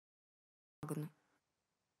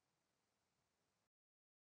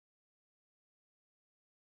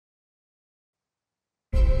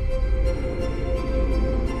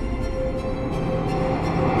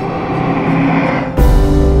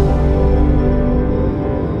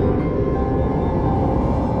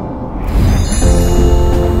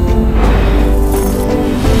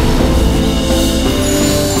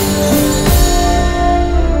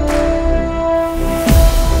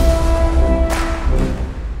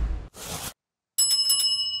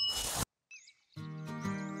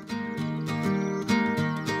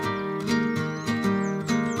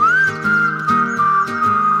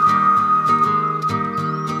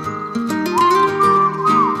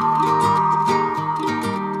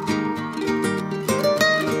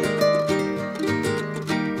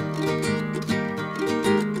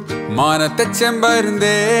മാനത്തെ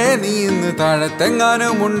ചെമ്പരുന്തേ നീ ഇന്ന്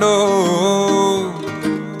താഴത്തെങ്ങാനുമുണ്ടോ?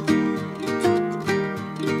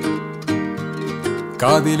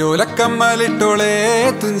 കാതിലോലക്കമ്മലിട്ടോളെ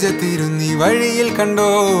തുഞ്ചത്തിരുന്നീ വഴിയിൽ കണ്ടോ?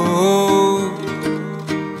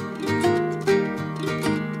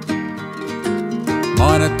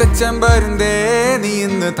 മാനത്തെ ചെമ്പരുന്തേ നീ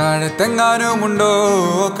ഇന്ന് താഴത്തെങ്ങാനുമുണ്ടോ?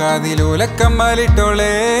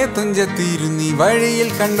 കാതിലോലക്കമ്മലിട്ടോളെ തുഞ്ചത്തിരുന്നീ വഴിയിൽ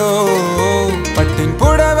കണ്ടോ? പട്ടിൻ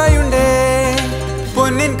പുടവയുണ്ടേ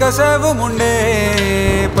പൊന്നിൻ കസവുമുണ്ടേ,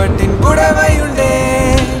 പട്ടിൻ പുടവയുണ്ടേ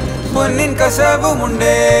പൊന്നിൻ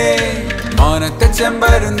കസവുമുണ്ടേ. മാനത്തെ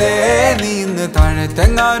ചെമ്പരുന്തേ നീ ഇന്ന്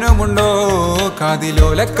താഴത്തെങ്ങാനുമുണ്ടോ?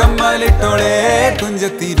 കാതിലോലക്കമ്മലിട്ടോളെ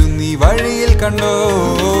തുഞ്ചത്തിരുന്നീ വഴിയിൽ കണ്ടോ?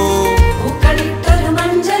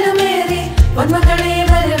 പൊന്മകളെ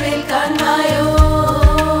വരവേൽക്കാൻ വായോ,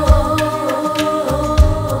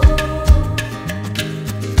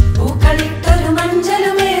 പൂക്കളിട്ടൊരു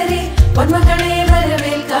മഞ്ചലുമേറി പൊന്മകളെ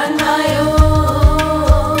വരവേൽക്കാൻ വായോ.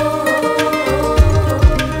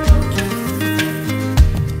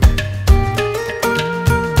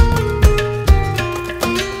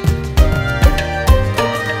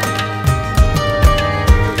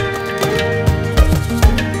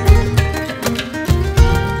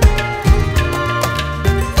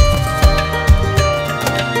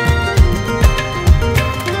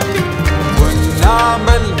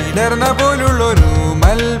 വിടർന്ന പോലുള്ളൊരു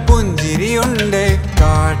മൽപുഞ്ചിരിയുണ്ട്,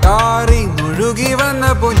 കാട്ടാറി മുഴുകി വന്ന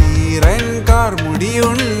പൊലീറൻ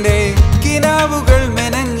കാർമുടിയുണ്ട്. കിനാവുകൾ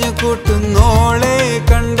മെനഞ്ഞു കൂട്ടുന്നോളെ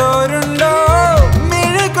കണ്ടോരുണ്ടോ?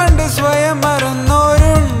 മിഴി കൊണ്ട് സ്വയം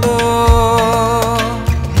മറന്നോരുണ്ടോ?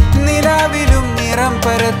 നിലാവിലും നിറം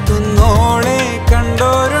പരത്തുന്നോളെ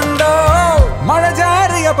കണ്ടോരുണ്ടോ? മഴ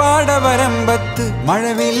ചാറിയ പാടവരമ്പത്ത്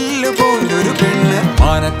മഴവില്ലു പോലൊരു പെണ്ണ്.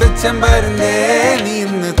 മാനത്തെ ചെമ്പരുന്തേ നീ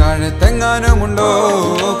ഇന്ന് താഴത്തെങ്ങാനുമുണ്ടോ?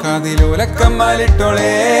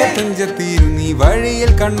 കാതിലോലക്കമ്മലിട്ടോളെ തുഞ്ചത്തിരുന്നീ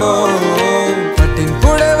വഴിയിൽ കണ്ടോ? പട്ടിൻ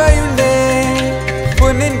പുടവയുണ്ടേ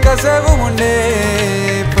പൊന്നിൻ കസവുമുണ്ടേ,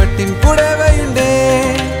 പട്ടിൻ പുടവയുണ്ടേ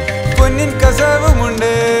പൊന്നിൻ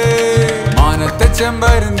കസവുമുണ്ടേ. മാനത്തെ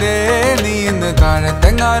ചെമ്പരുന്തേ നീ ഇന്ന്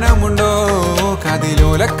താഴത്തെങ്ങാനുമുണ്ടോ?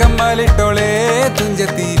 കാതിലോലക്കമ്മലിട്ടോളെ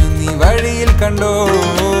തുഞ്ചത്തിരുന്നീ വഴിയിൽ കണ്ടോ?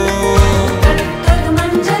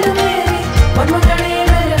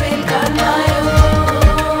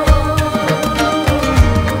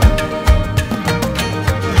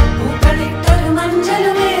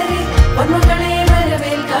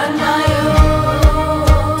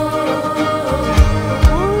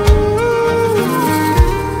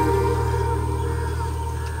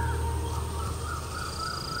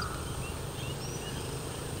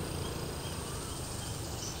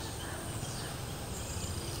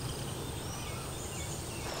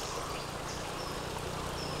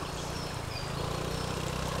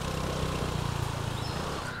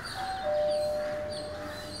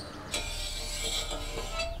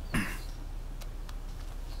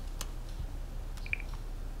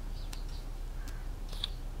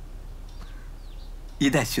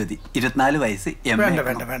 ഇത് അശ്വതി, 24 വയസ്സ്.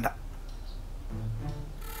 വേണ്ട.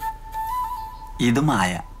 ഇത്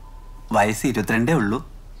മായ, വയസ്സ് 22 ഉള്ളൂ.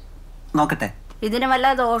 നോക്കട്ടെ. ഇതിന് വല്ല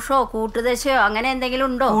ദോഷോ കൂട്ടുദശയോ അങ്ങനെ എന്തെങ്കിലും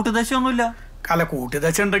ഉണ്ടോ? കൂട്ടുദശയൊന്നുമില്ല. കല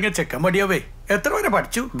കൂട്ടുദശ ഉണ്ടെങ്കിൽ ചെക്കൻ മടിയാവേ. എത്ര വരെ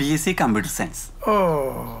പഠിച്ചു? BSc computer science. ഓ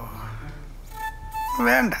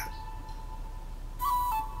വേണ്ട.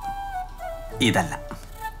 ഇതല്ല,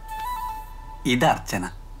 ഇത് അർച്ചന,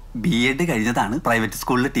 B.Ed കഴിഞ്ഞതാണ്, പ്രൈവറ്റ്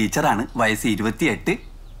സ്കൂളിൽ ടീച്ചറാണ്, വയസ്സ് 28,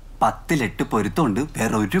 10-8 പൊരുത്തമുണ്ട്,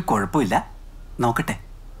 വേറെ ഒരു കുഴപ്പമില്ല. നോക്കട്ടെ.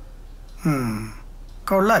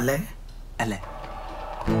 കൊള്ളാല്ലേ? അല്ലേ?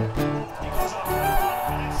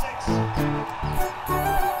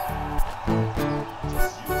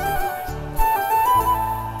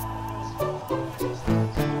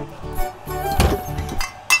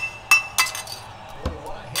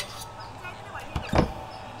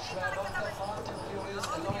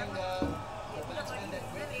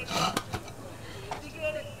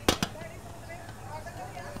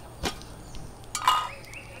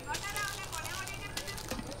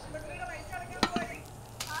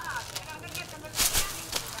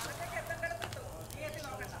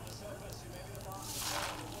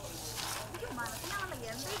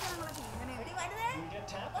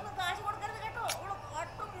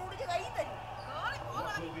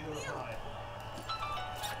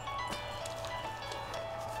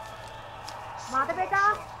 മാധവേട്ടാ,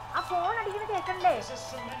 ആ ഫോൺ അടിക്കുന്നത് കേൾക്കണ്ടേ?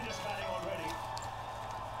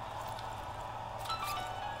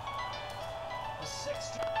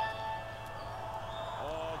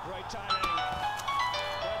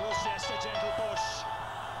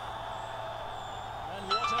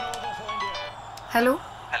 ഹലോ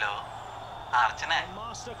ഹലോ അർച്ചന,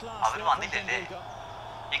 അവര് വന്നില്ലല്ലേ?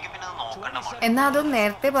 എങ്കിൽ പിന്നെ അത് നോക്കണ്ട മോളെ. എന്നാ അതൊന്നും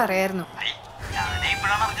നേരത്തെ പറയായിരുന്നു. ഞാനേ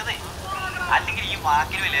ഇപ്പോഴാണ് അറിഞ്ഞതേ. അല്ലെങ്കിൽ ഈ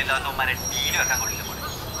വാക്കിനും ഇല്ല എല്ലാത്തവന്മാരെ ഡീല് വെക്കാൻ കൊള്ളില്ല മോളെ.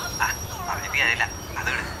 പറഞ്ഞിട്ട് കാര്യമില്ല,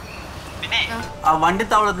 അത് പിന്നെ ആ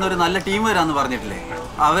വണ്ടിത്താവളത്തിന് ഒരു നല്ല ടീം വരാന്ന് പറഞ്ഞിട്ടില്ലേ?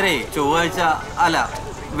 അവരെ ചൊവ്വാഴ്ച അല്ല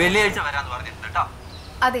വെള്ളിയാഴ്ച വരാന്ന് പറഞ്ഞിട്ടുണ്ട് കേട്ടോ.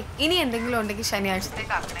 അതെ, ഇനി എന്തെങ്കിലും ഉണ്ടെങ്കിൽ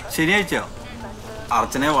ശനിയാഴ്ചത്തേക്ക് ആക്കണേ. ശനിയാഴ്ചയോ?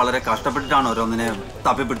 അർച്ചനയെ വളരെ കഷ്ടപ്പെട്ടിട്ടാണ് ഓരോന്നിനെ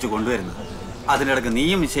തപ്പിപ്പിടിച്ച് കൊണ്ടുവരുന്നത്. അതിനിടയ്ക്ക്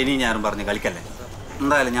നീയും ശനിയും ഞാനും പറഞ്ഞ് കളിക്കല്ലേ.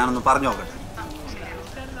 എന്തായാലും ഞാനൊന്ന് പറഞ്ഞു നോക്കട്ടെ.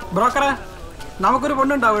 ബ്രോക്കറെ, നമുക്കൊരു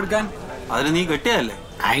പൊണ്ണുണ്ടാവും എടുക്കാൻ. അതിന് നീ കെട്ടിയല്ലേ?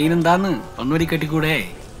 അതിനെന്താന്ന് ഒന്നുകൂടി കെട്ടിക്കൂടെ?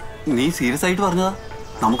 നീ സീരിയസ് ആയിട്ട് പറഞ്ഞതാ?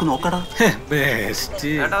 നമുക്ക് നോക്കടാ. ബെസ്റ്റ്.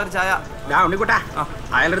 ഒരു ചായ. ഉണ്ണിക്കുട്ടാ,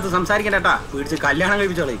 അയാളടുത്ത് സംസാരിക്കണ്ടേട്ടാ, പിടിച്ച് കല്യാണം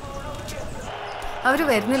കഴിപ്പിച്ചോളേ. അവര്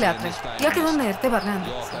വരുന്നില്ല അത്ര. ഇയാൾക്ക് ഇതൊന്നും നേരത്തെ പറഞ്ഞാൽ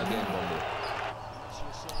മതി.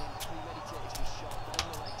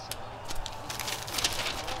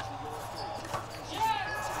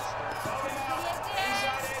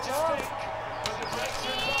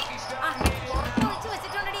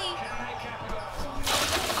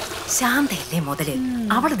 ശാന്തയല്ലേ മുതല്?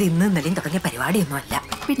 അവൾ ഇന്ന് ഇന്നലെയും തുടങ്ങിയ പരിപാടിയൊന്നും അല്ല.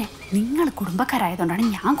 പിന്നെ നിങ്ങൾ കുടുംബക്കാരായതുകൊണ്ടാണ്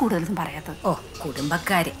ഞാൻ കൂടുതലും പറയാത്തത്. ഓ,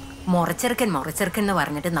 കുടുംബക്കാര് മുറച്ചെറുക്കൻ എന്ന്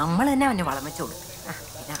പറഞ്ഞിട്ട് നമ്മൾ തന്നെ അവനെ വളം വെച്ചു കൊടുക്കും.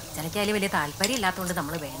 പിന്നെ അച്ഛനയ്ക്കായാലും വലിയ താല്പര്യം ഇല്ലാത്തതുകൊണ്ട്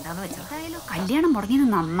നമ്മൾ വേണ്ടാന്ന് വെച്ചോ. കല്യാണം മുടങ്ങിയത്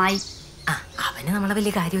നന്നായി. ആ, അവന് നമ്മളെ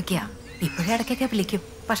വലിയ കാര്യമൊക്കെയാ. ഇപ്പോഴേ ഇടയ്ക്കൊക്കെ വിളിക്കും.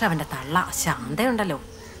 പക്ഷെ അവന്റെ തള്ള ശാന്തയുണ്ടല്ലോ,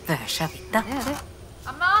 വിഷവിത്ത.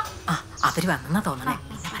 ആ, അവര് വന്നെന്നാ തോന്നണേ.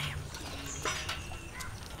 പിന്നെ പറയാം.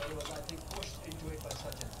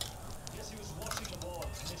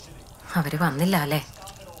 അവര് വന്നില്ല അല്ലേ?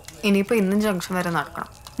 ഇനിയിപ്പോ ഇന്നും ജംഗ്ഷൻ വരെ നടക്കണം.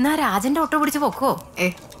 എന്നാ രാജന്റെ ഓട്ടോ പിടിച്ച് പോക്കോ?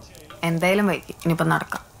 എന്തായാലും വൈകി. ഇനിയിപ്പോ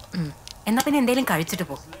നടക്കാം. എന്നാ പിന്നെ എന്തേലും കഴിച്ചിട്ട്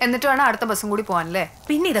പോ. എന്നിട്ട് വേണം അടുത്ത ബസ്സും കൂടി പോവാനല്ലേ?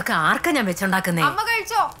 പിന്നെ ഇതൊക്കെ ആർക്കാ ഞാൻ വെച്ചുണ്ടാക്കുന്നേ? അമ്മ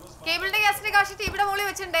കഴിച്ചോ? കേബിളിന്റെ ഗ്യാസിന്റെ കാശ് ടിവിയുടെ മുകളിൽ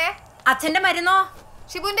വെച്ചിണ്ടേ. അച്ഛന്റെ മരുന്നോ?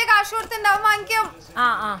 ഷിബുവിന്റെ കാശ് കൊടുത്തിണ്ടാവും, വാങ്ങിക്കും.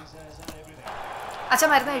 അച്ഛൻ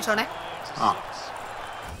മരുന്ന് കഴിച്ചോണേ.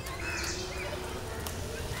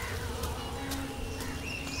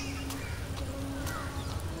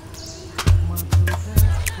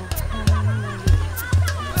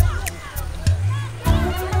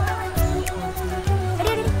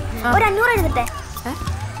 ഒരു 500 എഴുതട്ടെ?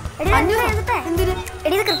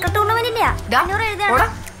 എടി, ഇത് ക്രിക്കറ്റ് ടൂർണമെന്റിന്റെയാ. 500 എഴുതാ.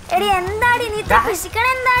 എടി, എന്താടി നീ കൃഷിക്കണ?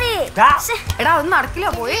 എന്താടി? എടാ, ഒന്നും നടക്കില്ല.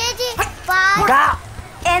 പോയി.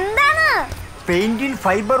 എന്താണ്? പെയിന്റിൽ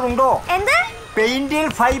ഫൈബർ ഉണ്ടോ? എന്ത് പെയിന്റിൽ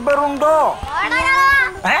ഫൈബർ ഉണ്ടോ?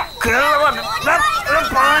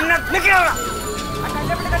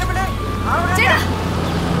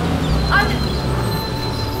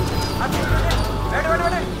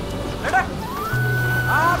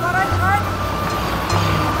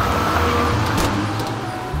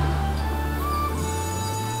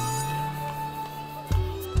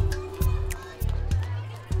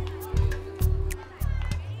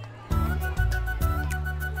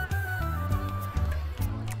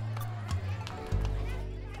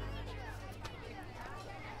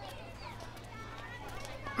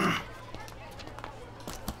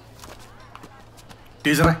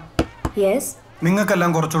 ടീച്ചറെ,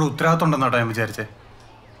 നിങ്ങൾക്കെല്ലാം കുറച്ചുകൂടി ഉത്തരവാദിത്വം ഉണ്ടെന്നാട്ടോ ഞാൻ വിചാരിച്ചേ.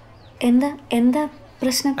 എന്താ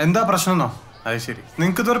പ്രശ്നം? എന്താ പ്രശ്നമെന്നോ? അത് ശരി,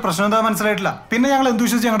 നിങ്ങൾക്ക് ഇതൊരു പ്രശ്നം എന്താ മനസ്സിലായിട്ടില്ല. പിന്നെ ഞങ്ങൾ എന്ത്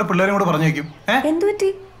വിശ്വസിച്ച് ഞങ്ങളുടെ പിള്ളേരും കൂടെ പറഞ്ഞേക്കും?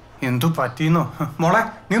 എന്തു പറ്റിയെന്നോ? മോളെ,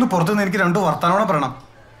 നീ ഒന്ന് പുറത്തുനിന്ന് എനിക്ക് 2 വർത്താനോടെ പറയണം.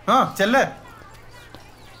 ചെല്ലേ.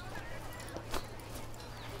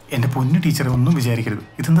 എന്റെ പൊന്നു ടീച്ചറെ, ഒന്നും വിചാരിക്കരുത്.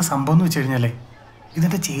 ഇതെന്താ സംഭവം എന്ന് വെച്ച് കഴിഞ്ഞാലേ,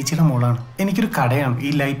 ഇതെന്റെ ചേച്ചിയുടെ മോളാണ്. എനിക്കൊരു കടയാണ്,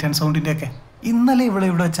 ഈ ലൈറ്റ് ആൻഡ് സൗണ്ടിന്റെ ഒക്കെ. ഇന്നലെ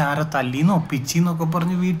ഇവിടെ ചാര തല്ലിന്നോ പിച്ചിന്നൊക്കെ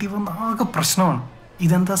പറഞ്ഞ് വീട്ടിൽ വന്ന് ആകെ പ്രശ്നമാണ്.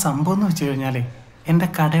 ഇതെന്താ സംഭവം എന്ന് വെച്ച് കഴിഞ്ഞാലേ, എൻ്റെ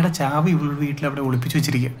കടയുടെ ചാവി ഇവളുടെ വീട്ടിൽ അവിടെ ഒളിപ്പിച്ച്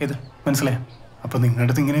വെച്ചിരിക്കുക. ഇത് മനസ്സിലായോ? അപ്പോൾ നിങ്ങളുടെ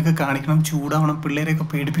അടുത്ത് ഇങ്ങനെയൊക്കെ കാണിക്കണം, ചൂടാവണം, പിള്ളേരെയൊക്കെ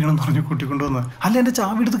പേടിപ്പിക്കണം എന്ന് പറഞ്ഞ് കൂട്ടിക്കൊണ്ടുവന്ന്. അല്ല, എൻ്റെ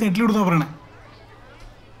ചാവി എടുത്ത് കെട്ടിലിടുന്നോ പറയണേ.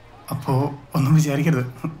 അപ്പോൾ ഒന്നും വിചാരിക്കരുത്.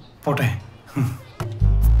 പോട്ടെ.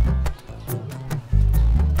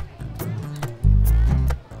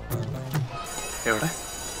 എവിടെ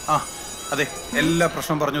ആ അതെ, എല്ലാ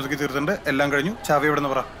പ്രശ്നം പറഞ്ഞു ഒതുക്കി തീർത്തിട്ടുണ്ട്. എല്ലാം കഴിഞ്ഞു. ചാവി എവിടെ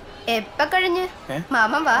നിന്ന് പറ. എപ്പ കഴിഞ്ഞു?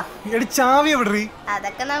 മാമൻ വാ. എടി ചാവി എവിടെ?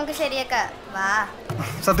 അതൊക്കെ നമുക്ക് ശരിയാക്കാം. വാ.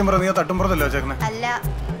 സത്യം പറ, നീ തട്ടുംപുറത്തല്ലോ ചേക്കനെ? അല്ല.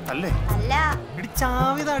 അല്ലേ? അല്ല. എടി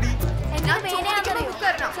ചാവി താടി.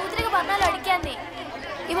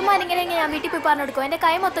 ഇവന്മാരിങ്ങനെ ഞാൻ വീട്ടിൽ പോയി പറഞ്ഞു കൊടുക്കും. എന്റെ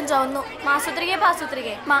കൈ മൊത്തം ചുവന്നു. മാസൂത്രികയെ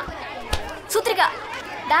പാസൂത്രികയെ സൂത്രിക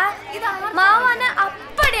മാവാണ്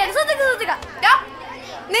അപ്പടിയാണ് സൂത്രിക സൂത്രിക.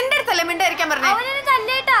 നിന്റെ അടുത്തല്ലേ മിണ്ടായിരിക്കാൻ പറഞ്ഞേ? അവനെ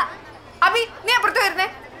തല്ലേട്ടാ. അബി നീ അപ്പുറത്ത് വരുന്നേ.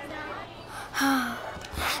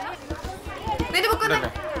 നിന്റെ ബുക്ക്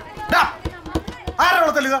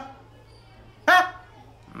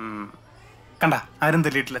കണ്ട, ആരും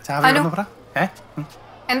തല്ലിയിട്ടില്ല. ചാവി പറ.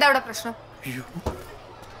 എന്താ അവിടെ പ്രശ്നം?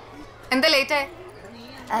 എന്താ ലേറ്റ് ആയി?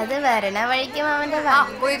 അത് വരണ വഴിക്ക് മാമന്റെ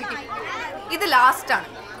പോയിരിക്കും. ഇത് ലാസ്റ്റ് ആണ്.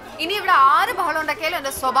 ഇനി ഇവിടെ ആര് ബഹളം ഉണ്ടാക്കിയാലും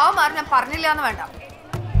എന്റെ സ്വഭാവം മാറി ഞാൻ പറഞ്ഞില്ല എന്ന് വേണ്ട.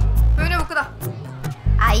 പിന്നെ ബുക്കുതാ.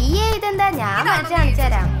 അയ്യേ ഇതെന്താ? ഞാൻ കാണിച്ചു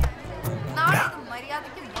തരാം.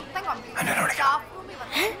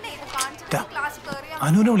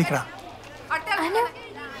 അനുവിനെ വിളിക്കടാ.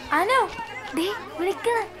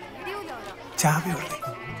 ചാവി എവിടെ?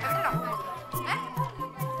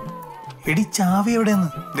 എടി ചാവി എവിടെയെന്ന്?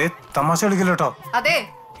 തമാശ കളിക്കല്ലോ കേട്ടോ. അതെ,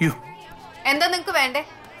 എന്താ നിങ്ങക്ക് വേണ്ടേ?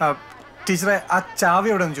 ടീച്ചറെ, ആ ചാവി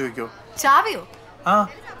എവിടെയെന്ന് ചോദിക്കോ? ചാവിയോ? ആ,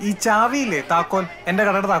 ഈ ചാവിയില്ലേ, താക്കോൽ, എന്റെ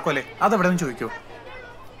കടയുടെ താക്കോലേ, അതെവിടെയെന്ന് ചോദിക്കോ?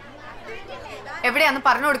 എവിടെയാന്ന്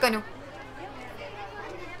പറഞ്ഞു കൊടുക്കാനു?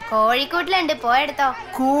 കോഴിക്കൂട്ടിലുണ്ട്, പോയെടുത്തോ.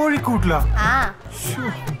 കോഴിക്കൂട്ടിലാ?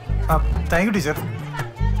 Thank you teacher.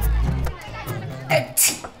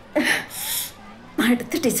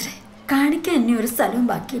 അടുത്ത ടീച്ചറെ, കാണിക്കാൻ ഇനി ഒരു സ്ഥലവും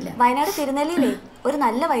ബാക്കിയില്ല. വയനാട് തിരുനെല്ലിയിലേ ഒരു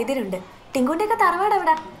നല്ല വൈദ്യരുണ്ട്. ടിങ്കുന്റെ ഒക്കെ തറവാട്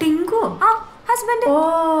എവിടെ? ടിങ്കു? ആ, ഹസ്ബൻഡ്. ഓ,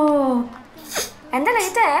 എന്താ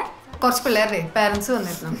ലേറ്റ്? കുറച്ച് പിള്ളേരുടെ പാരന്റ്സ്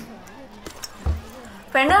വന്നിരുന്നു.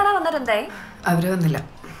 പെണ്ണ് കാണാൻ വന്നിട്ടെന്തായി? അവര് വന്നില്ല.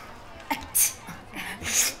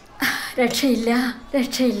 രക്ഷയില്ല,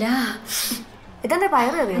 രക്ഷയില്ല. ഇതെന്താ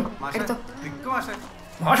പയറ് കറിയോ? എടുത്തോ.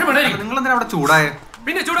 നിങ്ങൾ എന്തിനാ അവിടെ ചൂടായ?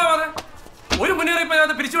 പിന്നെ ചൂടാവാതെ ഒരു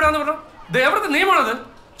മുന്നറിയിപ്പ് പിരിച്ചുവിടാന്ന് പറഞ്ഞു. എവിടുത്തെ നിയമമാണത്?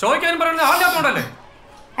 ചോദിക്കാനും പറയുന്നത് ആളില്ലാത്തോണ്ടല്ലേ?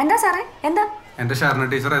 എന്താ സാറേ? എന്താ? എന്റെ ഷർണ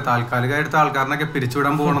ടീച്ചറെ താൽക്കാലികമായിട്ട് ആൾക്കാരനൊക്കെ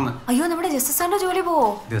പിരിച്ചുവിടാൻ പോകണമെന്ന്. അയ്യോ, നമ്മുടെ ജസ്റ്റിസ് സാറിന്റെ ജോലി പോവോ?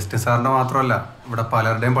 ജസ്റ്റിസ് സാറിന്റെ മാത്രമല്ല, ഇവിടെ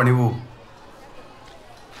പലരുടെയും പണി പോവും.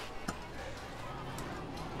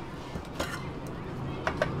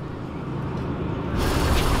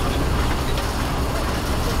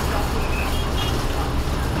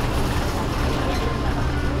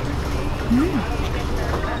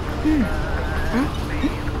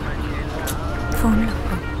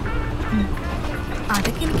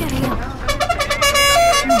 അതൊക്കെ എനിക്കറിയാം.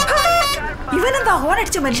 ഇവനെന്താ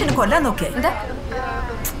ഹോണടിച്ച് മനുഷ്യനെ കൊല്ലാൻ നോക്കേ? എന്താ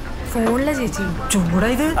ഫോണിലെ ചേച്ചി? ചൂടാ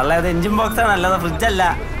ഇത്. അല്ലാതെ എഞ്ചിൻ ബോക്സ് ആണ്, അല്ലാതെ ഫ്രിഡ്ജ് അല്ല.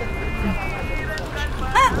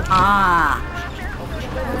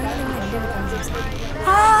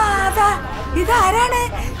 ഇതാരാണ്?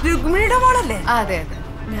 രുക്മിണിയുടെ മോളല്ലേ? അതെ അതെ,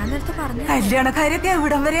 ഞാൻ നേരത്തെ പറഞ്ഞു. കല്യാണക്കാരൊക്കെ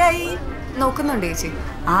എവിടം വരെ ആയി? നോക്കുന്നുണ്ട് ചേച്ചി.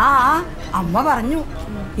 അമ്മ പറഞ്ഞു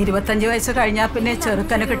 25 വയസ്സ് കഴിഞ്ഞാ പിന്നെ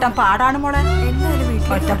ചെറുക്കനെ കിട്ടാൻ പാടാണ് മോളെ.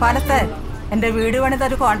 ഒറ്റപ്പാലത്തെ എന്റെ വീട്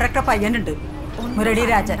പണിതൊരു കോൺട്രാക്ടർ പയ്യനുണ്ട്, മുരളി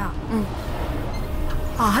രാജൻ.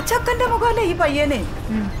 ആ ചക്കന്റെ മുഖമല്ലേ ഈ പയ്യന്?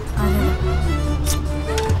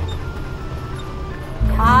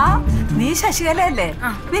 ആ, നീ ശശികലയല്ലേ?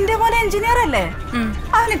 നിന്റെ മോനെ എഞ്ചിനീയർ അല്ലേ?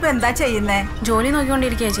 അവനിപ്പോ എന്താ ചെയ്യുന്നേ? ജോലി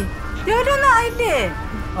നോക്കിക്കൊണ്ടിരിക്കുക ചേച്ചി. ജോലിയൊന്നും ആയില്ലേ?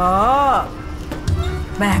 ഓ,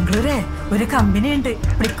 ബാംഗ്ലൂരെ ഒരു കമ്പനി ഉണ്ട്,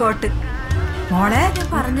 പ്ലിക്കോട്ട്. മോളെ ഞാൻ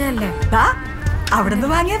പറഞ്ഞല്ലേ, അവിടുന്ന്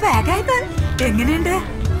വാങ്ങിയ ബാഗായത്. എങ്ങനെയുണ്ട്?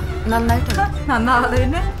 നന്നായിട്ടുണ്ട്. നന്നാവാതെ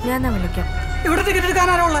പിന്നെ ഞാൻ വിളിക്കാം. ഇവിടെ ടിക്കറ്റ്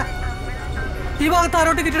എടുക്കാനാരോ ഉള്ളേ? ഈ ഭാഗത്ത്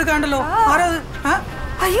ആരോ ടിക്കറ്റ് എടുക്കാണ്ടല്ലോ. ആരോ?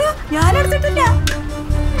 അയ്യോ, ഞാനെടുത്തിട്ടില്ല.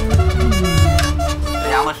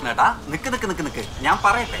 രാമകൃഷ്ണേട്ടാ, നിക്ക്, ഞാൻ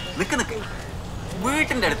പറയട്ടെ. നിക്ക്,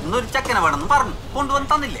 വീട്ടിന്റെ അടുത്ത് നിന്ന് ഒരു ചക്കന വേണമെന്ന് പറഞ്ഞു കൊണ്ടുവന്ന്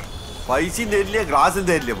തന്നില്ലേ? പൈസയും തരില്ല, ഗ്ലാസും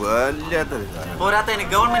തരില്ല. പോരാത്ത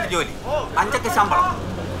എനിക്ക് ഗവൺമെന്റ് ജോലി, 5 ശമ്പളം.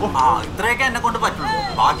 ഇത്രയൊക്കെ എന്നെ കൊണ്ട് പറ്റുള്ളൂ.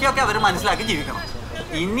 ബാക്കിയൊക്കെ അവര് മനസ്സിലാക്കി ജീവിക്കണം.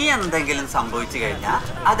 ഇനി എന്തെങ്കിലും സംഭവിച്ചു കഴിഞ്ഞാൽ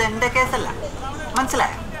അതെന്റെ കേസല്ല,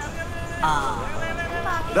 മനസ്സിലായോ?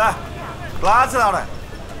 ക്ലാസ് ആണ്.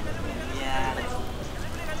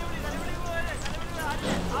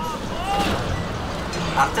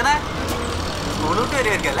 അർച്ചന സ്കൂളിലോട്ട്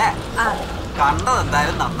വരുമായിരിക്കും അല്ലേ? കണ്ടത്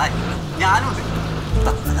എന്തായാലും നന്നായി. ഞാനുണ്ട്.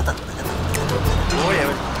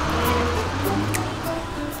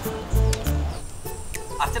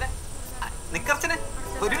 അർച്ചന നിക്കർച്ചനെ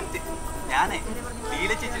ഒരു മിനിറ്റ്. ഞാനേ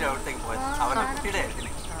ലീല ചേച്ചിയുടെ അവിടത്തേക്ക് പോയത് അവരുടെ കുട്ടിയുടെ കാര്യത്തിന്.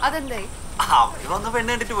 അതെന്തായി? അവര് വന്ന്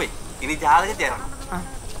പെണ്ണ് കണ്ടിട്ട് പോയി. ഇനി ജാതകം ചേരണം.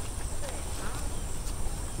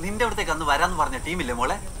 നിന്റെ അവിടത്തേക്ക് അന്ന് വരാന്ന് പറഞ്ഞ ടീമില്ലേ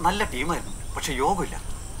മോളെ? നല്ല ടീമായിരുന്നു, പക്ഷെ യോഗമില്ല.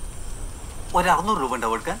 600 രൂപ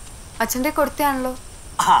ഉണ്ടാവും കൊടുക്കാൻ. അച്ഛൻ്റെ കൊടുത്താണല്ലോ.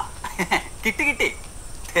 കിട്ടി.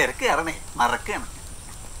 തിരക്ക് കയറണേ മറക്കാണ്.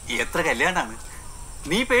 എത്ര കല്യാണാണ്.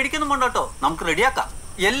 നീ പേടിക്കൊന്നും കൊണ്ടോട്ടോ, നമുക്ക് റെഡിയാക്കാം.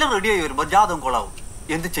 എല്ലാം റെഡിയായി വരുമ്പോ ജാതം കൊളാവും.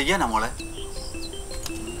 എന്ത് ചെയ്യാനാ മോളെ?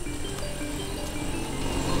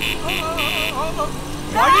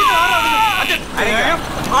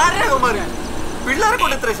 പിള്ളേരെ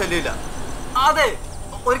കൊണ്ട് ഇത്ര ശല്യമില്ല. അതെ,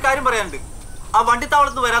 ഒരു കാര്യം പറയാനുണ്ട്. ആ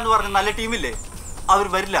വണ്ടിത്താവളത്ത് വരാന്ന് പറഞ്ഞ നല്ല ടീമില്ലേ, അവർ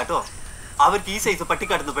വരില്ല കേട്ടോ. അവർക്ക് ഈ സൈസ്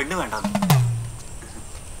പട്ടിക്കാട്ടുന്ന പെണ്ണ് വേണ്ട.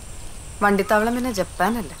 വണ്ടിത്താവളം പിന്നെ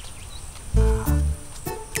ജപ്പാനല്ലേ?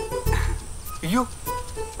 അയ്യോ,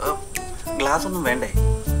 ഗ്ലാസ് ഒന്നും വേണ്ടേ?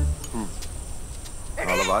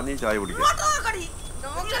 നീ ചായ കുടിക്കാം.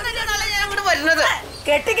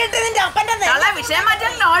 കെട്ടി കെട്ടി നിന്റെ അപ്പന്റെ വിഷയം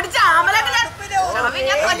മാറ്റാൻ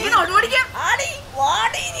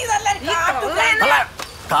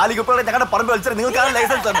കാലിക്കുപ്പോഴെ ഞങ്ങളുടെ പറമ്പ് കളിച്ചാൽ നിങ്ങൾക്ക്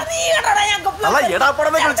ലൈസൻസ് ആണ്.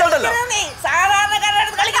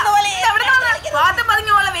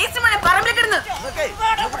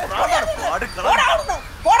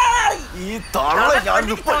 ഈ തള ഞാൻ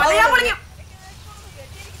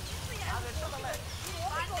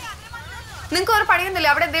നിങ്ങൾക്ക് ഒരു പണിയൊന്നുമില്ല.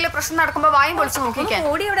 അവിടെ എന്തെങ്കിലും പ്രശ്നം നടക്കുമ്പോ വായും പൊളിച്ച് നോക്കിക്കാൻ.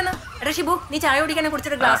 ഓടി എവിടെ നിന്ന്? ഷിബു, നീ ചായ കുടിക്കാനെ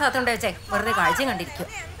കുറിച്ചിട്ട് ഗ്ലാസ് ആത്തോണ്ട് വെച്ചേ, വെറുതെ കാഴ്ചയും കണ്ടിരിക്കും.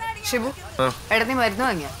 ഷിബു, എടാ നീ മരുന്ന്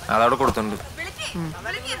വാങ്ങിയാ? അതവിടെ കൊടുത്തുണ്ട്.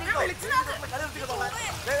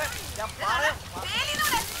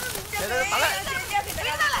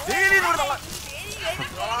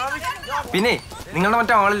 പിന്നെ നിങ്ങളുടെ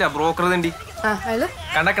മറ്റേ ആളില്ല, ബ്രോക്കർ തണ്ടി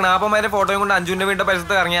കണ്ട കിണാപ്പന്മാരുടെ ഫോട്ടോയും കൊണ്ട് അഞ്ജുവിന്റെ വീടിന്റെ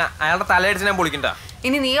പരിസരത്ത് ഇറങ്ങിയ അയാളുടെ തലയടിച്ച് ഞാൻ പൊളിക്കണ്ട.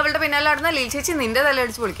 ഇനി നീ അവളുടെ പിന്നാലെ നടന്ന ലീൽ ചേച്ചി നിന്റെ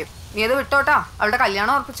തലയടിച്ച് പൊളിക്കും. നീ അത് വിട്ടോട്ടാ. അവളുടെ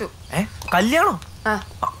കല്യാണം ഉറപ്പിച്ചു. കല്യാണോ?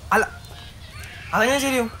 അല്ല, അതെങ്ങനെ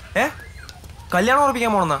ശരിയോ? കല്യാണം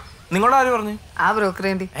ഉറപ്പിക്കാൻ പോണെന്നാ നിങ്ങളുടെ ആര് പറഞ്ഞു? ആ ബ്രോക്കർ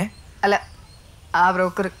വേണ്ടി അല്ല, ആ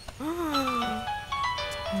ബ്രോക്കർ.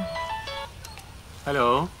 ഹലോ,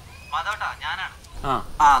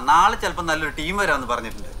 ആ നാളെ ചിലപ്പോ നല്ലൊരു ടീം വരാന്ന്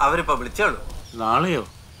പറഞ്ഞിട്ടുണ്ട്. അവരിപ്പോ വിളിച്ചോളൂ. നാളെയോ?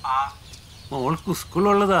 മോൾക്ക്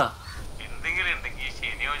സ്കൂളുള്ളതാ.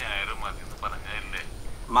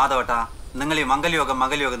 മാധവട്ടാ, നിങ്ങൾ ഈ മംഗലയോഗം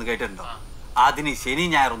എന്ന് കേട്ടിട്ടുണ്ടോ? അതിന് ശനി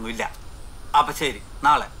ഞായറൊന്നും ഇല്ല. അപ്പൊ ശരി,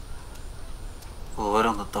 നാളെ.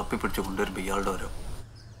 ഓരോന്ന് തപ്പിപ്പിടിച്ച് കൊണ്ടുവരുമ്പോ ഇയാളുടെ ഓരോ.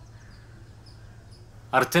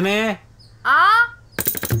 അർച്ചനേ,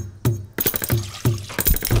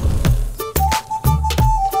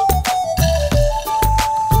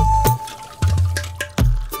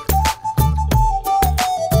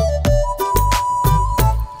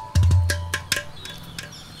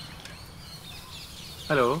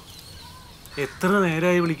 ഹലോ, എത്ര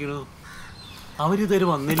നേരമായി വിളിക്കണു? അവരിതുവരെ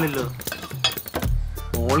വന്നില്ലല്ലോ.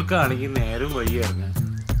 മോൾക്കാണെങ്കിൽ നേരം വഴിയായിരുന്നു.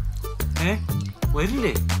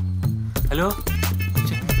 വരില്ലേ? ഹലോ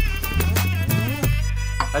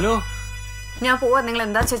ഹലോ, ഞാൻ പോവാ. നിങ്ങൾ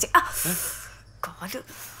എന്താ ചേച്ചി?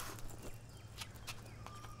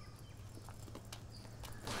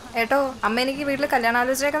 ഏട്ടോ, അമ്മ എനിക്ക് വീട്ടില്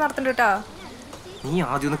കല്യാണാലോചനയൊക്കെ നടത്തണ്ട കേട്ടോ. നീ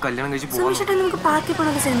ആദ്യം ഒന്ന് കല്യാണം കഴിച്ച് നമുക്ക് പാർക്കിൽ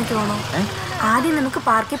പോണോ സിനിമയ്ക്ക് പോണോ? ആദ്യം നമുക്ക്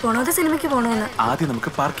പാർക്കിൽ പോണോ അത് സിനിമയ്ക്ക് പോണോന്ന്? ആദ്യം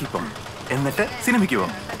നമുക്ക് പാർക്കിൽ പോകാം, എന്നിട്ട് സിനിമയ്ക്ക്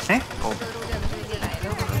പോകാം.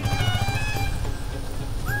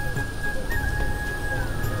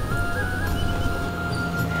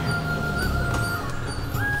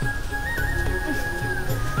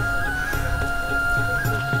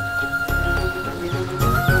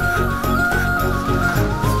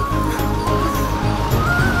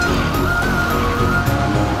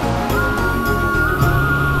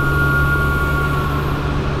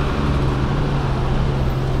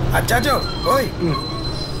 അച്ചാച്ചോ, ഓയ്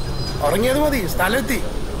ഉറങ്ങിയത് മതി. സ്ഥലമെത്തി.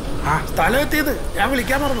 സ്ഥലമെത്തിയത് ഞാൻ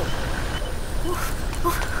വിളിക്കാൻ മറന്നു.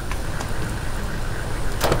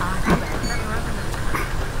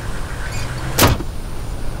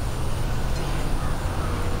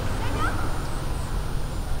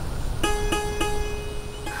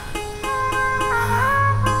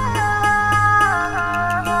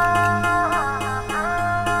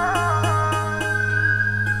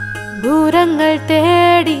 ദൂരങ്ങൾ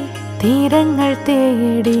തേടി തീരങ്ങൾ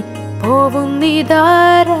തേടി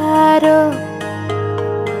പോവുന്നിതാരോ,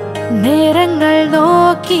 നേരങ്ങൾ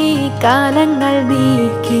നോക്കി കാലങ്ങൾ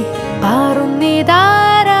നീക്കി പാറുന്നിതാരോ,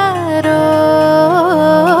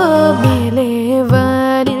 മേലെ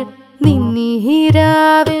വാനിൽ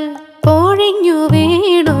നിന്നീരാവിൽ പൊഴിഞ്ഞു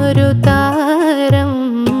വീണൊരു താരം,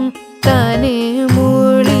 താനെ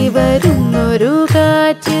മൂളി വരുന്നൊരു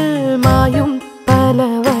കാറ്റിൽ മായും പല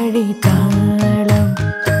വഴി താളം.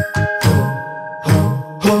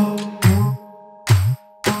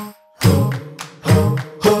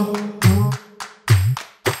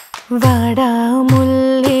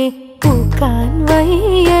 വാടാമുല്ലേ പൂക്കാൻ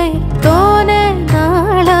വയ്യേ തോനെ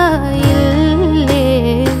നാളായില്ലേ,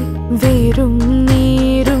 വേരും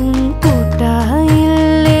നീരും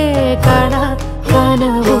കൂട്ടായില്ലേ കാണാ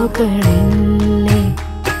കനവ് മുകളിലെ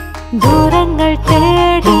ദൂരങ്ങൾ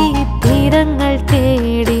തേടി തീരങ്ങൾ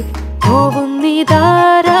തേടി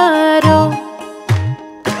പോവുന്നിതാരോ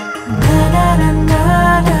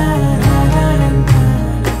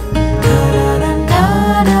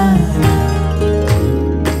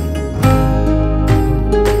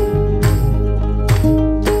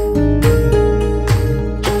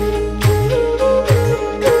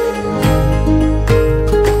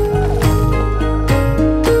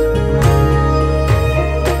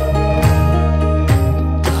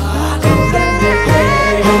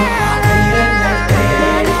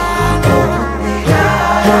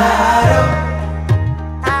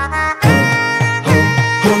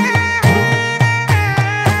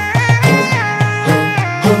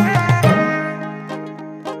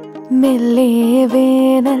മെല്ലെ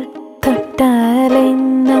വേനൽ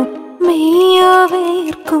തൊട്ടാലെന്നും മെയ്യോ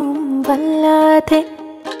വേർക്കും വല്ലാതെ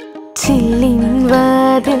ചില്ലിൻ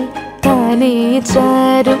വാതിൽ താനേ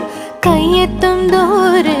ചാരും കയ്യെത്തും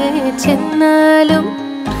ദൂരെ ചെന്നാലും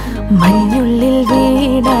മഞ്ഞുള്ളിൽ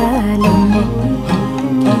വീണാലും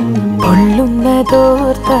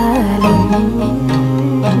പൊള്ളുന്നതോർത്താലും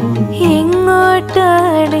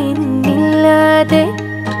എങ്ങോട്ടാണെന്നില്ലാതെ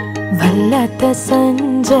വല്ലാത്ത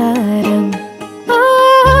സഞ്ചാരം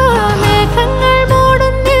മേഘങ്ങൾ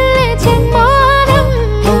മൂടുന്നില്ലേ ചെമ്മാനം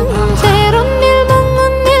ചേറുന്നിൽ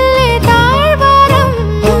മുങ്ങുന്നില്ലേ താഴ്വാരം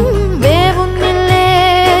വേവുന്നില്ലേ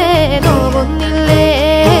നോവുന്നില്ലേ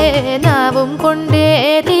നാവും കൊണ്ടേ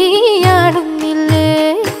തീയാടുന്നില്ലേ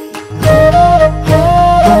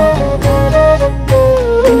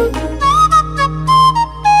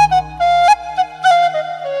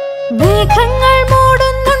മേഘങ്ങൾ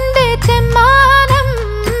മൂടുന്നുണ്ട് ചെമ്മാനം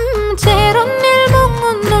ചേറുന്നിൽ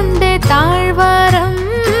മുങ്ങുന്നുണ്ട് താഴ്വാരം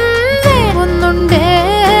വേവുന്നുണ്ട്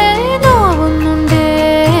നോവുന്നുണ്ട്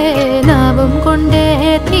നാവും കൊണ്ടേ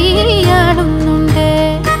തീയാടുന്നുണ്ട്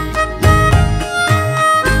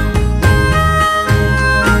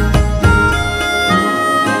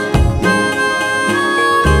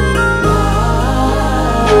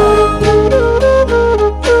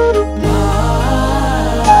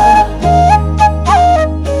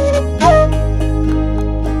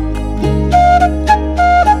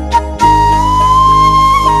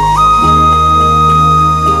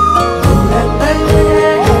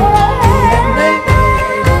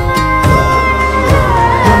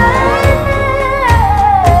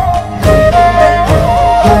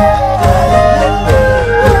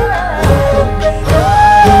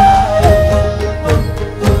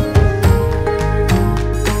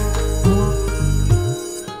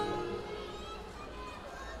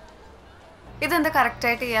ഇതെന്താ കറക്റ്റ്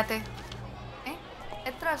ആയിട്ട് ചെയ്യാത്തെ?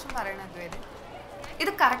 എത്ര പ്രാവശ്യം പറയണത്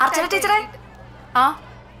ഇത് അർച്ചന ടീച്ചറെ. ആ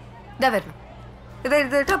ഇതാ വരണം. ഇത്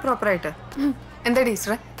എഴുതിട്ടോ പ്രോപ്പറായിട്ട്. എന്താ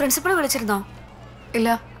ടീച്ചറെ? പ്രിൻസിപ്പൾ വിളിച്ചിരുന്നോ? ഇല്ല.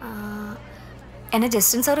 എന്നെ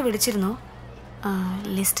ജസ്റ്റിൻ സാറ് വിളിച്ചിരുന്നു.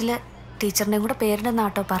 ലിസ്റ്റിൽ ടീച്ചറിൻ്റെയും കൂടെ പേരുണ്ടെന്ന്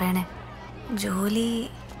കേട്ടോ പറയണേ. ജോലി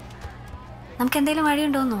നമുക്ക് എന്തെങ്കിലും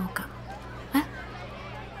വഴിയുണ്ടോ എന്ന് നോക്കാം.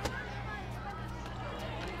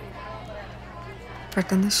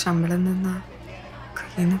 പെട്ടെന്ന് ശമ്പളം നിന്നാ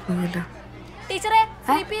കയ്യിന്ന് പോവില്ല. ടീച്ചറെ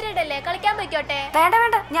ഫ്രീ പീരീഡ് അല്ലേ, കളിക്കാൻ പോയിക്കോട്ടെ? വേണ്ട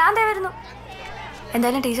വേണ്ട, ഞാൻ ദേ വരുന്നു.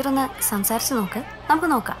 എന്തായാലും ടീച്ചർ ഒന്ന് സംസാരിച്ച് നോക്ക്, നമുക്ക്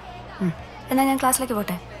നോക്കാം. എന്നാൽ ഞാൻ ക്ലാസ്സിലേക്ക്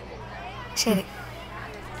പോട്ടെ. ശരി.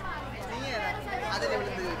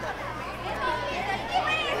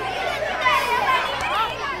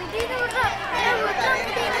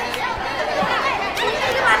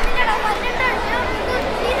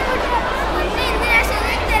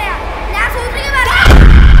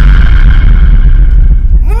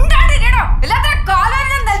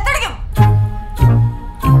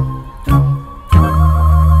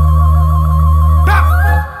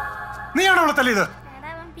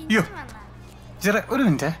 ഒരു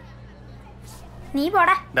മിനിറ്റ്. നീ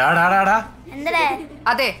പോടാ.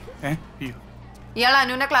 അതെ, ഇയാൾ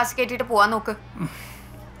അനുവിനെ ക്ലാസ് കയറ്റിട്ട് പോവാൻ നോക്ക്.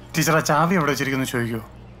 ടീച്ചർ ആ ചാവി എവിടെ വെച്ചിരിക്കുന്നു ചോദിക്കോ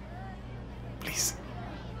പ്ലീസ്.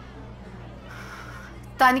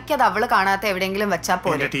 തനിക്കത് അവള് കാണാത്ത എവിടെയെങ്കിലും വെച്ചാ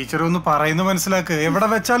പോലെ. ടീച്ചർ ഒന്ന് പറയുന്നത് മനസ്സിലാക്ക്. എവിടെ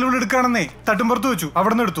വെച്ചാലും ഇവിടെ എടുക്കാണെന്നേ. തട്ടുംപുറത്ത് വെച്ചു,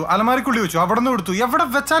 അവിടെ നിന്ന് എടുത്തു. അലമാരിക്കുള്ളി വെച്ചു, അവിടെ നിന്ന് എടുത്തു. എവിടെ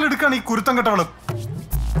വെച്ചാലും എടുക്കാണ് ഈ കുരുത്തം കെട്ടവള്.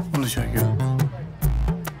 ഒന്ന് ചോദിക്കോ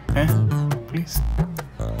പ്ലീസ്.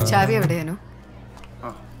 ചാവി എവിടെയാനു?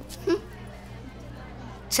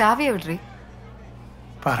 ചാവി എവിടെ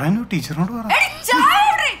പറയാനു? ടീച്ചറിനോട് പറ.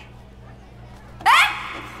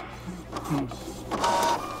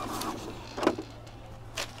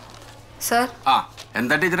 സർ.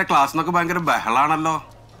 എന്താ ടീച്ചറെ, ക്ലാസ്സിനൊക്കെ ഭയങ്കര ബഹളാണല്ലോ.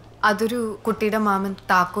 അതൊരു കുട്ടിയുടെ മാമൻ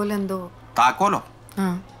താക്കോലെന്തോ. താക്കോലോ?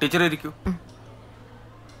 ടീച്ചർ ഇരിക്കൂ.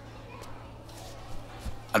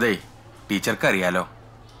 അതെ, ടീച്ചർക്ക് അറിയാലോ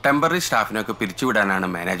ടെമ്പററി സ്റ്റാഫിനൊക്കെ പിരിച്ചുവിടാനാണ്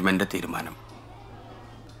മാനേജ്മെന്റ് തീരുമാനം.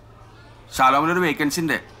 ശാലോമിലൊരു വേക്കൻസി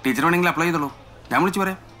ഉണ്ട്. ടീച്ചർ വേണമെങ്കിൽ അപ്ലൈ ചെയ്തോളൂ. ഞാൻ വിളിച്ചു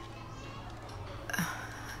പറയാം.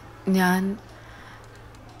 ഞാൻ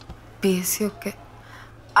PSC ഒക്കെ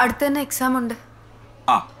അടുത്ത് തന്നെ എക്സാം ഉണ്ട്.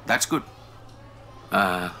 ആ, ദാറ്റ്സ് ഗുഡ്.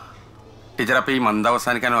 ടീച്ചർ, അപ്പോൾ ഈ മന്ത്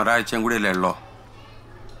അവസാനിക്കാൻ ഒരാഴ്ചയും കൂടി അല്ലേ ഉള്ളോ?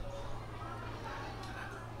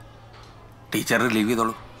 ടീച്ചർ ലീവ്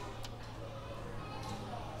ചെയ്തോളൂ.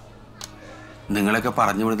 നിങ്ങളൊക്കെ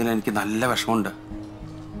പറഞ്ഞു വിടുന്നതിൽ എനിക്ക് നല്ല വിഷമമുണ്ട്.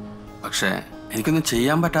 പക്ഷേ എനിക്കൊന്നും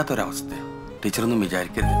ചെയ്യാൻ പറ്റാത്തൊരവസ്ഥ. ടീച്ചറൊന്നും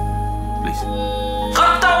വിചാരിക്കരുത് പ്ലീസ്.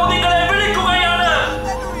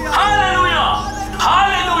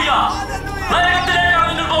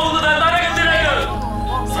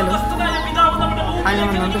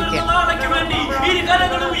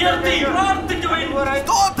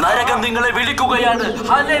 നരകം നിങ്ങളെ വിളിക്കുകയാണ്.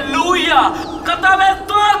 ഹല്ലേലൂയ. കർത്താവേ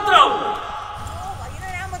സ്തോത്രം.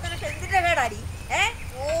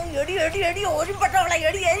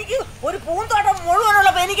 എനിക്ക് ഒരു പൂന്തോട്ടം മുഴുവനുള്ള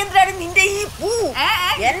എനിക്ക് എന്തിനാണ് നിന്റെ ഈ പൂ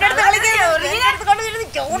എന്റെ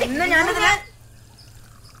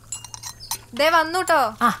ദേ വന്നൂട്ടോ.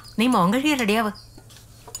 ആ, നീ മോൻ കഴിയ റെഡിയാവ്.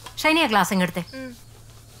 ഷൈനിയ ഗ്ലാസ് എങ്ങെടുത്തെ.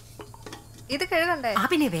 ഇത് കഴുകണ്ടേ? ആ,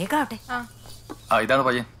 പിന്നെ വേഗാവട്ടെ. ഇതാണ്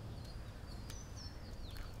പയ്യൻ.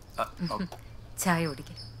 ചായ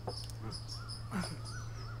കുടിക്ക.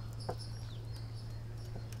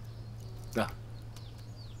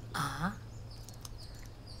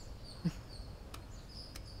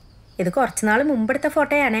 ഇത് കുറച്ചുനാൾ മുമ്പെടുത്ത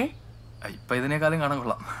ഫോട്ടോയാണേ. ഇപ്പൊ ഇതിനേക്കാളും കാണാൻ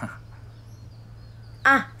കൊള്ളാം.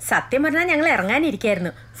 ആ, സത്യം പറഞ്ഞാൽ ഞങ്ങൾ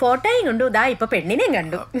ഇറങ്ങാനിരിക്കായിരുന്നു. ഫോട്ടോയും കണ്ടു, ഇതാ ഇപ്പൊ പെണ്ണിനെയും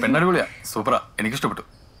കണ്ടു. പെണ്ണടിപൊളിയാ, സൂപ്പറാ, എനിക്ക് ഇഷ്ടപ്പെട്ടു.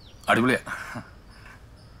 അടിപൊളിയാ.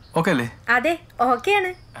 ഓക്കെ അല്ലേ? അതെ,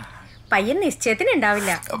 ഓക്കെയാണ്. പയ്യൻ നിശ്ചയത്തിന്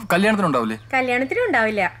ഉണ്ടാവില്ല. കല്യാണത്തിനുണ്ടാവില്ലേ? കല്യാണത്തിനും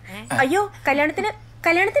ഉണ്ടാവില്ല. അയ്യോ,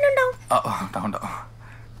 കല്യാണത്തിനുണ്ടാവും.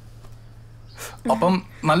 അപ്പം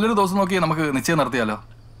നല്ലൊരു ദിവസം നോക്കി നമുക്ക് നിശ്ചയം നടത്തിയാലോ?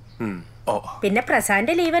 പിന്നെ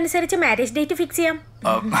പ്രസാദിന്റെ ലീവ് അനുസരിച്ച് മാരേജ് ഡേറ്റ് ഫിക്സ് ചെയ്യാം.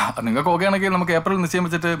 നിങ്ങൾക്ക് ഓക്കെ ആണെങ്കിൽ നമുക്ക് ഏപ്രിൽ നിശ്ചയം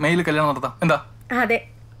വെച്ചിട്ട് മെയിൽ കല്യാണം നടത്താം. എന്താ? അതെ,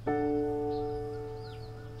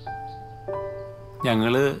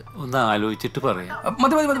 ഞങ്ങള് ഒന്ന് ആലോചിച്ചിട്ട് പറയാം.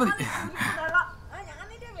 മതി മതി മതി മതി.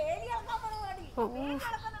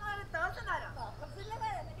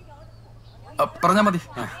 പറഞ്ഞാ മതി.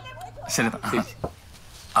 ശരി,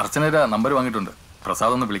 അർച്ചനയുടെ നമ്പർ വാങ്ങിയിട്ടുണ്ട്.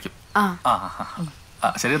 പ്രസാദ് ഒന്ന് വിളിക്കും.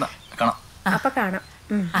 ശരി, എന്നാ കാണാം. അപ്പൊ കാണാം.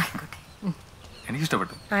 എനിക്ക്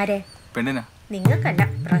ഇഷ്ടപ്പെട്ടു. ആരെ? പെണ്ണിനാ. നിങ്ങൾക്കല്ല,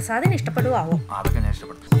 പ്രസാദിന് ഇഷ്ടപ്പെടുവാവോ? അതൊക്കെ ഞാൻ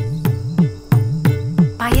ഇഷ്ടപ്പെട്ടു.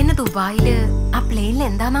 പയ്യന് ദുബായില് ആ പ്ലെയിനിൽ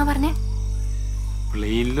എന്താന്നാ പറഞ്ഞേ?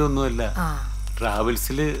 പ്ലെയിനിലൊന്നുമല്ല,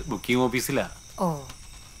 ട്രാവൽസില് ബുക്കിംഗ് ഓഫീസിലാ. ഓ,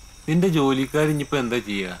 നിന്റെ ജോലിക്കാരിഞ്ഞിപ്പോ എന്താ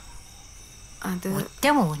ചെയ്യാ? ഒറ്റ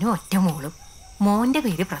മോനും ഒറ്റ മോളും. മോന്റെ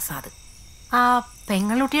പേര് പ്രസാദ്. ആ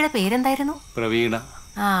പെങ്ങളുട്ടിയുടെ പേരെന്തായിരുന്നു? പ്രവീണ.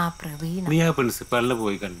 ആ, പ്രവീണ. നീ ആ പ്രിൻസിപ്പാളിനെ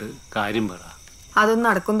പോയി കണ്ട് കാര്യം പറ. അതൊന്നും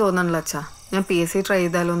നടക്കും തോന്നണല്ലോ അച്ഛാ. ഞാൻ PSC ട്രൈ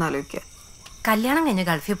ചെയ്താലോ എന്ന് ആലോചിക്കാം. കല്യാണം കഴിഞ്ഞ്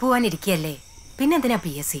ഗൾഫിൽ പോവാനിരിക്കല്ലേ, പിന്നെ എന്തിനാ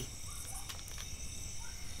PSC?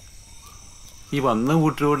 ഈ വന്ന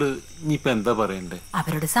കൂട്ടരോട് ഇനിയിപ്പോ എന്താ പറയണ്ടേ?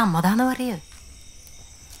 അവരുടെ സമ്മതാന്ന് പറയേ.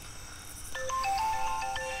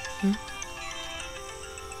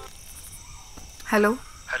 ഹലോ.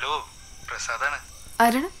 ഹലോ, പ്രസാദാണ്.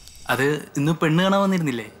 ആരാണ്? അത് ഇന്ന് പെണ്ണ് കാണാൻ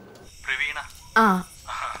വന്നിരുന്നില്ലേ? പ്രവീണ. ആ,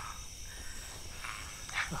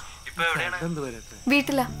 ഇപ്പൊ എവിടെയാണ്?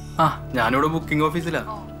 വീട്ടിലാ. ആ, ഞാനിവിടെ ബുക്കിംഗ് ഓഫീസിലാ.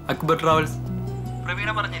 അക്ബർ ട്രാവൽസ്.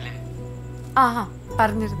 പ്രവീണ പറഞ്ഞില്ലേ? ആ,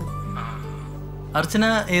 പറഞ്ഞിരുന്നു. അർച്ചന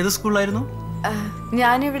ഏത് സ്കൂളിലായിരുന്നു?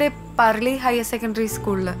 ഞാനിവിടെ പർളി ഹയർ സെക്കൻഡറി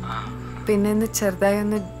സ്കൂളില്. പിന്നെ ഇന്ന് ചെറുതായി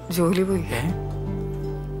ഒന്ന് ജോലി പോയി.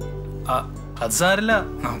 അത് സാരില്ല,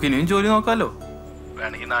 നമുക്ക് ഇനിയും ജോലി നോക്കാലോ.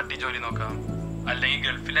 വേണമെങ്കിൽ നാട്ടിൽ ജോലി നോക്കാം, അല്ലെങ്കിൽ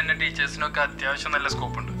ഗൾഫിൽ തന്നെ ടീച്ചേഴ്സിനൊക്കെ അത്യാവശ്യം നല്ല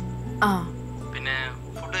സ്കോപ്പ് ഉണ്ട്. ആ, പിന്നെ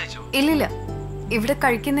ഫുഡ് കഴിച്ചോ? ഇല്ലില്ല, ഇവിടെ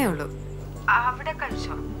കഴിക്കുന്നേ ഉള്ളൂ. അവിടെ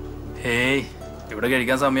കഴിച്ചോ? ഹേയ്, ഇവിടെ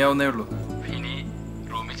കഴിക്കാൻ സമയാവുന്നേ ഉള്ളൂ. ഇനി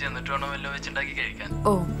റൂമിൽ ചെന്നിട്ട് വേണോ വല്ലതും വെച്ചുണ്ടാക്കി കഴിക്കാൻ.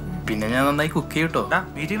 ഓ, പിന്നെ ഞാൻ നന്നായി കുക്ക് ചെയ്യട്ടോ.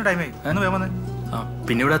 മീറ്റിംഗ് ടൈമായി.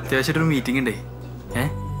 പിന്നെ ഇവിടെ അത്യാവശ്യമായിട്ടൊരു മീറ്റിംഗ് ഉണ്ടേ.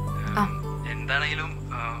 എന്താണെങ്കിലും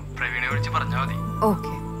പ്രവീണെ വിളിച്ച് പറഞ്ഞാൽ മതി.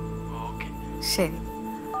 ഓക്കെ. ശരി.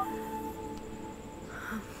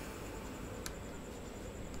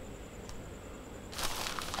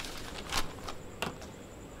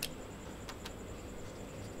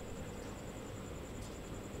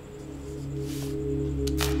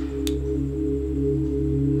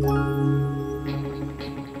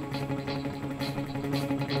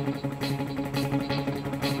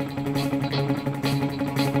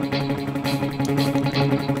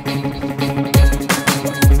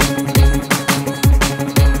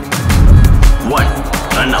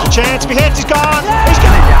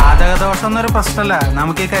 ജാതകദോഷം എന്നൊരു പ്രശ്നമല്ല.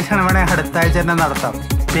 നമുക്ക് ഈ കല്യാണം വേണേ അടുത്ത ആഴ്ച തന്നെ നടത്താം.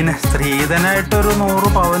 പിന്നെ സ്ത്രീധനായിട്ടൊരു 100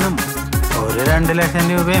 പവനും ഒരു 2 ലക്ഷം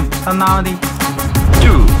രൂപയും തന്നാ മതി.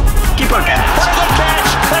 അയ്യോ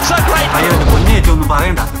പൊന്നു ചേച്ചി ഒന്നും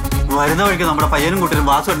പറയണ്ട. വരുന്ന വഴിക്ക് നമ്മുടെ പയ്യനും കൂട്ടരും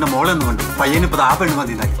വാസുവിന്റെ മോളെന്ന് കണ്ടു. പയ്യന് ഇപ്പൊ ആ പെണ്ണ്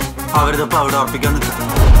മതി എന്നായി. അവരിതപ്പോ അവിടെ ഉറപ്പിക്കാൻ നിൽക്കും.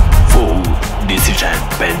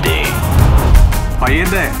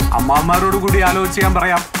 പയ്യന്റെ അമ്മാമാരോട് കൂടി ആലോചിച്ച് ഞാൻ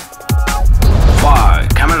പറയാം.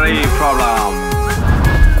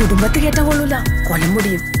 കുടുംബത്ത് കയറ്റാൻ കൊള്ളൂല, കൊലം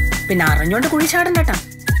മുടിയും. പിന്നെ അറിഞ്ഞോണ്ട് കുഴി ചാടണ്ടട്ടാ.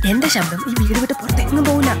 എന്റെ ശബ്ദം ഈ വീട് വിട്ട് പുറത്തേക്കൊന്നും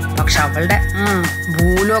പോവില്ല. പക്ഷെ അവളുടെ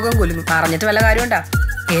ഭൂലോകം കൊല്ലുന്നു. പറഞ്ഞിട്ട് വല്ല കാര്യമുണ്ടാ?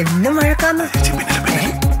 എന്നും വഴക്കാന്ന്.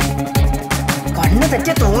 കണ്ണ്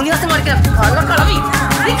തെറ്റിയ തോന്നിയാസം കളിക്കണം.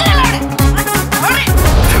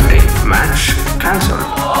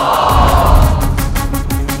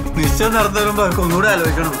 നിശ്ചയം നടന്നു വരുമ്പോ അവർക്ക് ഒന്നുകൂടെ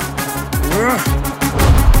ആലോചിക്കണം.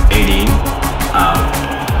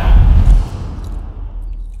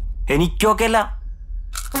 എനിക്കൊക്കെ അല്ല.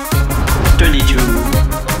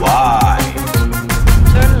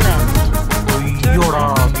 അയ്യോടാ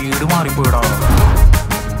വീട് മാറിപ്പോയടാ.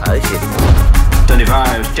 അത് ശരി.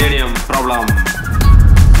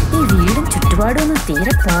 ഈ വീടും ചുറ്റുപാടും ഒന്നും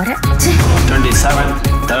തീരെ പോരാ.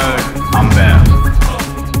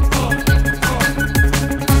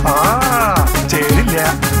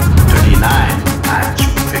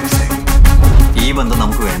 ഈ ബന്ധം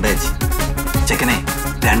നമുക്ക് വേണ്ട ചേച്ചി. ചെക്കനെ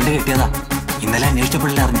 2 കിട്ടിയതാ. ഇന്നലെ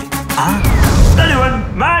അന്വേഷിച്ചപ്പോഴല്ലേ അറിഞ്ഞു.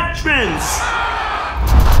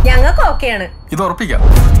 ഞങ്ങൾക്ക് ഓക്കെയാണ്. ഇത് ഉറപ്പിക്കാം.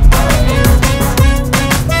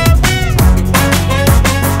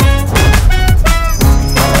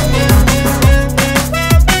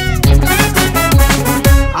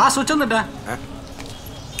 ആ സ്വിച്ച് ഒന്നിട്ടാ.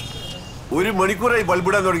 1 മണിക്കൂറായി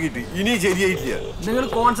ബൾബിടാൻ തുടങ്ങിയിട്ട് ഇനി ശരിയായിട്ടില്ല. നിങ്ങൾ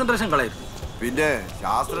കോൺസെൻട്രേഷൻ കളയും. പിന്നെ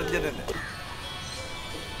ശാസ്ത്രജ്ഞനല്ലേ.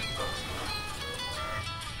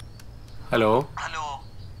 ഹലോ ഹലോ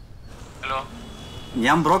ഹലോ,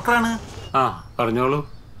 ഞാൻ ബ്രോക്കറാണ്. ആ പറഞ്ഞോളൂ.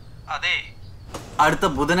 അതെ, അടുത്ത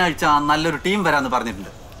ബുധനാഴ്ച നല്ലൊരു ടീം വരാന്ന്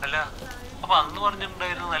പറഞ്ഞിട്ടുണ്ട്. അല്ല അപ്പൊ അന്ന്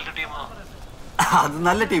പറഞ്ഞിട്ടുണ്ടായിരുന്നു നല്ല ടീമാ. അത്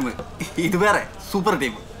നല്ല ടീം, ഇത് വേറെ സൂപ്പർ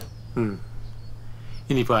ടീം.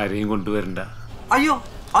 ഇനിയിപ്പോ ആരെയും കൊണ്ടുവരണ്ട. അയ്യോ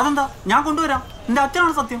അതെന്താ, ഞാൻ കൊണ്ടുവരാം. എന്റെ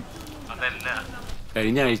അച്ഛനാണ് സത്യം. അതല്ല,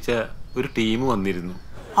 കഴിഞ്ഞ ആഴ്ച ഒരു ടീം വന്നിരുന്നു.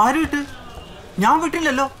 ആരും ഇട്ട് ഞാൻ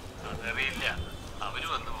വിട്ടില്ലല്ലോ.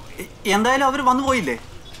 എന്തായാലും അവര് വന്നു പോയില്ലേ,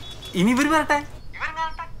 ഇനി ഇവര് വരട്ടെ.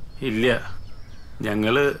 ഇല്ല,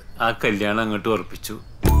 ഞങ്ങള് ആ കല്യാണം അങ്ങോട്ട് ഉറപ്പിച്ചു.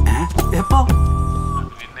 എപ്പോ?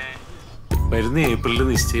 പിന്നെ വരുന്ന ഏപ്രിലിൽ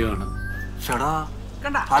നിശ്ചയമാണ്.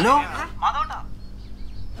 ഹലോ,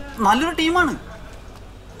 നല്ലൊരു ടീമാണ്.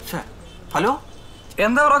 ഹലോ,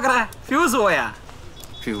 എന്താ ബ്രോക്കറെ ഫ്യൂസ് പോയാ?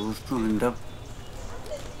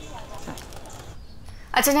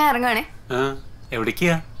 അച്ഛൻ ഞാൻ ഇറങ്ങാണേ.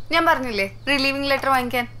 എവിടേക്കാ? ഞാൻ പറഞ്ഞില്ലേ റിലീവിംഗ് ലെറ്റർ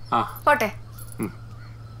വാങ്ങിക്കാൻ. പോട്ടെ.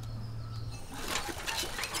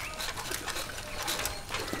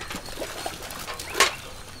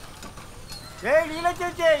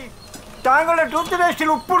 താങ്കളുടെ ടൂത്ത് പേസ്റ്റിൽ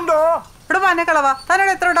ഉപ്പുണ്ടോ? ഇവിടെ പന്നെ കളവാ,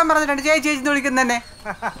 തന്നോട് എത്ര വട്ടം പറഞ്ഞിട്ടുണ്ട് ചേച്ചി ചേച്ചി വിളിക്കുന്ന തന്നെ.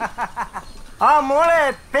 ആ മോളെ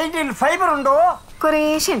പെയിന്റിൽ ഫൈബർ ഉണ്ടോ?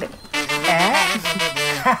 കുറേശ്ശുണ്ട്.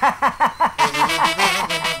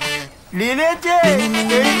 ലീലേച്ചേ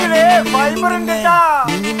പെയിന്റില് ഫൈബർ ഉണ്ട്.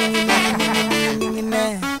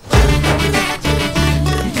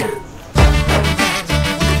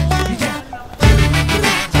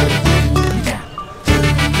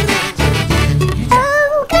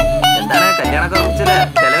 എന്താണ് കല്യാണൊക്കെ ഉറപ്പിച്ചല്ലേ?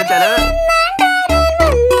 ചെലവ് ചെലവ്.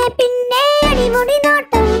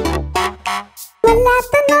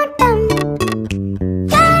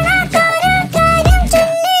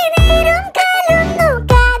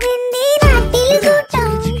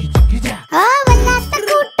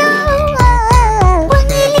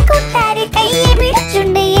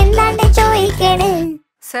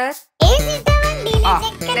 സർ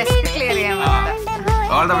ക്ലിയർ ചെയ്യാൻ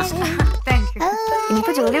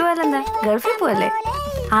ഇനിയിപ്പോ ജോലി പോയാലെന്താ, ഗൾഫിൽ പോയല്ലേ?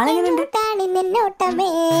 ആളെങ്ങനെയുണ്ട്?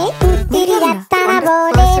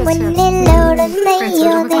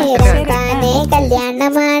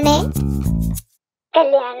 കല്യാണമാണ്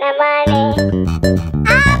കല്യാണമാണ്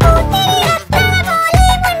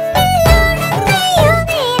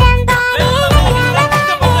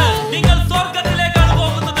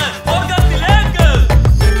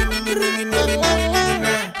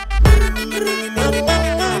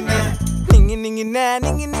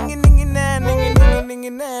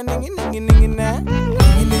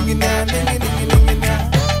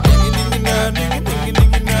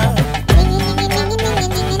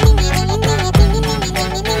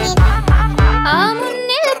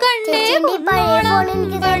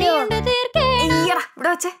ഇവിടെ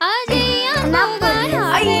വെച്ചേ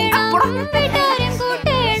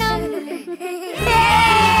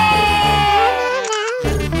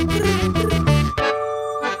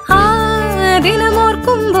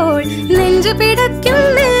ദിനമോർക്കുമ്പോൾ നെഞ്ചു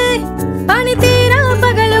പിടയ്ക്കുന്നേ. പണി തീരാ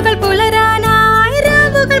പകലുകൾ പുലരാനായി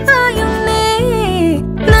രാവുകൾ പായുന്നേ.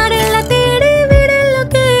 നാടെള്ള തേടി വീടെല്ലാം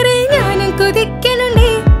കേറി ഞാനും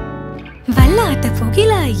കുതിക്കണുണ്ടേ. വല്ലാത്ത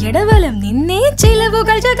പുകിലായി ഇടവലം നിന്നേ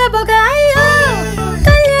ചിലവുകൾ ജഗബുകായോ.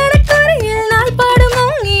 കല്യാണക്കുറിയിൽ നാൽപ്പാടും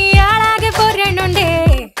മുങ്ങി ആളാകെ പോരണുണ്ടേ.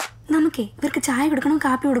 നമുക്കേ ഇവർക്ക് ചായ കൊടുക്കണോ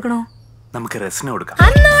കാപ്പി കൊടുക്കണോ? നമുക്ക് റെസ്റ്റിന് കൊടുക്കാം.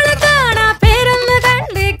 അന്നോളെ കാണാ പേരൊന്ന്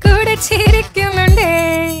കണ്ട് കൂടെ ചിരിക്കുന്നുണ്ടേ.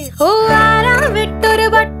 ഓ ആരാ വിട്ടൊരു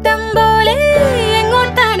വട്ടം പോലെ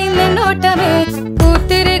എങ്ങോട്ടാണ് ഇന്നോട്ടമേ.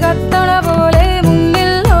 പൂത്തിരി കത്തണ പോലെ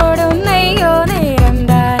മുന്നിൽ ഓടുന്നയ്യോ നേരം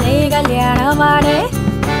താനേ. കല്യാണമാണ്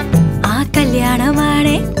ആ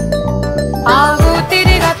കല്യാണമാണ് ആ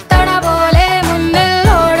പൂത്തിരി കത്തണ പോലെ മുന്നിൽ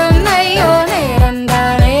ഓടുന്നയ്യോ നേരം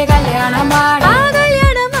താനേ. കല്യാണമാണ് ആ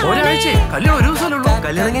കല്യാണമാണ്.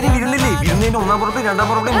 കല്യാണം കഴിഞ്ഞ് വിരുന്നില്ലേ? വിരുന്നിന്റെ 1-ാം പുറത്ത് 2-ാം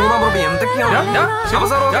പുറത്ത് 3-ാം പുറത്ത് എന്തൊക്കെയാണ്?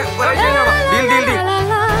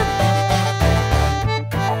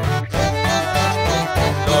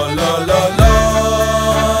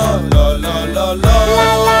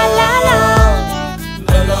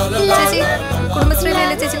 ചേച്ചി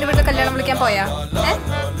കുടുംബശ്രീയിലെ ചേച്ചിന്റെ വീട്ടിൽ കല്യാണം വിളിക്കാൻ പോയാ?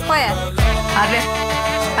 പോയാ? അതെ,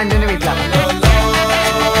 അഞ്ജുവിന്റെ വീട്ടിലാണ്.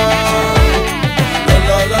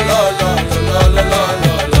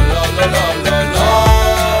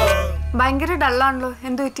 ഭയങ്കര ഡള്ളാണല്ലോ,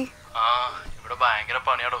 എന്തു പറ്റി? ആ ഇവിടെ ഭയങ്കര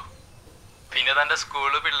പണിയാടോ. പിന്നെ തന്റെ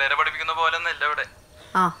സ്കൂളില് പിള്ളേരെ പഠിപ്പിക്കുന്ന പോലെ ഒന്നല്ല ഇവിടെ.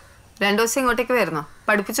 ആ 2 ദിവസം ഇങ്ങോട്ടേക്ക് വരുന്നോ?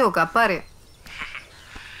 പഠിപ്പിച്ചു നോക്ക, അപ്പൊ അറിയാം.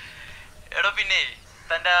 എടോ പിന്നെ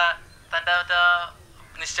തന്റെ തന്റെ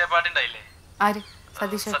നിശ്ചയപ്പാട്ടുണ്ടായില്ലേ? ആര്?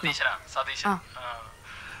 സതീശനാ? സതീശൻ.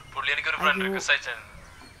 പുള്ളി എനിക്കൊരു ഫ്രണ്ട് റിക്വസ്റ്റ് അയച്ചായിരുന്നു.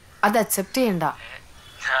 അത് അക്സെപ്റ്റ് ചെയ്യണ്ട.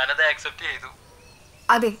 ഞാനത് ആക്സെപ്റ്റ് ചെയ്തു.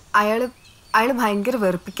 അതെ, അയാള് ഭയങ്കര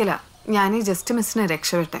വെറുപ്പിക്കല. ഞാൻ ജസ്റ്റ് മിസ്സിനെ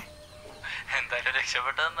രക്ഷപ്പെട്ടെ. എന്തായാലും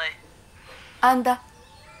രക്ഷപ്പെട്ടത് നന്നായി. അതെന്താ?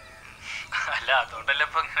 അല്ല അതുകൊണ്ടല്ലേ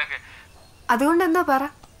ഇപ്പൊ ഇങ്ങനെയൊക്കെ. അതുകൊണ്ട് എന്താ പറ?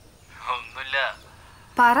 ഒന്നുമില്ല.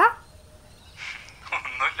 പറ.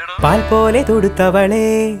 ഒന്നുമില്ലടോ. പാൽ പോലെ തൊടുത്തവളെ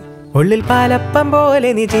ഉള്ളിൽ പാലപ്പം പോലെ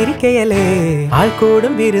നീ ചിരിക്കയല്ലേ.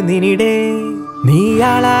 ആൾക്കൂടും വിരുന്നിനിടെ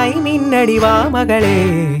നീയാളായി മിന്നടി വാ മകളെ.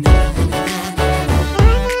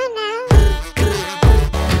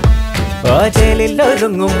 ഓജലിൽ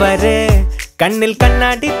ഒതുങ്ങും വരെ കണ്ണിൽ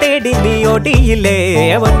കണ്ണാടി തേടി നീ ഓടിയില്ലേ.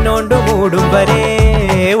 ഒന്നോണ്ടു മൂടും വരെ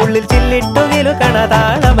ഉള്ളിൽ ചില്ലിട്ടു കിലുക്കണ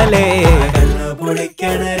താളമല്ലേ. കണ്ണു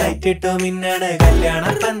പൊളിക്കണ ലൈറ്റിട്ടു മിന്നണ കല്യാണ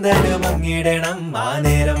പന്തല് മുങ്ങിടണം. ആ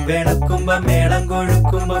നേരം വെളുക്കുമ്പം മേളം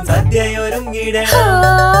കൊഴുക്കുമ്പം സദ്യയൊരുങ്ങിടണം.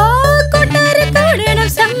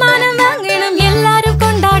 സമ്മാനം വാങ്ങണം, എല്ലാരും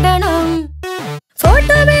കൊണ്ടാടണം.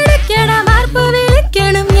 ഫോട്ടോ വിളിക്കണം, മാർപ്പ്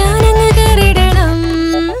വിളിക്കണം, ഞാനങ്ങ് കയറിടണം.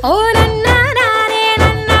 ഓ നന്നാനാനേ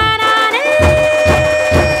നന്നാനാനേ.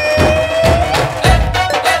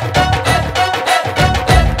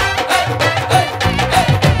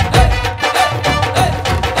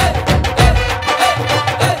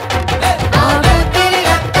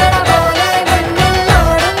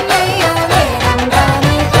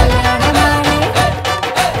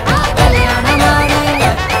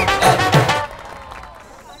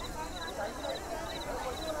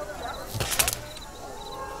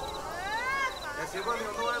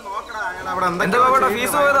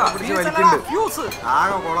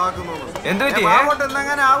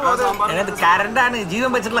 കരണ്ടാണ്, ജീവൻ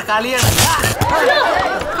വെച്ചിട്ടുള്ള കളിയാണ്.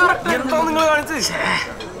 എന്തോ നിങ്ങൾ കാണിച്ച്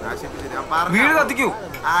വീട് കത്തിക്കൂ.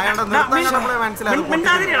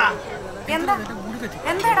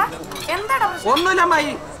 ഒന്നുമില്ല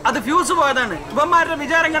അമ്മായി, അത് ഫ്യൂസ് പോയതാണ്. ഇവന്മാരുടെ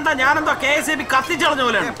വിചാരം കണ്ട ഞാനെന്തോ KSB കത്തിച്ചളഞ്ഞ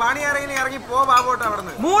പോലെ. പണി ഇറങ്ങി പോ ബാബോട്ട്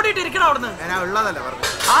അവിടുന്ന്. മൂടിയിട്ടിരിക്കണം അവിടുന്ന്. ഉള്ളതല്ല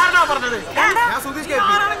ആരാ പറഞ്ഞത്?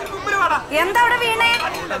 എന്താ അവിടെ വീണേ?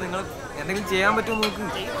 നിങ്ങൾ എന്തെങ്കിലും ചെയ്യാൻ പറ്റുമോ നോക്ക്.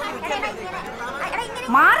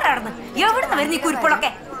 മാറടന്ന് എവിടുന്ന് വരുന്ന ഈ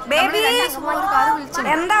കുരിപ്പുകളൊക്കെ? ബേബി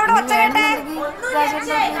എന്താ അവിടെ ഒച്ച കേട്ടെ?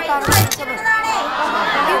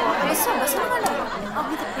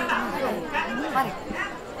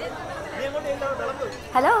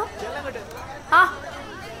 ഹലോ.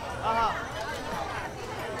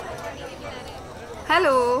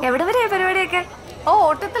 ഹലോ. എവിടെ വരെയാ പരിപാടിയൊക്കെ? ഓ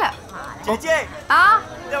ഓട്ടത്തില.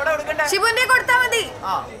 ശിവന്റെ കൊടുത്താ മതി.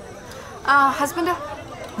 ഹസ്ബൻഡോ?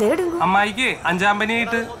 അമ്മായിക്ക് 5-ാം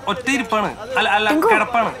പനിയായിട്ട് ഒറ്റ ഇരിപ്പാണ്. അല്ല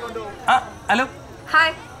കിടപ്പാണ്. ഹലോ.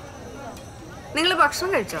 ഹായ്. നിങ്ങൾ ഭക്ഷണം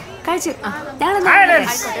കഴിച്ചോ? കഴിച്ചു.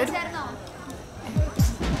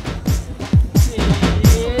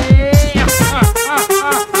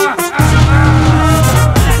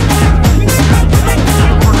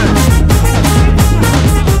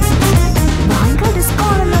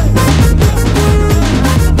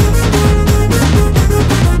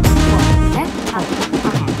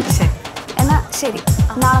 എന്നാ ശരി,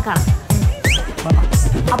 നാളെ കാണാം.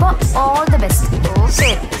 അപ്പൊ ഓൾ ദി ബെസ്റ്റ്.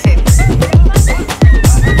 ശരി ശരി.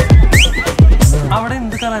 അവിടെ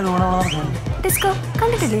എന്ത് കലാരൂപമാണ്? ഡിസ്കോ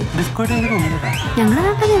കണ്ടിട്ടില്ലേ? ഡിസ്കോ ഞങ്ങളുടെ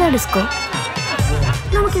നാട്ടിൽ ഏതാ ഡിസ്കോ?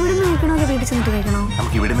 നമുക്ക് ഇവിടെ നിന്ന് കഴിക്കണോ അതോ വീട്ടിൽ ചെന്നിട്ട് കഴിക്കണോ?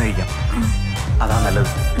 നമുക്ക് ഇവിടെ നിന്ന് കഴിക്കാം, അതാ നല്ലത്.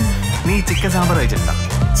 നീ ചിക്കൻ സാമ്പാർ കഴിച്ചിട്ടുണ്ടോ?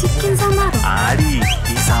 ചിക്കൻ സാമ്പാർ? ആടി,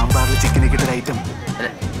 ഈ സാമ്പാറിൽ ചിക്കൻ ഇട്ട ഐറ്റം.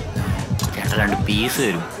 ചേട്ടാ 2 പീസ്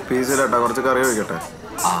തരും. പീസ് കേട്ടാ, കുറച്ച് കറി ഒഴിക്കട്ടെ.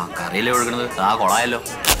 ആ കറിയിലെ ഒഴുകണത് ആ കൊളായല്ലോ.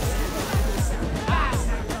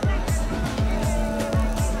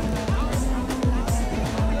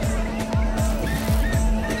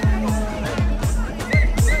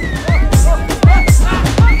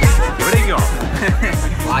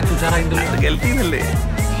 ഗൾഫീന്നല്ലേ?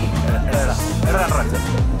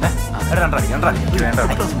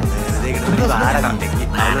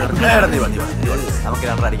 നമുക്ക്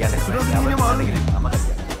 2 അടിക്കാൻ 1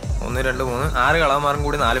 2 3 6 കളമാറും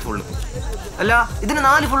കൂടി 4 ഫുള്ള്. അല്ല ഇതിന്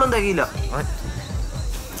 4 ഫുള്ളും തികയില്ല.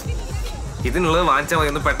 ഇതിനുള്ളത് വാങ്ങിച്ചാൽ മതി.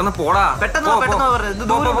 ഒന്ന് പെട്ടെന്ന് പോടാ. പെട്ടെന്ന്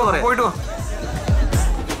പോയിട്ട് പോ.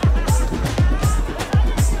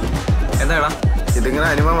 എന്താടാ ഇതിങ്ങനെ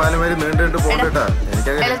അനിമമാലമാരി നീണ്ടിട്ട് പോകട്ടാ.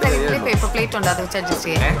 പേപ്പർ പ്ലേറ്റ് ഉണ്ട്, അത് വെച്ച് അഡ്ജസ്റ്റ്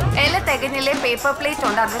ചെയ്യാം. തികഞ്ഞില്ലേ പേപ്പർ പ്ലേറ്റ്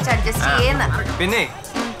ഉണ്ട്, അത് വെച്ച് അഡ്ജസ്റ്റ് ചെയ്യുന്ന. പിന്നെ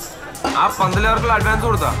ആ പന്തലുകാർക്കുള്ള അഡ്വാൻസ്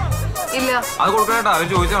കൊടുത്താ? ഇല്ല. അത് കൊടുക്കണേട്ടാ, അവര്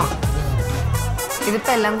ചോദിച്ചാണ്.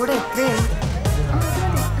 ഇതിപ്പോ എല്ലാം കൂടെ എത്രയായി?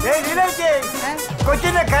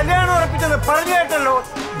 കൊച്ചിന്റെ കല്യാണം ഉറപ്പിച്ചത് പറഞ്ഞു കേട്ടല്ലോ.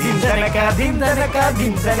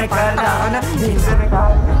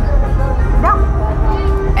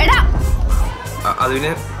 എടാ അത്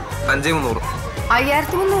പിന്നെ 5300.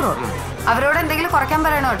 5300. അവരോട് എന്തെങ്കിലും കുറയ്ക്കാൻ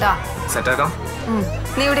പറയണോ കേട്ടാ. സെറ്റാക്കാം.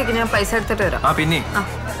 നീ ഇവിടെ ഞാൻ പൈസ എടുത്തിട്ട് വരാം. ആ പിന്നെ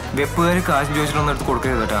വെപ്പുകാര് കാശ് ചോദിച്ചിട്ടൊന്നും എടുത്ത്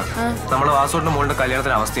കൊടുക്കരുത് കേട്ടാ. നമ്മളെ വാസോട്ടിന്റെ മോളുടെ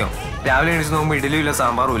കല്യാണത്തിന് അവസ്ഥയാവും. രാവിലെ എണീച്ച് നോക്കുമ്പോൾ ഇഡലിയും ഇല്ല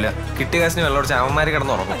സാമ്പാറും ഇല്ല. കിട്ടിയ കാശിന് വെള്ളം അടിച്ച് അവന്മാര്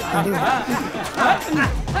കിടന്ന് ഉറങ്ങും.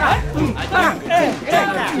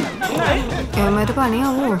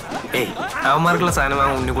 പണിയാവോ? ഏയ് അവന്മാർക്കുള്ള സാധനം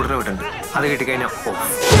വാങ്ങാൻ ഉണ്ണിക്കൂട്ടിനെ വിട്ടുണ്ട്. അത് കിട്ടിക്കഴിഞ്ഞാൽ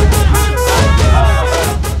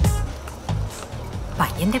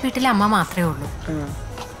പയ്യന്റെ വീട്ടിലെ അമ്മ മാത്രമേ ഉള്ളൂ.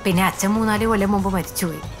 പിന്നെ അച്ഛൻ 3-4 കൊല്ലം മുമ്പ്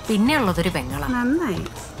മരിച്ചുപോയി. പിന്നെ ഉള്ളതൊരു പെങ്ങളാ. നന്നായി.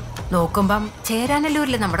 നോക്കുമ്പം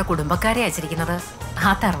ചേരാനല്ലൂരില് നമ്മുടെ കുടുംബക്കാരെ അയച്ചിരിക്കുന്നത് ആ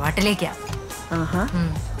തറവാട്ടിലേക്കാ.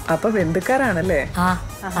 അപ്പൊ ബന്ധുക്കാരാണല്ലേ?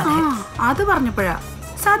 അത് പറഞ്ഞപ്പോഴാ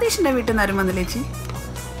സതീഷിന്റെ വീട്ടിൽ നിന്ന് ആരും വന്നില്ലേ ചേച്ചി?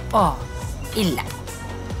 ഓ ഇല്ല.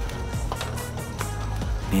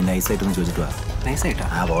 നീ നൈസായിട്ടൊന്ന് ചോദിച്ചിട്ട് വാ. നൈസായിട്ടാ?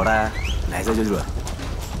 ആ പോടാ, നൈസായി ചോദിച്ചിട്ട് വാ.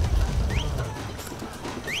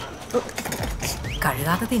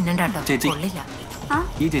 കഴുകാതെ തിന്നണ്ടാട്ടോ, ചേച്ചി. കൊള്ളില്ല.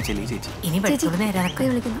 ഈ ചേച്ചിയല്ലേ? ഈ ചേച്ചി ഇനി വെച്ചോളൂ നേരെ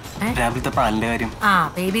രാവിലത്തെ പാലിന്റെ കാര്യം. ആ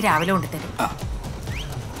ബേബി രാവിലെ കൊണ്ടുതരും.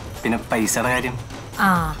 പിന്നെ പൈസയുടെ കാര്യം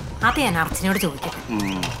അത് ഞാൻ അർച്ചനയോട് ചോദിക്കട്ടെ.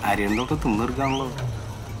 അരിയണ്ടോട്ട് തിന്നെടുക്കാണല്ലോ.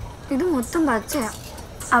 ഇത് മൊത്തം പച്ചയാ.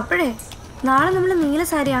 അപ്പോഴേ നാളെ നമ്മള് നീല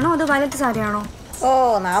സാരിയാണോ അതോ വയലറ്റ് സാരിയാണോ? ഓ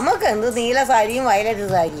നമുക്ക് എന്ത് നീല സാരിയും വയലറ്റ്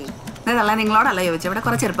സാരിയും. അതല്ല നിങ്ങളോടല്ല ചോദിച്ചു, ഇവിടെ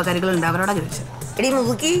കുറെ ചെറുപ്പക്കാരികളുണ്ട്, അവരോടാ ചോദിച്ചു. എടി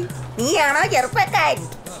മുതുക്കി, നീയാണോ ചെറുപ്പക്കാരി?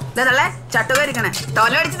 ഇതല്ലേ ചട്ടുകരിക്കണേ,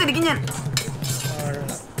 തോലടിച്ച് തിരിക്കും ഞാൻ.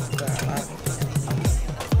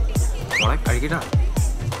 കഴിക്കട്ടാ.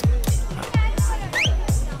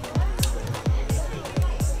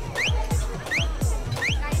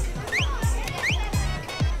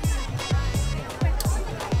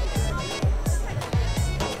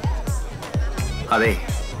 അതെ,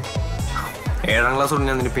 7ാം ക്ലാസ് തൊട്ട്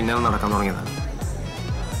ഞാൻ നിന്റെ പിന്നാലെ നടക്കാൻ തുടങ്ങിയതാണ്.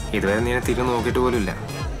 ഇതുവരെ നീ തിരിഞ്ഞ് നോക്കിയിട്ട് പോലും ഇല്ല.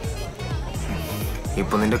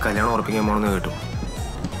 ഇപ്പൊ നിന്റെ കല്യാണം ഉറപ്പിക്കാൻ പോണെന്ന് കേട്ടു.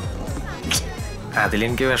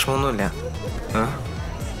 അതിലെനിക്ക് വിഷമമൊന്നുമില്ല.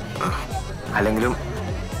 അല്ലെങ്കിലും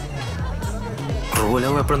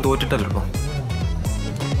റൂലവ് എപ്പോഴും തോറ്റിട്ടല്ലോ.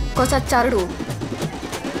 കൊച്ചച്ചാറിടുവോ?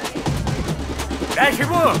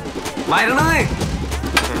 വരണത്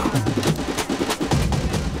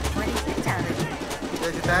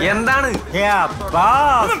എന്താണ്?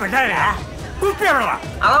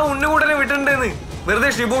 അതാ ഉണ്ണിക്കൂട്ടനെ വിട്ടിട്ടുണ്ടെന്ന്. വെറുതെ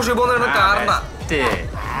ഷിബോ ഷിബോ കാരണം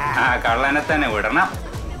കള്ളനെ തന്നെ വിടണം.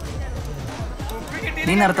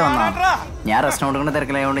 നീ നേരത്തെ വന്നോ? ഞാൻ റെസ്റ്റോറൻറ്റ്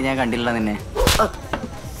തിരക്കിലായതുകൊണ്ട് ഞാൻ കണ്ടില്ല നിന്നെ.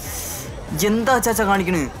 എന്താ ചാച്ച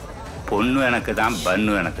കാണിക്കണ്? പൊണ്ണു എനക്കുതാ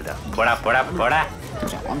ബണ്ണു എനക്കുതാ. പോടാ പോടാ പോടാ.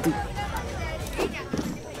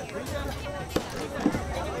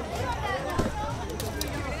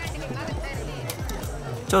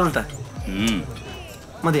 ചോറിട്ടെ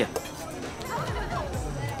മതിയാ?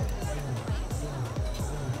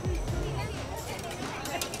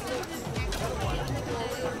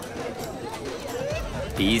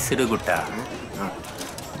 പീസിട് കുട്ട.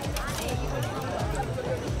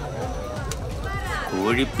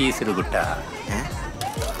 കോഴി പീസിട് കുട്ട.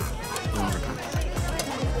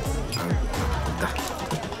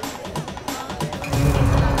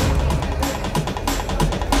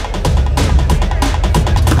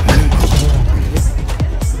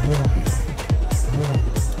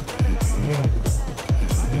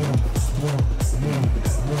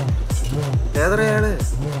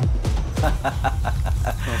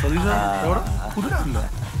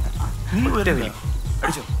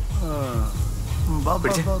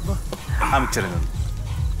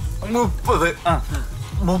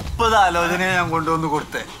 മുപ്പത് ആലോചന ഞാൻ കൊണ്ടുവന്ന്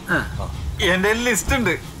കൊടുത്തേ. എന്റെ ലിസ്റ്റ്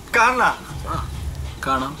ഉണ്ട്, കാണാം.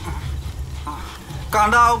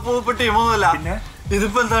 കണ്ട പൂപ്പ് ടീമൊന്നുമല്ല.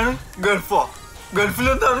 ഇതിപ്പോ എന്താണ്? ഗൾഫോ?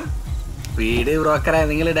 ഗൾഫിലെന്താണ്? വീട് ബ്രോക്കറെ,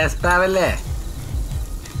 നിങ്ങൾ ഡെസ്പാവല്ലേ?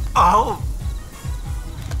 ആവും.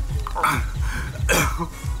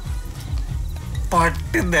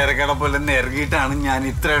 പട്ടി നിരകണ പോലെ നിരകിയിട്ടാണ് ഞാൻ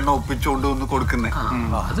ഇത്ര എണ്ണം ഒപ്പിച്ചുകൊണ്ട് വന്ന് കൊടുക്കുന്നത്.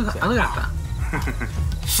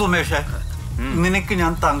 സുമേഷേ, നിനക്ക്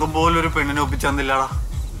ഞാൻ തങ്കം പോലൊരു പെണ്ണിനെ ഒപ്പിച്ചെന്നില്ലടാ.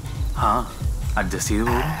 അഡ്ജസ്റ്റ് ചെയ്ത്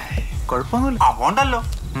പോകും, കുഴപ്പമൊന്നുമില്ല. അതുകൊണ്ടല്ലോ.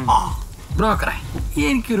 ബ്രോക്കറെ,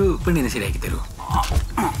 എനിക്കൊരു പെണ്ണിനെ ശരിയാക്കി തരുമോ?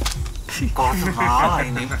 കുറച്ച് നാളായി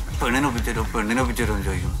നീ പെണ്ണിനൊപ്പിച്ചരുമെന്ന്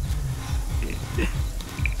ചോദിക്കുന്നു.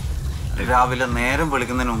 രാവിലെ നേരം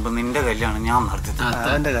വിളിക്കുന്നതിന് മുമ്പ് നിന്റെ കല്യാണം ഞാൻ നടത്തി.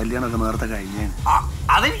 എന്റെ കല്യാണമൊക്കെ നേരത്തെ കഴിഞ്ഞേ.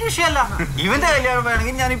 അതെനിക്ക് വിഷയമല്ല. ഇവന്റെ കല്യാണം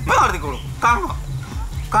വേണമെങ്കിൽ ഞാൻ ഇപ്പൊ നടത്തിക്കോളും. കാണണം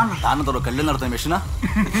താനത്തോടെ കല്യാണം നടത്തുന്ന മെഷീനാ.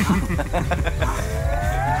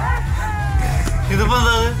 ഇതിപ്പോ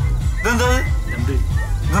ഇതെന്താ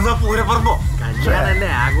പൂരപ്പറമ്പോ? കല്യാണല്ലേ,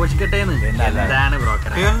 ആഘോഷിക്കട്ടെ. എന്താണ്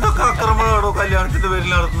ബ്രോക്കറെ, എന്തൊക്കെ അക്രമമാണോ കല്യാണത്തിന്റെ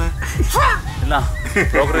പേരിൽ നടത്തുന്നത്?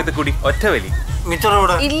 ഒറ്റ വലി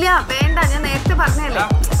ഇല്ല, വേണ്ട. ഞാൻ നേരത്തെ പറഞ്ഞല്ലേ.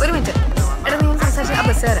 ഒരു മിനിറ്റ്. എടാ, നീ സംസാരിച്ച ആ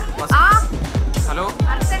ബസ് കയറാം. ഹലോ,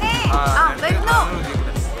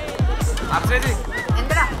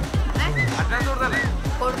 എന്താ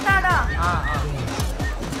കൊടുത്താടാ?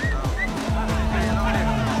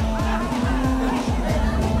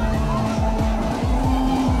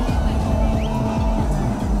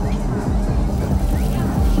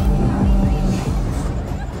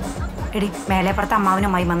 എടി, മേലെപ്പുറത്ത് അമ്മാവനും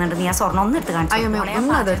അമ്മായി വന്നിട്ട് നീ ആ സ്വർണ്ണം ഒന്ന് എടുത്ത് കാണിച്ചു.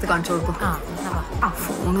 ഒന്ന് അതെടുത്ത് കാണിച്ചു കൊടുക്കും.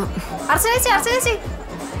 ഫോണ് അർച്ചനേച്ചി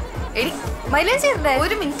എടി മൈലേജ്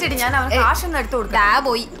ഒരു മിനിറ്റ് എടി, ഞാൻ അവന് കാശൊന്നും എടുത്ത് കൊടുക്കാം.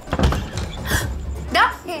 പോയി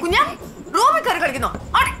കുഞ്ഞാ റൂമിൽ കയറി കളിക്കുന്നോ?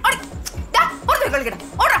 കളിക്കട്ടെ.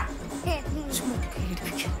 ഓടാ.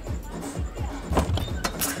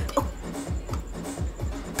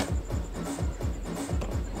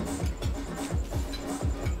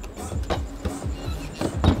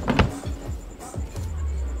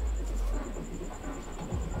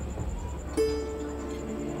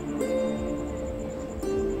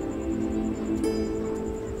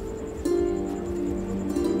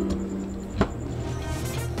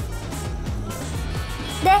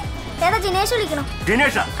 ജിനേഷ് വിളിക്കണോ?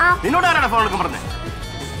 ജിനേഷ, നിന്നോട് ആരാണ് ഫോൺ എടുക്കാൻ പറഞ്ഞത്?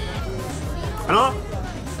 ഹലോ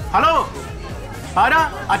ഹലോ, ആരാ?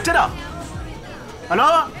 അച്ഛനാ? ഹലോ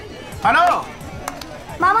ഹലോ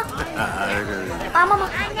മാമ,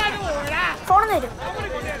 ഫോൺ തരും.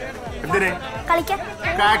 എന്തിന്? കളിക്കാൻ.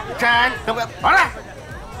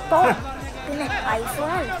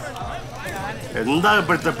 എന്താ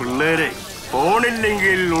ഇപ്പോഴത്തെ പിള്ളേരെ?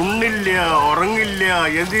 ഫോണില്ലെങ്കിൽ ഉണ്ണില്ല, ഉറങ്ങില്ല.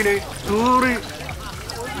 എന്തിന്? ടൂറ്.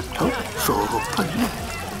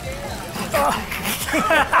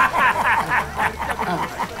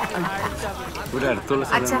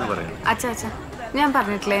 ഞാൻ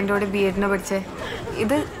പറഞ്ഞിട്ടില്ല എൻ്റെ കൂടെ ബി.എഡിനെ പഠിച്ചേ.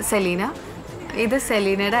 ഇത് സെലീന, ഇത്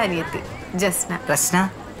സെലീനയുടെ അനിയത്തി ജസ്ന.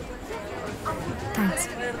 താങ്ക്സ്.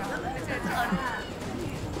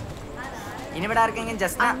 ഇനി ഇവിടെ ആർക്കെങ്കിലും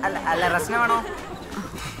ജസ്ന അല്ല റസ്ന വേണോ?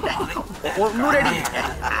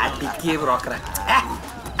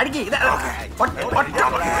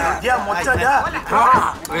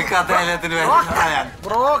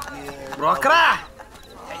 ബ്രോക്കറെ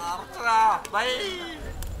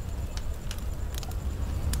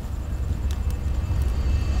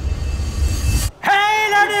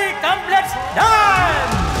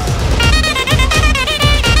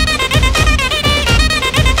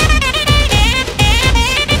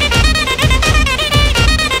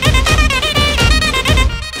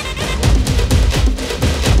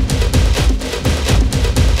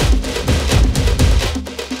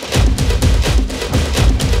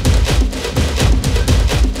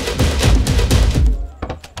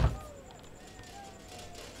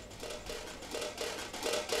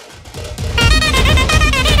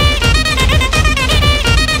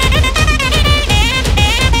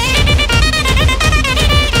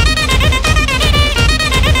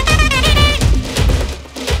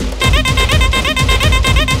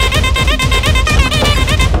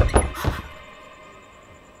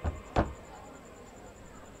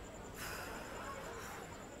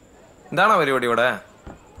ഇതാണോ പരിപാടി ഇവിടെ?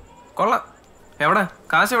 കൊള്ളാം. എവിടെ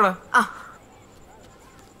കാശ്? എവിടെ?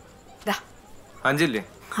 5 ഇല്ലേ?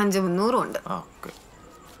 500 ഉണ്ട്.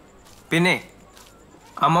 പിന്നെ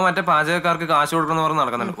അമ്മ മറ്റേ പാചകക്കാർക്ക് കാശ് കൊടുക്കണം പറഞ്ഞ്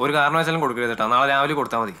നടക്കുന്നുണ്ട്. ഒരു കാരണവശാലും കൊടുക്കരുത് കേട്ടോ. നാളെ രാവിലെ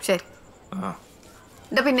കൊടുത്താൽ മതി. ശരി.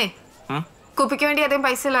 പിന്നെ കുപ്പിക്ക് വേണ്ടി അധികം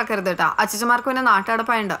പൈസ ഇല്ലാക്കരുത് കേട്ടാ. അച്ഛന്മാർക്ക് പിന്നെ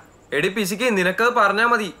നാട്ടടപ്പായണ്ട. എടി പിശിക്ക് നിനക്കത് പറഞ്ഞാ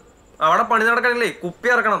മതി. അവിടെ പണി നടക്കണില്ലേ, കുപ്പി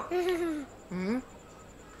ഇറക്കണം.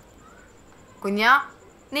 കുഞ്ഞാ,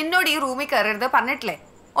 നിന്നോട് ഈ റൂമിൽ കയറരുത് പറഞ്ഞിട്ടില്ലേ?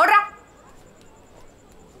 ഓടാ.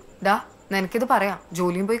 ഡാ, നിനക്കിത് പറയാം.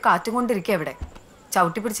 ജോലിയും പോയി കാറ്റും കൊണ്ടിരിക്കുക ഇവിടെ.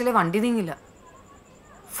 ചവിട്ടി പിടിച്ചാലേ വണ്ടി നീങ്ങില്ല.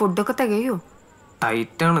 ഫുഡൊക്കെ തികയോ?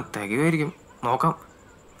 ടൈറ്റാണ്, തികയുമായിരിക്കും. നോക്കാം.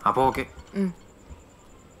 അപ്പൊ ഓക്കെ.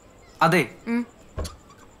 അതെ,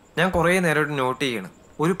 ഞാൻ കൊറേ നേരമായിട്ട് നോട്ട് ചെയ്യണ്.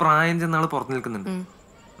 ഒരു പ്രായം ചെന്നാള് പുറത്തു നിൽക്കുന്നുണ്ട്.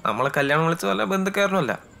 നമ്മളെ കല്യാണം വിളിച്ച പോലെ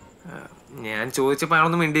ബന്ധുക്കാരനല്ല. ഞാൻ ചോദിച്ചപ്പോ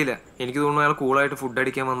അയാളൊന്നും മിണ്ടിയില്ല. എനിക്ക് തോന്നുന്നു അയാൾ കൂളായിട്ട് ഫുഡ്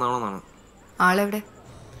അടിക്കാൻ വന്നാണോന്നാണ്. ആളെവിടെ?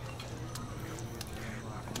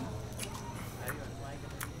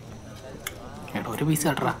 ഒരു പീസ്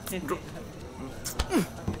കേട്ടറാ.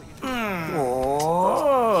 ഓ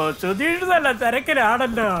സുധീഷ് നല്ല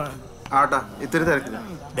തിരക്കിലാണല്ലോ. ആട്ടാ ഇത്തിരി തിരക്കില്ല.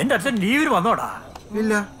 നിന്റെ അച്ഛൻ ലീവിന് വന്നോടാ?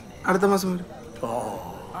 ഇല്ല, അടുത്ത മാസം വരും. ഓ,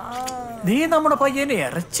 നീ നമ്മുടെ പയ്യനെ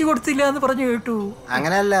ഇറച്ചി കൊടുത്തില്ല എന്ന് പറഞ്ഞു കേട്ടു.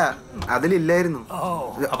 അങ്ങനെയല്ല, അതിലില്ലായിരുന്നു.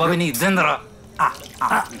 അപ്പൊ പിന്നെ ഇതെന്താ?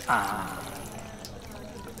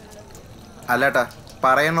 അല്ലേട്ടാ,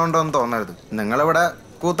 പറയണോണ്ടോന്ന് തോന്നരുത്. നിങ്ങളിവിടെ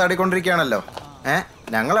കൂത്താടിക്കൊണ്ടിരിക്കുകയാണല്ലോ.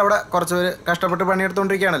 ഞങ്ങളവിടെ കുറച്ച് പേര് കഷ്ടപ്പെട്ട്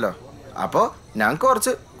പണിയെടുത്തോണ്ടിരിക്കുകയാണല്ലോ. അപ്പോൾ ഞങ്ങൾക്ക്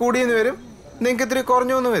കുറച്ച് കൂടിയെന്ന് വരും, നിങ്ങൾക്ക് ഇത്തിരി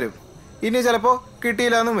കുറഞ്ഞു എന്ന് വരും. ഇനി ചിലപ്പോൾ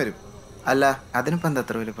കിട്ടിയില്ല എന്നും വരും. അല്ല, അതിനിപ്പോൾ എന്താ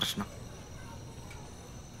അത്ര വലിയ പ്രശ്നം?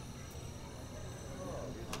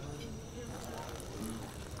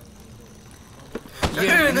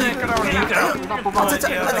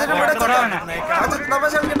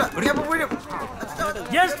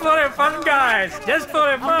 Just for a fun, guys. Just for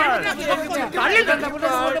a fun.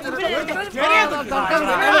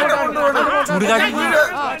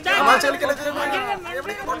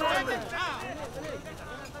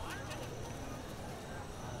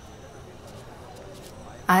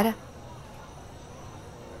 ആരാ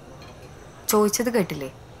ചോദിച്ചത് കേട്ടില്ലേ?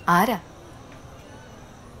 ആരാ?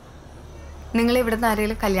 നിങ്ങൾ ഇവിടുന്ന്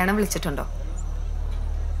ആരെങ്കിലും കല്യാണം വിളിച്ചിട്ടുണ്ടോ?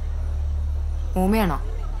 ഊമയാണോ?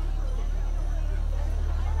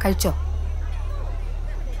 കഴിച്ചോ?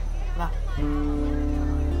 വാ.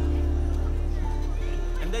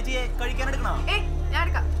 ഞാൻ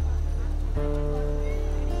എടുക്കാം.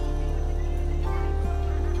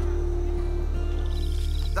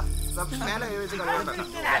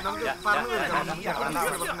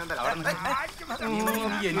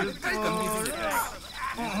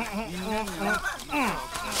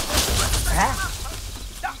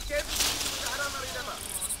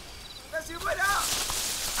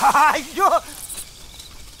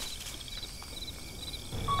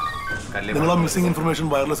 നിങ്ങൾ ആ മിസ്സിംഗ് ഇൻഫർമേഷൻ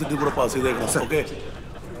വയർലെസ് സിറ്റി കൂടെ പാസ് ചെയ്തേക്കണം. ഓക്കെ,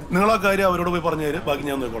 നിങ്ങൾ ആ കാര്യം അവരോട് പോയി പറഞ്ഞു തരും. ബാക്കി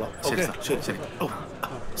ഞാൻ നോക്കോളാം. ഓക്കെ, ശരി ശരി. ഓ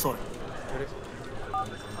സോറി.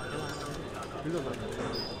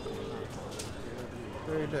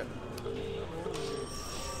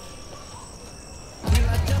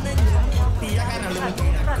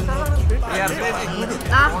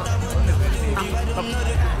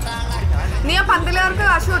 നീ ആ പന്തലുകാർക്ക്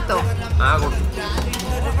കാശ് കൊടുത്തോ?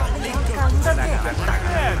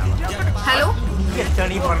 ഹലോ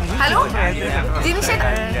ഹലോ ജിനിഷേട്ടാ,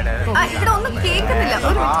 ഇവിടെ ഒന്നും കേൾക്കുന്നില്ല.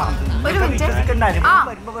 ഒരു മിനിറ്റ്.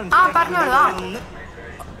 ആ പറഞ്ഞോളൂ.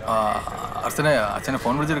 അച്ഛനെ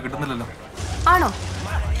ഫോൺ വിളിച്ചിട്ട് കിട്ടുന്നില്ലല്ലോ. ആണോ?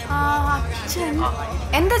 അച്ഛൻ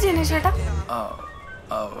എന്താ ജിനിഷേട്ടാ?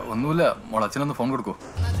 ഒന്നുമില്ല മോൾ, അച്ഛനൊന്ന് ഫോൺ കൊടുക്കൂ.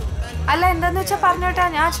 അല്ല, എന്താന്ന് വെച്ചാ പറഞ്ഞോട്ടാ,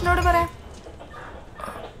 ഞാൻ അച്ഛനോട് പറയാം.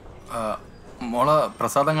 മോളെ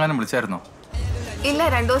പ്രസാദ് എങ്ങാനും വിളിച്ചായിരുന്നോ? ഇല്ല,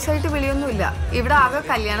 2 ദിവസമായിട്ട് വിളിയൊന്നുമില്ല. ഇവിടെ ആകെ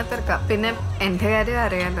കല്യാണത്തിരക്ക. പിന്നെ എന്റെ കാര്യം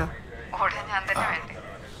അറിയാലോ. ഞാൻ തന്നെ വേണ്ടേ.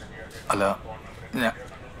 അല്ല,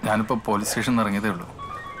 ഞാനിപ്പോ പോലീസ് സ്റ്റേഷനിൽ ഇറങ്ങിയതേ ഉള്ളൂ.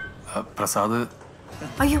 പ്രസാദ്.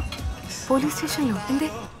 അയ്യോ, പോലീസ് സ്റ്റേഷനിലോ? എന്തേ?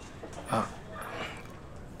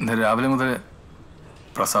 ഇന്ന് രാവിലെ മുതൽ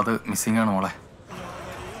പ്രസാദ് മിസ്സിംഗ് ആണ് മോളെ.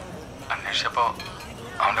 അന്വേഷിച്ചപ്പോ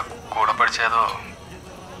അവന്റെ കൂടെ പഠിച്ചതോ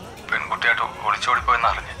പെൺകുട്ടിയായിട്ട് ഒളിച്ചോടിപ്പോയെന്ന്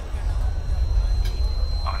അറിഞ്ഞു.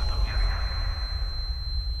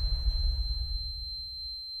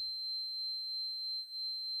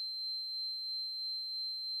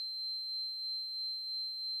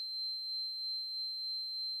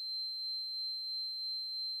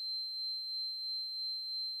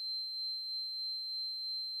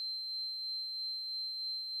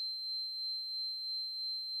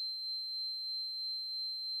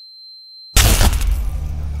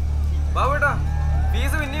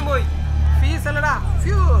 ഫീസ് പിന്നെയും പോയി. ഫീസ് അല്ലടാ,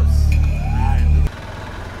 ഫ്യൂസ്.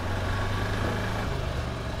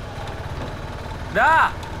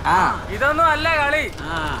 ഇതൊന്നും അല്ല കളി.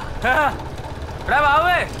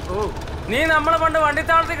 ബാബുവേ, നീ നമ്മളെ പണ്ട്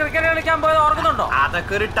വണ്ടിത്താളത്ത് ക്രിക്കറ്റ് കളിക്കാൻ പോയത് ഓർക്കുന്നുണ്ടോ?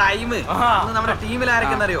 അതൊക്കെ ഒരു ടൈം. നമ്മുടെ ടീമിൽ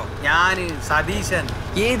ആരൊക്കെയെന്നറിയോ? ഞാന്, സതീശൻ.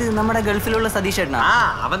 ഏത് നമ്മുടെ ഗൾഫിലുള്ള സതീശേട്ടനാ?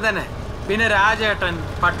 അവൻ തന്നെ. പിന്നെ രാജേട്ടൻ,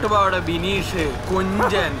 പട്ടുപാവട ബിനീഷ്,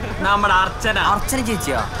 കുഞ്ചൻ, നമ്മുടെ അർച്ചന. അർച്ചന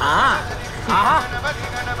ചേച്ചിയാ? ആ.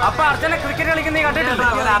 അപ്പൊ അർച്ചന ക്രിക്കറ്റ് കളിക്കുന്ന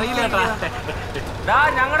അറിയില്ലേട്ടാ.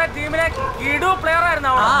 ഞങ്ങളുടെ ടീമിലെ കിടു പ്ലെയർ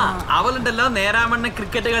ആയിരുന്നു. അവളുണ്ടല്ലോ നേരാമണ്ണ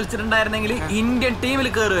ക്രിക്കറ്റ് കളിച്ചിട്ടുണ്ടായിരുന്നെങ്കിൽ ഇന്ത്യൻ ടീമിൽ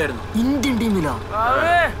കയറുമായിരുന്നു. ഇന്ത്യൻ ടീമിലോ?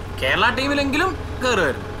 കേരള ടീമിലെങ്കിലും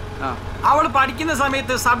കയറുമായിരുന്നു. അവള് പഠിക്കുന്ന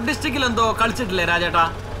സമയത്ത് സബ് ഡിസ്ട്രിക്റ്റിൽ എന്തോ കളിച്ചിട്ടില്ലേ രാജേട്ടാ?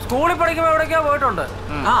 സ്കൂളിൽ പഠിക്കുമ്പോ എവിടേക്കോ പോയിട്ടുണ്ട്.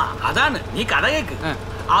 അതാണ്. നീ കഥ കേക്ക്.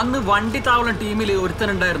 അന്ന് വണ്ടിത്താവളം ടീമിൽ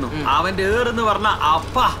ഒരുത്തനുണ്ടായിരുന്നു. അവന്റെ ഏറെന്ന് പറഞ്ഞ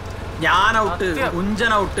അപ്പ ഞാൻ ഔട്ട്,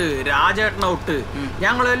 കുഞ്ചൻ ഔട്ട്, രാജേട്ടൻ ഔട്ട്.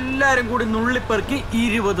 ഞങ്ങൾ എല്ലാരും കൂടി നുള്ളിപ്പെറുക്കി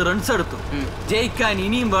 20 റൺസ് എടുത്തു. ജയിക്കാൻ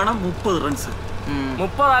ഇനിയും വേണം 30 റൺസ്.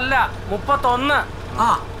 30 അല്ല 31.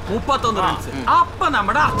 31 റൺസ്. അപ്പൊ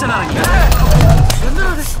നമ്മുടെ അർച്ചന ഇറങ്ങി.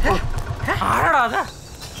 ആരാടാ അത്?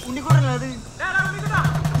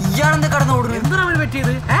 ഇയാളെന്താ കടന്നു ഓടുന്നു? എന്താണ് അവന്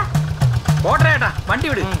പറ്റിയത്? ഓട്ടേട്ടാ, വണ്ടി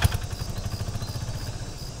വിട്.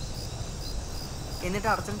 എന്നിട്ട്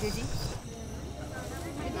അർച്ചന ചേച്ചി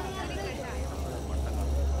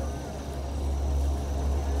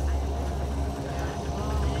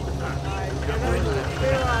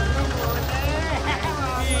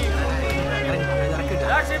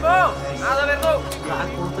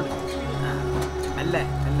അല്ലേ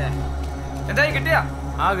അല്ലേ എന്തായി കിട്ടിയാ?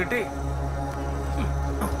 കിട്ടി.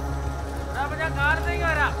 ഞാൻ കാലത്തേക്ക്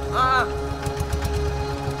വരാം.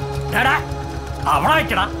 അവിടെ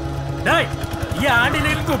വെക്കടാ. ഈ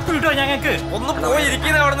ആണ്ടിലേക്ക് കുപ്പി കിട്ടോ ഞങ്ങക്ക്? ഒന്ന്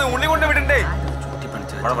പോയിരിക്കുന്ന അവിടെ ഉണ്ണി കൊണ്ട് വിടണ്ടേ?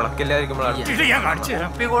 അവിടെ വിളക്കില്ലായിരിക്കുമ്പോഴാണ്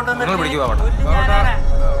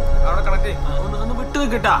അവിടെ കണക്ട് ഒന്ന് വിട്ടു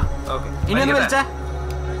നിൽക്കട്ടാ. ഇനി ഒന്ന് വിളിച്ചേ.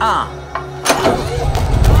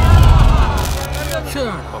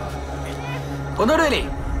 ഒന്നുകൂടെ വരേ.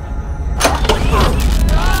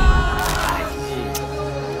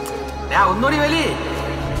 ഒന്നുകൂടി വലി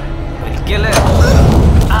എനിക്കല്ലേ.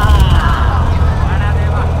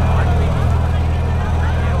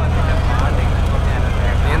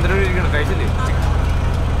 നിയന്ത്രണം കഴിച്ചില്ലേ?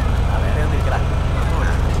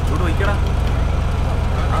 ചൂട് വയ്ക്കടാ.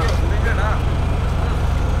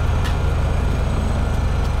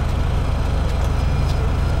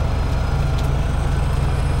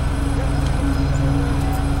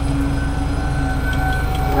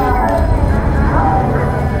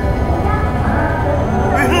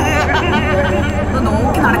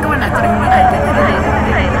 നോക്കി നടക്കാൻ വേണ്ട.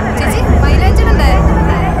 ചേച്ചി മൈലേജിനുണ്ട്.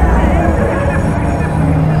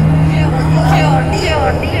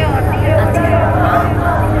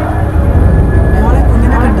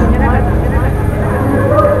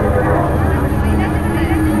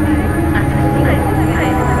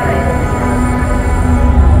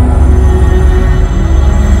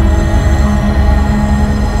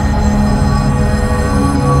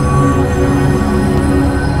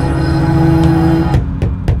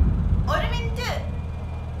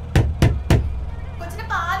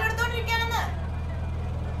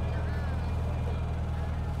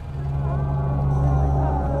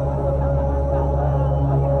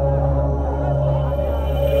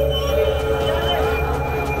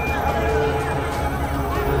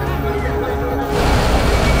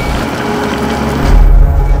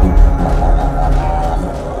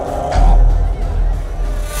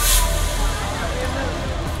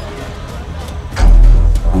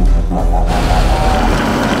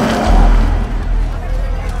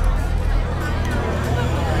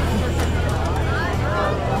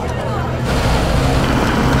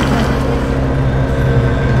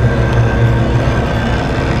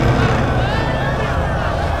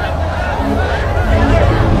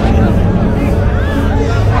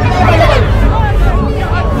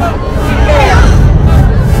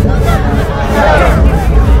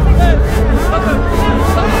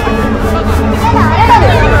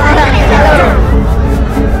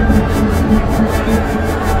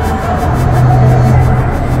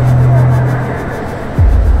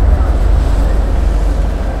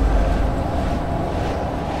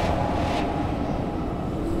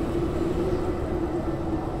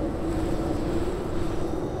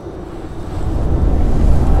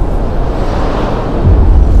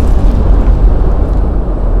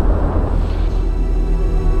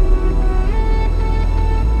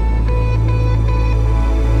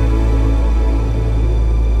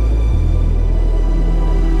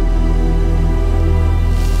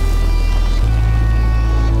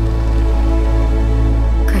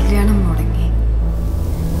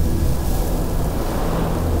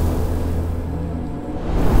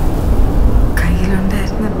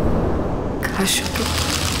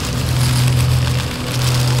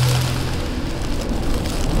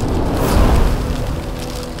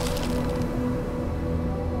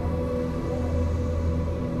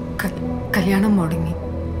 കല്യാണം മുടങ്ങി.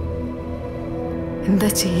 എന്താ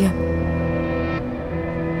ചെയ്യാ?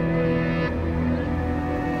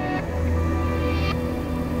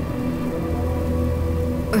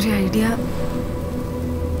 ഒരു ഐഡിയ.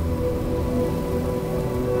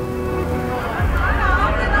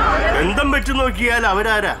 ബന്ധം വെച്ച് നോക്കിയാൽ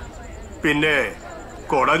അവരാരാ? പിന്നെ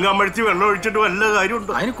കുടം കമ്മഴിച്ച് വെള്ളം ഒഴിച്ചിട്ട് വല്ല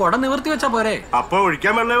കാര്യമുണ്ടോ? അതിന് കുടം നിവർത്തി വെച്ചാ പോരെ. അപ്പൊ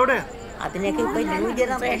ഒഴിക്കാൻ വെള്ളം എവിടെ? അതിനൊക്കെ ഇപ്പൊ ന്യൂ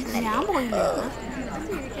ജനറേഷൻ. ഞാൻ പോയില്ല.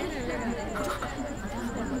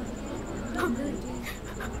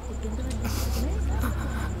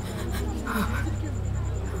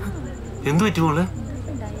 എന്തു പറ്റി മോളെ?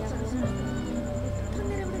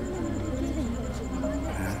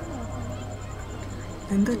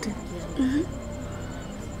 എന്തുപറ്റി?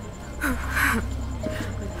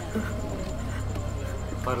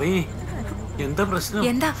 പറയ്, എന്താ പ്രശ്നം?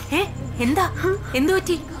 എന്താ എന്താ എന്തു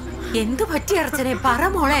പറ്റി? എന്തു പറ്റി അർച്ചനെ? പറ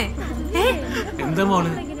മോളെ. എന്താ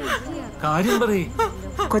മോളെ കാര്യം പറയ്.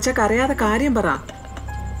 കൊച്ചക്കറിയാതെ കാര്യം പറ.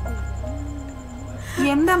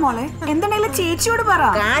 എന്താ മോളെ? എന്തുണ്ടെങ്കിലും ചേച്ചിയോട് പറ.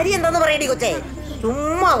 കാര്യം എന്താന്ന് പറയടി കൊച്ചേ.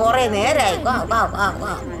 ചുമ്മാ കൊറേ നേരായി.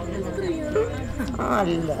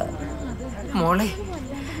 അല്ല മോളെ,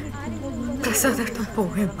 പ്രസാദേട്ടൻ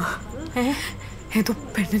പോയമ്മ. ഏതോ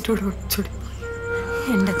പെണ്ണിനോട് ഒളിച്ചോടി.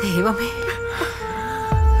 എന്റെ ദൈവമേ.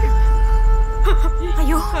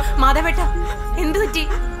 അയ്യോ മാധവേട്ട, എന്തു പറ്റി?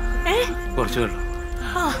 കുറച്ചു വെള്ളം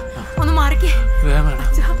ഒന്ന് മാറിക്കേ.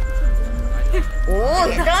 ഓ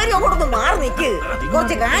എല്ലാരും അങ്ങോട്ടൊന്ന് മാറി നിക്ക്.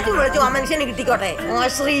 കുറച്ച് കാറ്റ് വിളിച്ചു ആ മനുഷ്യനെ കിട്ടിക്കോട്ടെ.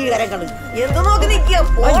 ശ്രീകരങ്ങള് എന്ത് നോക്കി നിക്കുക?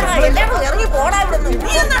 പോടാ, എല്ലാവരും ഇറങ്ങി പോടാ ഇവിടുന്ന്.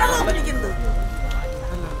 നീ എന്താണോ വിളിക്കുന്നത്?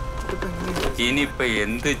 ഇനിയിപ്പൊ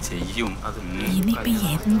എന്ത് ചെയ്യും? ഇനിയിപ്പൊ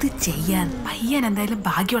എന്ത് ചെയ്യാൻ? പയ്യൻ എന്തായാലും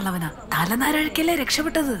ഭാഗ്യമുള്ളവനാ. തലനാരഴക്കല്ലേ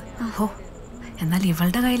രക്ഷപ്പെട്ടത്. ഓ, എന്നാൽ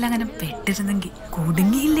ഇവളുടെ കയ്യിൽ അങ്ങനെ പെട്ടിരുന്നെങ്കിൽ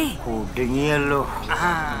കുടുങ്ങിയില്ലേ? കുടുങ്ങിയല്ലോ.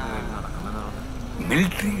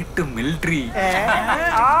 മിലിറ്ററി ഇട്ട് മിലിറ്ററി.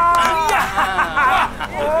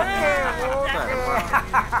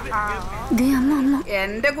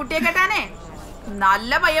 എന്റെ കുട്ടിയെ കെട്ടാനേ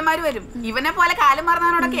നല്ല പയ്യന്മാര് വരും. ഇവനെ പോലെ കാലം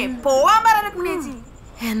മറന്നവനോടൊക്കെ പോവാൻ പറഞ്ഞു.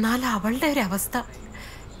 എന്നാൽ അവളുടെ ഒരു അവസ്ഥ,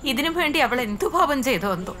 ഇതിനു വേണ്ടി അവൾ എന്തു പാപം ചെയ്തോ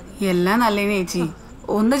എന്തോ. എല്ലാം നല്ല ചേച്ചി,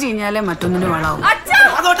 ഒന്ന് ചീഞ്ഞാലേ മറ്റൊന്നിന് വളാവും.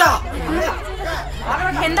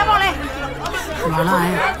 എന്താ മോളെ?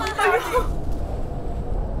 വളായ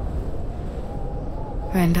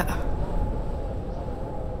വേണ്ട,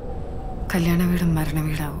 കല്യാണ വീടും മരണ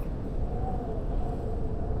വീടാവും.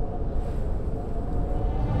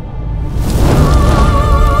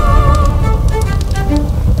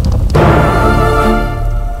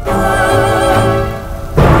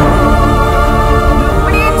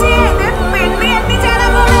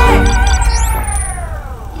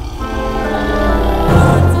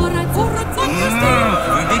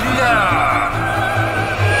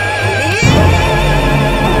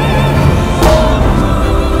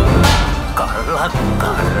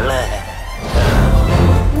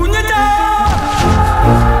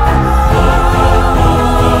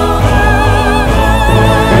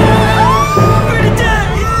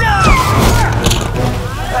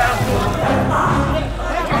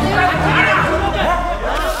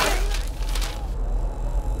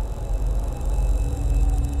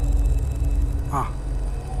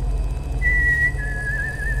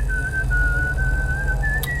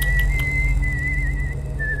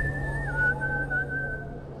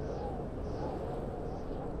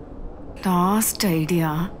 Last idea.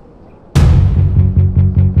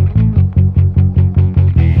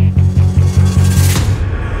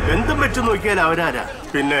 ബന്ധം വെച്ച് നോക്കിയാൽ അവരാരാ?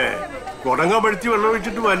 പിന്നെ കുടങ്ങ പഴുത്തി വെള്ളം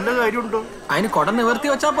ഒഴിച്ചിട്ട് വല്ല കാര്യമുണ്ടോ? അതിന് കുടം നിവർത്തി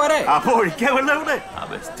വെച്ചാ പോരെ. അപ്പൊ ഒഴിക്കാൻ വെള്ളം എവിടെ?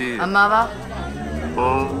 അമ്മാവാ. ഓ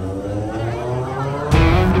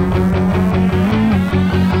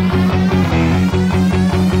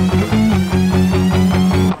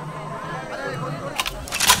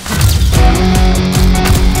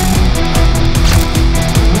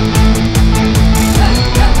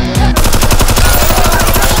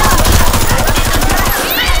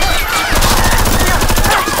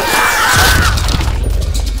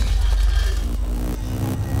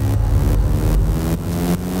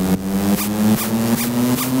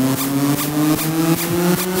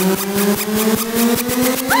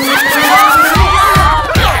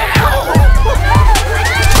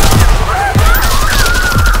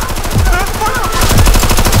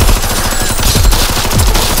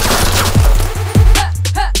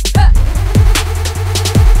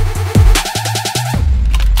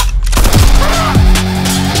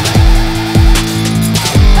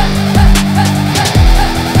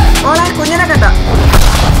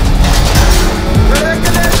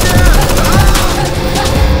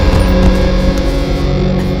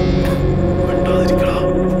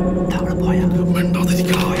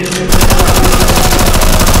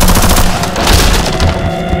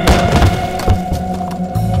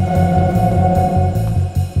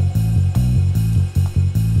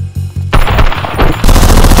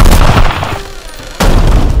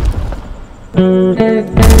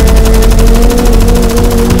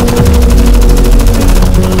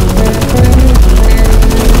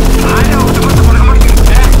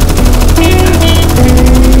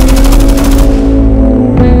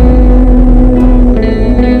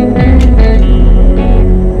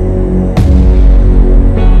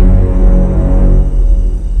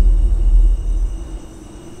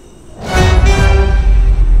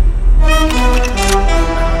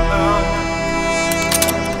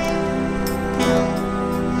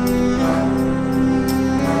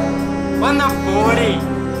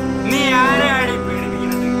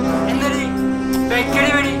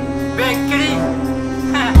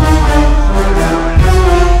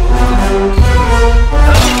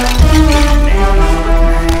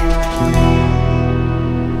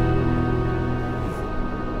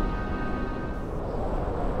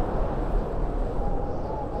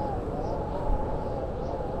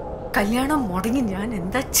കല്യാണം മുടങ്ങി ഞാൻ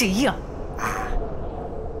എന്താ ചെയ്യാ?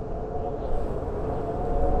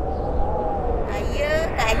 അയ്യോ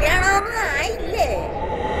കല്യാണമൊന്നും ആയില്ലേ?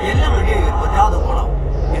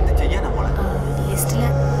 ലിസ്റ്റില്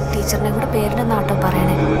ടീച്ചറിനെ കൂടെ പേരിടുന്നാട്ടോ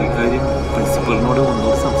പറയണേ. പ്രിൻസിപ്പളിനോട്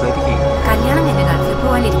ഒന്നുകൂടി സംസാരിക്കേ. കല്യാണം കഴിഞ്ഞ ഗൾഫിൽ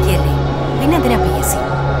പോവാനിരിക്കല്ലേ, പിന്നെ എന്തിനാ PSC?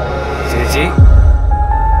 ചേച്ചി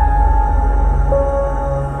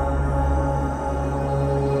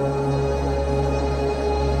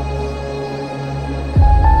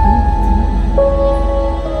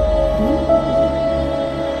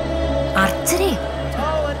അർച്ചനെ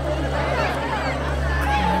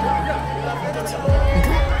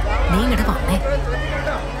നീ ഇങ്ങോട്ട് വന്നേ.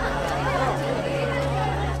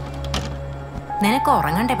 നിനക്ക്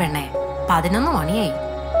ഉറങ്ങണ്ടേ പെണ്ണേ? 11 മണിയായി.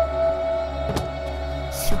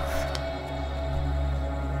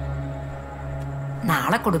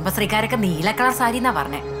 നാളെ കുടുംബശ്രീക്കാരൊക്കെ നീല കളർ സാരി എന്നാ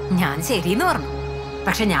പറഞ്ഞേ. ഞാൻ ശരിയെന്ന് പറഞ്ഞു.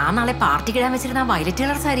 പക്ഷെ ഞാൻ നാളെ പാർട്ടിക്ക് ഇടാൻ വെച്ചിരുന്ന വയലറ്റ്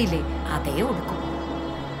കളർ സാരി ഇല്ലേ, അതേ ഉടുക്കും.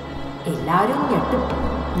 എല്ലാവരും ഞെട്ടും,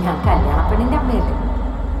 ഞാൻ കല്യാണപ്പെണ്ണിന്റെ അമ്മയല്ലേ.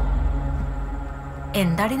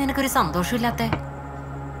 എന്താടി നിനക്കൊരു സന്തോഷമില്ലാത്ത?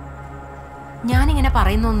 ഞാനിങ്ങനെ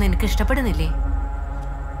പറയുന്നൊന്നും നിനക്ക് ഇഷ്ടപ്പെടുന്നില്ലേ?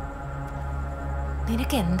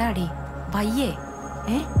 നിനക്ക് എന്താടി വയ്യേ?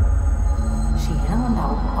 ക്ഷീണം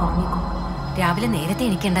ഉണ്ടാവും, ഉറങ്ങിക്കോ. രാവിലെ നേരത്തെ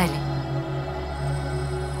എണീക്കണ്ടല്ലേ?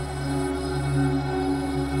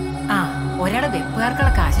 ആ, ഒരാള്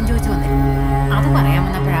വെപ്പുകാർക്കുള്ള കാശും ചോദിച്ചു വന്നിരുന്നു. അത് പറയാൻ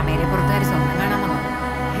വന്നപ്പോഴാ മേലെ പുറത്തുകാർ സ്വന്തം കാണാൻ വന്നത്.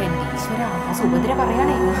 എന്റെ ഈശ്വര, ആ സുഭദ്ര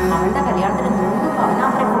പറയാണേ അവളുടെ കല്യാണത്തിന് 3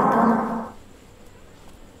 പവനാമരെ കൊടുത്തോന്നു.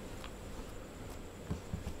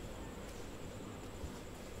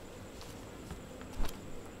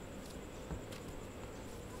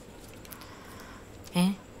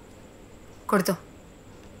 കൊടുത്തോ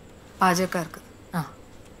പാചകക്കാർക്ക്. ആ,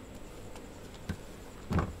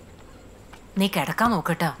 നീ കിടക്കാൻ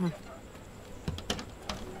നോക്കട്ടോ.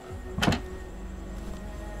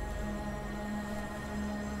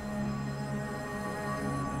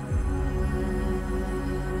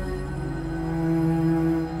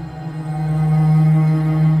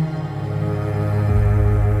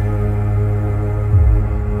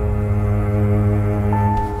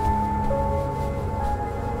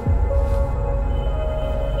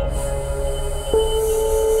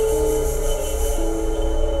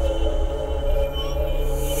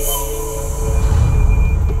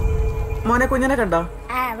 മോനെ കുഞ്ഞിനെ കണ്ടോ?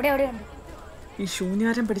 ഈ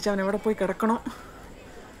ശൂന്യാരം പിടിച്ചവൻ എവിടെ പോയി കിടക്കണോ?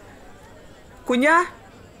 കുഞ്ഞാ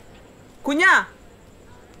കുഞ്ഞാ,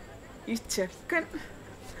 ഈ ചെക്കൻ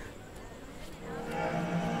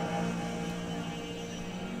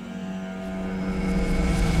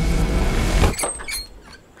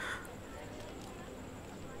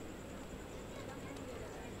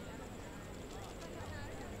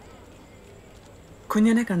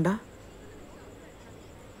കുഞ്ഞിനെ കണ്ട?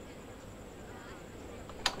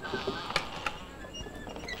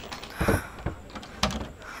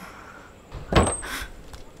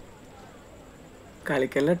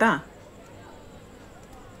 കളിക്കല്ലട്ടാ.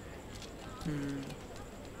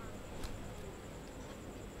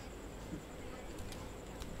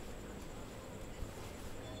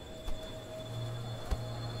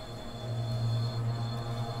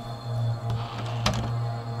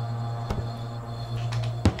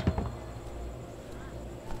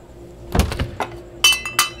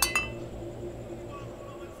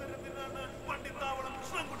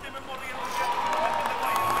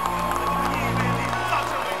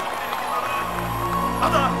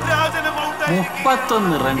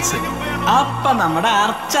 മുപ്പത്തൊന്ന് റൺസ്. അപ്പൊ നമ്മുടെ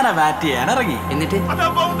അർച്ചന ബാറ്റ് ചെയ്യാൻ ഇറങ്ങി.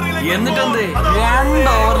 എന്നിട്ടെന്ത് 2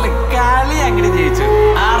 ഓവറിൽ കളി അങ്ങനെ ജയിച്ചു.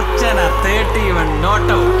 അർച്ചന 31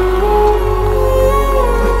 നോട്ട് ഔട്ട്.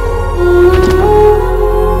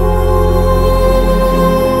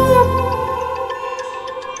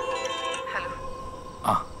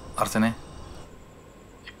 ആ അർച്ചനെ,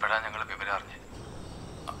 ഇപ്പോഴാ ഞങ്ങൾ വിവരം അറിഞ്ഞ്.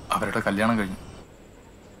 അവരുടെ കല്യാണം കഴിഞ്ഞു.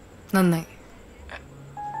 നന്നായി.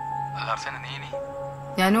 അർച്ചന നീ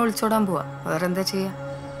ഞാനും ഒളിച്ചോടാൻ പോവാ. വേറെന്താ ചെയ്യാ?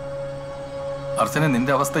 അർച്ചന,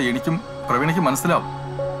 നിന്റെ അവസ്ഥ എനിക്കും പ്രവീണിക്കും മനസ്സിലാവും.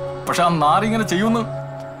 പക്ഷെ ആ നാറി ഇങ്ങനെ ചെയ്യുമെന്ന്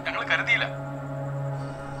ഞങ്ങൾ കരുതിയില്ല.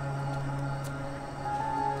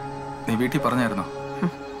 നീ വീട്ടിൽ പറഞ്ഞായിരുന്നോ?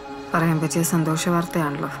 പറയാൻ പറ്റിയ സന്തോഷ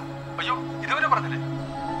വാർത്തയാണല്ലോ. അയ്യോ, ഇതുവരെ പറഞ്ഞില്ലേ?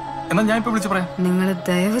 എന്നാ ഞാൻ ഇപ്പൊ വിളിച്ചു പറയാം. നിങ്ങൾ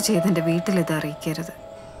ദയവ് ചെയ്ത് എന്റെ വീട്ടിൽ ഇത് അറിയിക്കരുത്.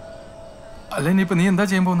 അല്ല, ഇനിയിപ്പോ നീ എന്താ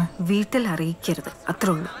ചെയ്യാൻ പോകുന്നേ? വീട്ടിൽ അറിയിക്കരുത്,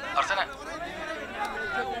 അത്രേ ഉള്ളൂ.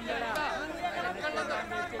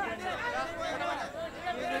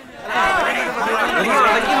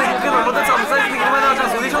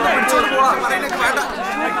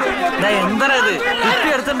 എന്താ കുപ്പി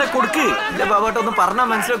എടുത്തിട്ട് കൊടുക്ക്. ബാബാട്ടൊന്ന് പറഞ്ഞാ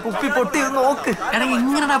മനസ്സിലാവും. കുപ്പി പൊട്ടി നോക്ക്.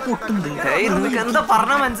 എങ്ങനെയാ പൊട്ടുണ്ട്? നിനക്ക് എന്താ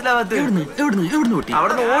പറഞ്ഞാ മനസ്സിലാവാത്ത?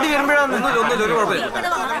 അവിടെ ഓടി വരുമ്പോഴാണ്.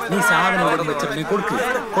 നീ സാധനം കൊടുക്ക്.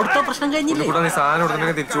 കൊടുത്ത പ്രശ്നം കഴിഞ്ഞില്ലേ? സാധനം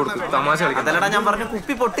കൊടുത്തിട്ട് തിരിച്ചു കൊടുക്കും. തമാശ കളിക്കും. അതല്ലടാ ഞാൻ പറഞ്ഞു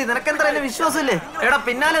കുപ്പി പൊട്ടി. നിനക്ക് എന്താ എന്നെ വിശ്വാസമില്ലേ? എടാ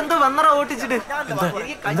പിന്നാലെ എന്തോ വന്നറ ഓട്ടിച്ചിട്ട്.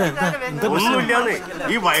 ഒന്നുമില്ലാന്ന്.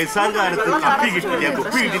 ഈ വയസ്സാം കാലത്ത് കപ്പി കിട്ടില്ല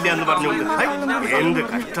കുപ്പി കിട്ടില്ല എന്ന് പറഞ്ഞുകൊണ്ട് എന്ത്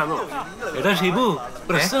കഷ്ടമോ. എടാ ഷിബു,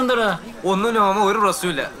 പ്രശ്നം എന്താടാ? ഒന്നും നോമ ഒരു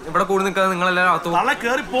പ്രശ്നമില്ല. ഇവിടെ കൂടി നിൽക്കാതെ നിങ്ങളെല്ലാരും അകത്ത്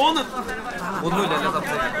കേറി പോന്ന്. ഒന്നുമില്ല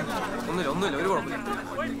ഒന്നുമില്ല ഒരു കുഴപ്പമില്ല.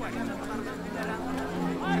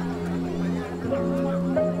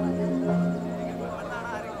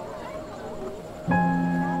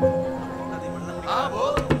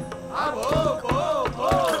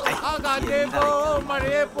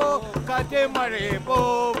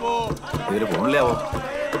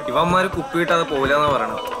 ഇവന്മാര് കുപ്പിയിട്ടത് പോലെന്നാ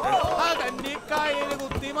പറയണത്.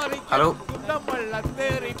 ഹലോ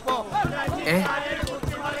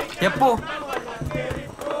എപ്പോ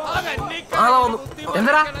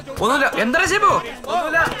എന്താ ഒന്നുമില്ല. എന്താ ഷിബു?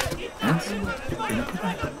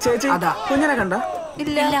 ചേച്ചി കുഞ്ഞിനെ കണ്ട?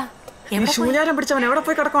 ഇല്ല. ശൂന്യാരം പിടിച്ചവൻ എവിടെ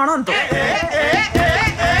പോയി കിടക്കുവാണോ എന്തോ.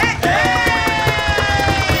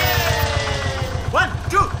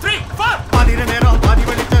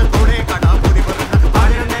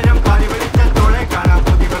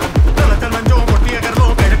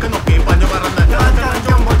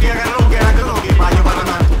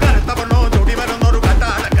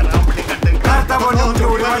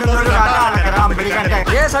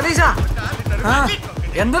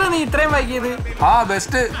 എന്താ നീ ഇത്രയും വൈകിയത്?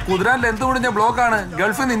 ബെസ്റ്റ്. കുതിരാൻ ലെന്ത് മുടിഞ്ഞ ബ്ലോക്ക് ആണ്.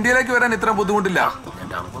 ഗൾഫിൽ നിന്ന് ഇന്ത്യയിലേക്ക് വരാൻ ഇത്ര ബുദ്ധിമുട്ടില്ല.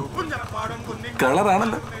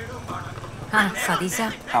 കളറാണല്ലോ.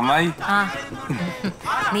 അമ്മായി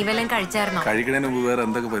നീ വല്ലതും കഴിച്ചായിരുന്നോ? കഴിക്കണേന് മുമ്പ് വേറെ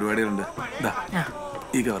എന്തൊക്കെ പരിപാടികളുണ്ട്.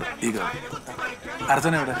 ഈ കവർ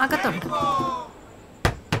അർച്ചന എവിടെ? അകത്തുണ്ട്.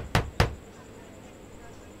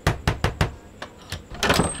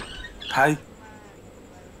 ഹായ്.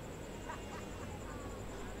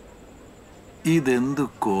 ഇതെന്ത്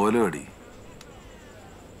കോലോടി.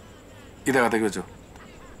 ഇതകത്തേക്ക് വെച്ചോ.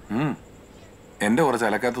 എന്റെ കുറച്ച്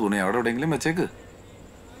അലക്കാത്ത തുണി അവിടെ എവിടെയെങ്കിലും വെച്ചേക്ക്.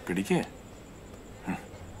 പിടിക്കേ.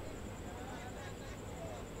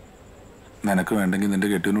 നിനക്ക് വേണ്ടെങ്കിൽ നിന്റെ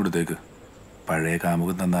കെട്ടിന് കൊടുത്തേക്ക്. പഴയ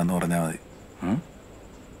കാമുകൻ തന്നാന്ന് പറഞ്ഞാൽ മതി.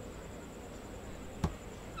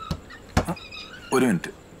 ഒരു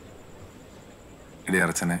മിനിറ്റ്. ഇടി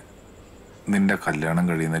അർച്ചനെ, നിന്റെ കല്യാണം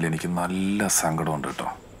കഴിയുന്നതിൽ എനിക്ക് നല്ല സങ്കടമുണ്ട് കേട്ടോ.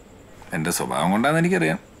 എൻ്റെ സ്വഭാവം കൊണ്ടാന്ന്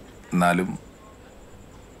എനിക്കറിയാം. എന്നാലും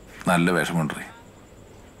നല്ല വിഷമമുണ്ട്.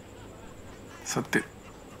 സത്യം.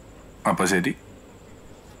 അപ്പം ശരി.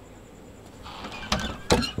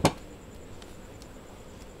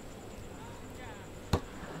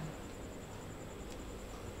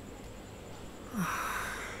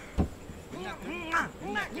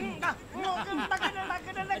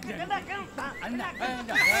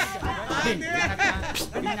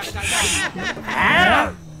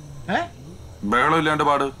 ബഹളമില്ലാണ്ട്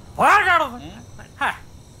പാട്.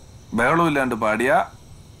 ബഹളമില്ലാണ്ട് പാടിയ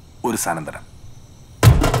ഒരു സാധനം തരാം.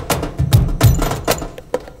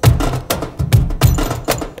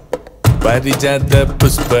 പാരിജാത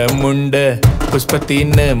പുഷ്പമുണ്ട്,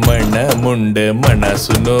 പുഷ്പത്തിന് മണമുണ്ട്. മണ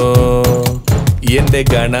സുനോ എന്റെ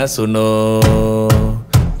ഗാന സുനോ.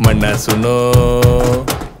 മണ സുനോ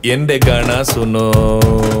എന്റെ ഗാന സുനോ.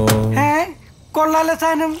 കൊള്ളാല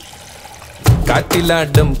സാധനം.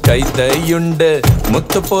 കാറ്റിലാടും കൈതയുണ്ട്,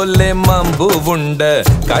 മുത്തുപോലെ മാമ്പൂവുണ്ട്.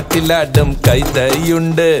 കാറ്റിലാടും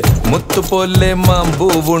കൈതയുണ്ട്, മുത്തുപോലെ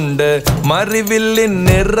മാമ്പൂവുണ്ട്. മറിവില്ലിൻ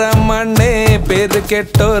നിറമണേ, പേര്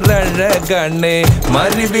കേട്ടോരഴകാണേ.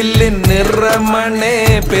 മറിവില്ലിൻ നിറമണേ,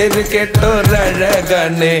 പേര്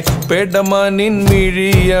കേട്ടോരഴകാണേ. പേടമാനിൻ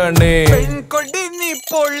മിഴിയാണേ, പെൺകൊടി നീ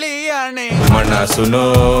പൊള്ളിയാണേ. മണ സുനോ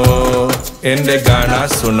എന്റെ ഗാന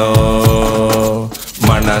സുനോ.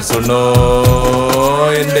 മണ സുനോ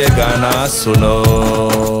എന്റെ ഗാന സുനോ.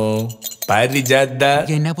 പാരിജാത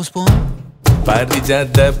പുഷ്പം.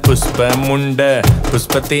 പാരിജാത പുഷ്പമുണ്ട്,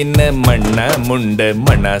 പുഷ്പത്തിന് മണമുണ്ട്.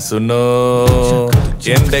 മണ സുനോ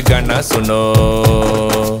എന്റെ ഗാന സുനോ.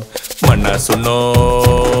 മണ സുനോ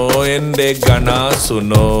എന്റെ ഗാന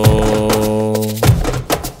സുനോ.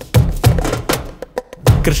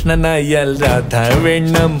 കൃഷ്ണനായാൽ രാധ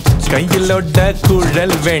വേണം, കയ്യിലോട്ട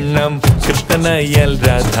കുഴൽ വേണം. കൃഷ്ണനായാൽ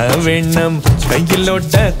രാധ വേണം,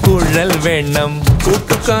 കയ്യിലോട്ട കുഴൽ വേണം.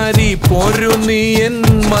 കൂട്ടുകാരി പോരു നീ എൻ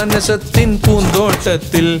മനസത്തിൻ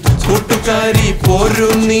പൂന്തോട്ടത്തിൽ. കൂട്ടുകാരി പോരു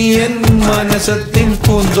നീ എൻ മനസത്തിൻ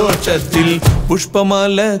പൂന്തോട്ടത്തിൽ.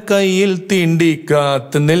 പുഷ്പമാല കയ്യിൽ തീണ്ടി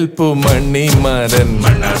കാത്തു നിൽപ്പു മണിമാരൻ.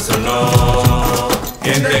 മണ സുനോ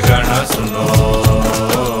എന്റെ ഗാന സുനോ.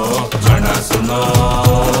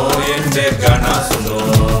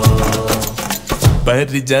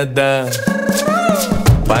 പരിജാത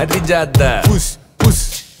പരിജാത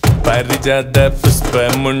പരിജാത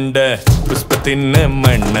പുഷ്പമുണ്ട് പുഷ്പത്തിന്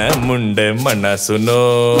മണ്ണമുണ്ട് മണ്ണ സുനോ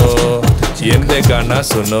എന്റെ ഗാന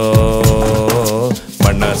സുനോ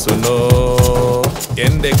മണ്ണ സുനോ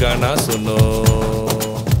എന്റെ ഗാന സുനോ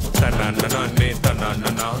തനനനനെ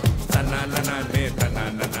തനനന തനനനനെ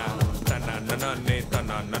തനനന തനനനനെ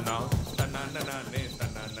തനനന തനനനനെ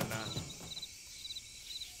തനനന.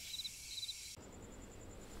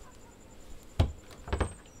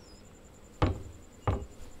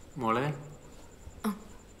 മോളെ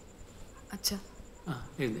അച്ഛാ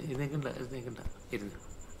ഇരുന്ന്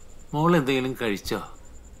മോൾ എന്തെങ്കിലും കഴിച്ചോ?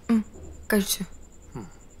 കഴിച്ചു.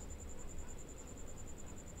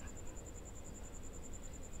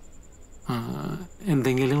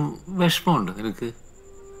 എന്തെങ്കിലും വിഷമമുണ്ടോ നിനക്ക്?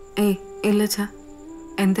 ഏയ് ഇല്ല അച്ഛാ.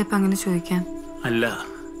 എന്താ ഇപ്പം അങ്ങനെ ചോദിക്കാൻ? അല്ല,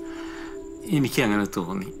 എനിക്കങ്ങനെ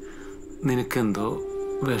തോന്നി. നിനക്കെന്തോ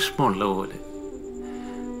വിഷമമുള്ള പോലെ.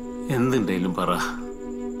 എന്തുണ്ടെങ്കിലും പറ.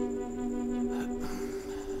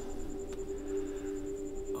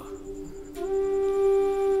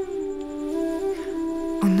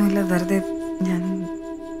 ഒന്നുമില്ല, വെറുതെ ഞാൻ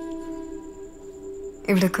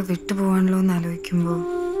ഇവിടെയൊക്കെ വിട്ടുപോകാണല്ലോ എന്ന് ആലോചിക്കുമ്പോ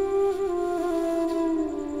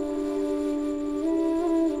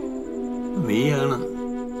നീയാണ്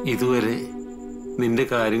ഇതുവരെ നിന്റെ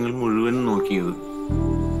കാര്യങ്ങൾ മുഴുവൻ നോക്കിയത്.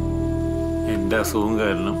 എൻ്റെ അസുഖം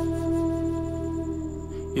കാരണം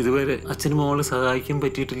ഇതുവരെ അച്ഛനും മോളെ സഹായിക്കാൻ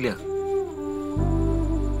പറ്റിയിട്ടില്ല.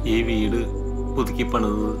 ഈ വീട് പുതുക്കി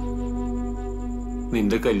പണിതത്,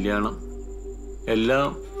 നിന്റെ കല്യാണം എല്ലാം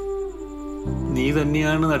നീ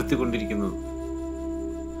തന്നെയാണ് നടത്തിക്കൊണ്ടിരിക്കുന്നത്.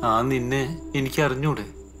 ആ നിന്നെ എനിക്ക് അറിഞ്ഞൂടെ?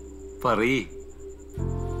 പറയേ.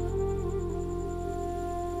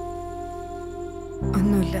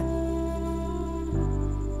 ഒന്നുമില്ല.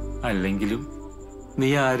 അല്ലെങ്കിലും നീ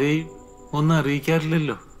ആരെയും ഒന്നും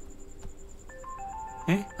അറിയിക്കാറില്ലല്ലോ.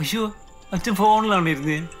 അയ്യോ, അച്ഛൻ ഫോണിലാണ്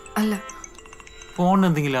ഇരുന്നേ? അല്ല. ഫോണിന്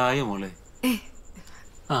എന്തെങ്കിലും ആയോ മോളെ?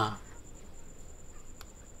 ആ,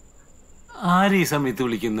 ആരെ ഈ സമയത്ത്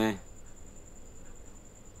വിളിക്കുന്നേ?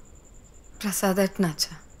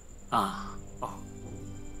 പ്രസാദേട്ടനാച്ചാ. ആ,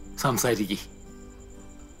 സംസാരിക്കേ.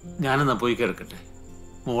 ഞാനെന്നാ പോയി കിടക്കട്ടെ.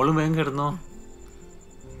 മോളും വേഗം കിടന്നോ.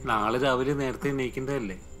 നാളെ രാവിലെ നേരത്തെ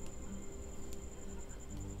എണീക്കേണ്ടതല്ലേ?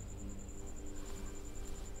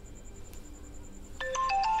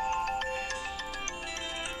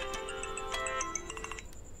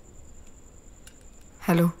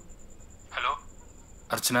 ഹലോ. ഹലോ,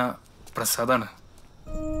 അർച്ചന, പ്രസാദാണ്.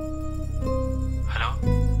 Hello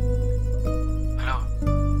hello.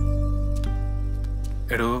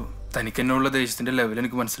 എടോ, തനിക്കെന്നുള്ള ദേഷ്യത്തിന്റെ ലെവൽ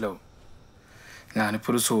എനിക്ക് മനസ്സിലാവും.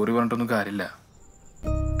 ഞാനിപ്പോ ഒരു സോറി പറഞ്ഞിട്ടൊന്നും കാര്യമില്ല.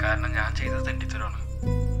 കാരണം ഞാൻ ചെയ്തത് തെറ്റിത്തരമാണ്.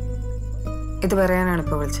 ഇത് പറയാനാണ്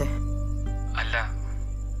ഇപ്പൊ വിളിച്ചേ? അല്ല,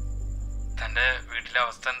 തന്റെ വീട്ടിലെ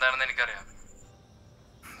അവസ്ഥ എന്താണെന്ന് എനിക്കറിയാം.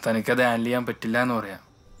 തനിക്കത് ഹാൻഡിൽ ചെയ്യാൻ പറ്റില്ല എന്ന് പറയാം.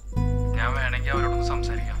 ഞാൻ വേണമെങ്കിൽ അവരോടൊന്ന്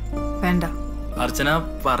സംസാരിക്കാം. വേണ്ട. അർച്ചന,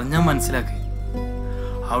 പറഞ്ഞാ മനസ്സിലാക്കി.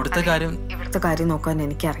 അവിടുത്തെ കാര്യം ഇവിടുത്തെ കാര്യം നോക്കാൻ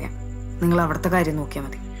എനിക്കറിയാം. നിങ്ങൾ അവിടുത്തെ കാര്യം നോക്കിയാൽ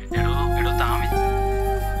മതി.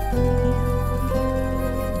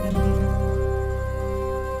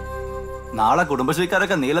 നാളെ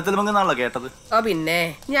കുടുംബശ്രീക്കാരൊക്കെ നീലത്തിൽ മങ്ങുന്നാണല്ലോ കേട്ടത്. ഓ പിന്നെ,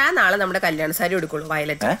 ഞാൻ നാളെ നമ്മുടെ കല്യാണ സാരി എടുക്കുള്ളൂ.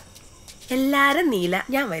 വയലറ്റ്. എല്ലാരും നീല,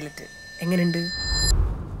 ഞാൻ വയലറ്റ്. എങ്ങനെയുണ്ട്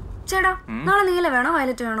ചേട്ടാ? നാളെ നീല വേണോ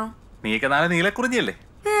വയലറ്റ് വേണോ? നീക്ക നാളെ നീലക്കുറിഞ്ഞല്ലേ?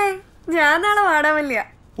 ഞാൻ നാളെ വാടാമല്ല.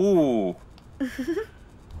 ഓ,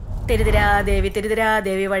 തിരുതിരാദേവി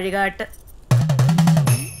തിരുതിരാദേവി വഴികാട്ട്.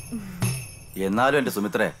 എന്നാലും എന്റെ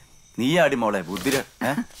സുമിത്രേ, നീ ആടി മോളെ ബുദ്ധിര.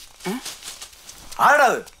 ആടാ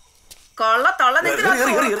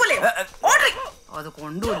അത്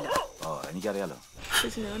കൊണ്ടുമില്ല. ഓ, എനിക്കറിയാലോ.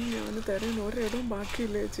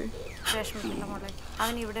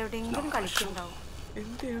 അവൻ ഇവിടെ എവിടെയെങ്കിലും കളിക്കുന്നുണ്ടാവും.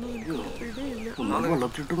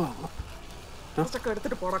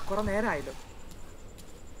 എടുത്തിട്ട് പോടാ, കുറെ നേരമായല്ലോ.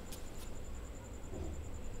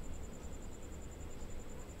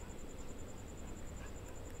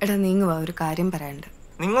 എടാ നീങ്ങുവാ, ഒരു കാര്യം പറയാനുണ്ട്.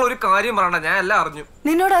 നിങ്ങൾ ഒരു കാര്യം പറയണ്ട, ഞാൻ എല്ലാം അറിഞ്ഞു.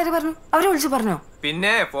 നിന്നോട് ആര് പറഞ്ഞു? അവരെ വിളിച്ചു പറഞ്ഞോ?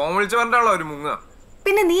 പിന്നെ ഫോൺ വിളിച്ചു പറഞ്ഞാണല്ലോ ഒരു മുങ്ങ.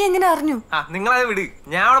 പിന്നെ നീ എങ്ങനെ അറിഞ്ഞു? നിങ്ങളത് വിട്.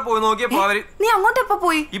 ഞാൻ അവിടെ പോയി നോക്കിയപ്പോ അവര്. നീ അങ്ങോട്ട് എപ്പോ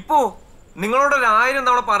പോയി? ഇപ്പോ നിങ്ങളോട് 1000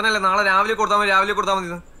 തവണ പറഞ്ഞല്ലേ നാളെ രാവിലെ കൊടുത്താൽ മതി, രാവിലെ കൊടുത്താൽ മതി.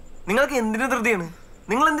 നിങ്ങൾക്ക് എന്തിനു ധൃതിയാണ്?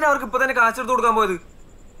 നിങ്ങൾ എന്തിനാ അവർക്ക് ഇപ്പൊ തന്നെ കാശെടുത്ത് കൊടുക്കാൻ പോയത്?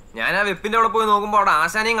 ഞാൻ ആ വെപ്പിന്റെ അവിടെ പോയി നോക്കുമ്പോ അവിടെ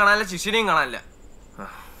ആശാനെയും കാണാനില്ല, ശിഷ്യനെയും കാണാനില്ല.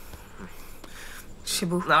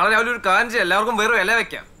 ഷിബു, നാളെ രാവിലെ ഒരു കാര്യം ചെയ്യാം. എല്ലാവർക്കും വെറും ഇല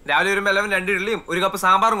വെക്കാം. രാവിലെ വരുമ്പോ എല്ലാവരും 2 ഇഡ്ഡലിയും 1 കപ്പ്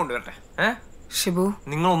സാമ്പാറും കൊണ്ടുവരട്ടെ. ഷിബു,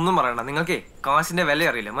 നിങ്ങളൊന്നും പറയണ്ട. നിങ്ങൾക്ക് കാശിന്റെ വില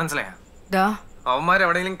അറിയില്ല, മനസ്സിലായോ?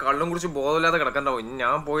 അവന്മാരെവിടെയെങ്കിലും കള്ളും കുറിച്ച് ബോധമില്ലാതെ കിടക്കണ്ടാവും.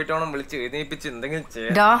 ഞാൻ പോയിട്ട് വേണം വിളിച്ച് എഴുന്നേപ്പിച്ച് എന്തെങ്കിലും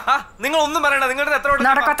ചെയ്യാം. നിങ്ങൾ ഒന്നും പറയണ്ട. നിങ്ങളുടെ എത്ര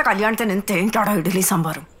നടക്കാത്ത കല്യാണത്തിന് തേങ്ങാടോ ഇഡലി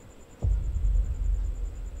സാമ്പാറും.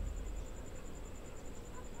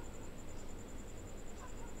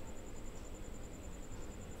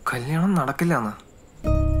 കല്യാണം നടക്കില്ല.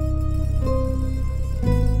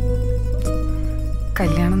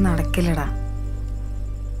 കല്യാണം നടക്കില്ലടാ.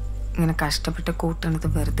 ഇങ്ങനെ കഷ്ടപ്പെട്ട് കൂട്ടണത്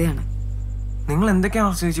വെറുതെയാണ്. നിങ്ങൾ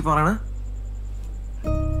എന്തൊക്കെയാണ് ചേച്ചി പറയണേ?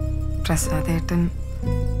 പ്രസാദേട്ടൻ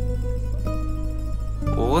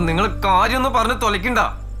നിങ്ങൾ കാര്യമൊന്നും പറഞ്ഞ് തൊലക്കണ്ട.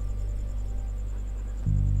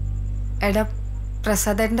 എടാ,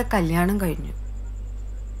 പ്രസാദേട്ടന്റെ കല്യാണം കഴിഞ്ഞു.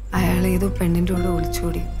 അയാൾ ഏതോ പെണ്ണിന്റെ കൂടെ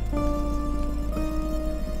ഒളിച്ചോടി.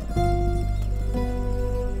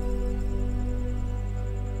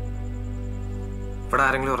 ഇവിടെ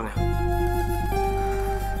ആരെങ്കിലും പറഞ്ഞ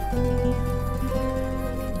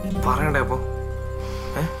പറയണ്ടേ? അപ്പൊ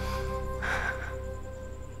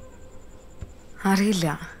അറിയില്ല.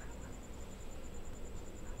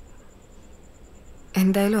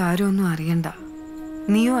 എന്തായാലും ആരും ഒന്നും അറിയണ്ട.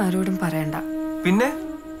 നീയും ആരോടും പറയണ്ട. പിന്നെ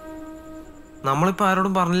നമ്മളിപ്പോ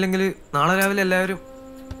ആരോടും പറഞ്ഞില്ലെങ്കിൽ നാളെ രാവിലെ എല്ലാവരും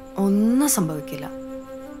ഒന്നും സംഭവിക്കില്ല.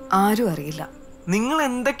 ആരും അറിയില്ല. നിങ്ങൾ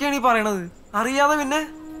എന്തൊക്കെയാണ് ഈ പറയണത്? അറിയാതെ പിന്നെ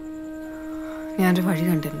ഞാനൊരു വഴി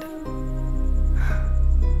കണ്ടിട്ടുണ്ട്.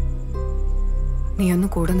 നീ ഒന്ന്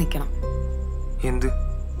കൂടെ നിൽക്കണം. എന്ത്?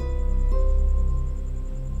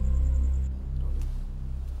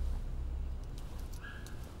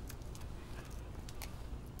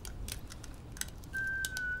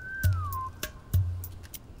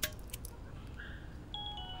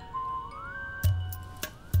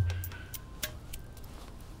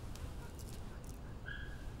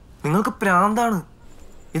 നിങ്ങൾക്ക് പ്രാന്താണ്.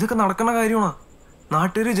 ഇതൊക്കെ നടക്കുന്ന കാര്യമാണോ?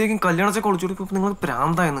 നാട്ടുകാർ വിജയിക്കും കല്യാണച്ചൊക്കെ ഒളിച്ചു കൊടുക്കും. നിങ്ങൾക്ക്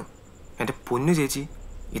പ്രാന്തായെന്ന്. എൻ്റെ പൊന്നു ചേച്ചി,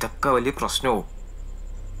 ഇതൊക്കെ വലിയ പ്രശ്നമാവും.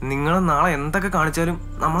 നിങ്ങൾ നാളെ എന്തൊക്കെ കാണിച്ചാലും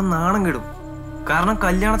നമ്മൾ നാണം കെടും. കാരണം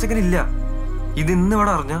കല്യാണച്ചക്കനില്ല. ഇതിന്ന്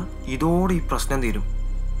ഇവിടെ അറിഞ്ഞാൽ ഇതോടെ ഈ പ്രശ്നം തീരും.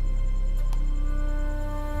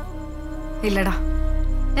 ഇല്ലടാ,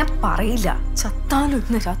 ഞാൻ പറയില്ല. ചത്താലും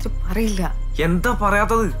ഇന്ന് രാത്രി പറയില്ല. എന്താ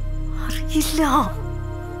പറയാത്തത്? അറിയില്ല.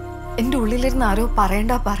 എന്റെ ഉള്ളിലിരുന്ന് ആരോ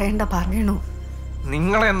പറയണ്ട പറയണ്ട പറയണു.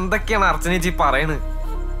 നിങ്ങൾ എന്തൊക്കെയാണ് അർച്ചന ചേച്ചി പറയണ്?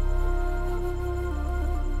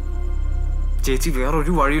 ചേച്ചി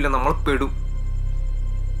വേറൊരു വഴിയില്ല, നമ്മൾ പെടും.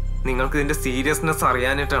 നിങ്ങൾക്ക് ഇതിന്റെ സീരിയസ്നെസ്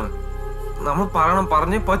അറിയാനായിട്ടാണ്. നമ്മൾ പറയണം,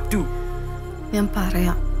 പറഞ്ഞേ പറ്റൂ. ഞാൻ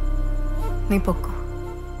പറയാം, നീ പൊക്കോ.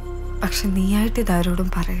 പക്ഷെ നീയായിട്ട്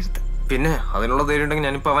ഇതാരോടും പറയരുത്. പിന്നെ അതിനുള്ള ധൈര്യം ഉണ്ടെങ്കിൽ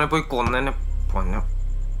ഞാനിപ്പോ അവനെ പോയി കൊന്നെ പൊന്ന.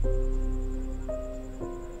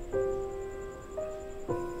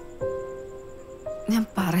 ഞാൻ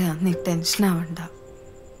പറയാം, നീ ടെൻഷൻ ആവണ്ട.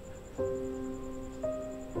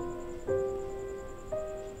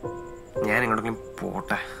 ഞാൻ എങ്ങോട്ടെങ്കിലും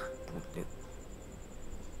പോട്ടെ.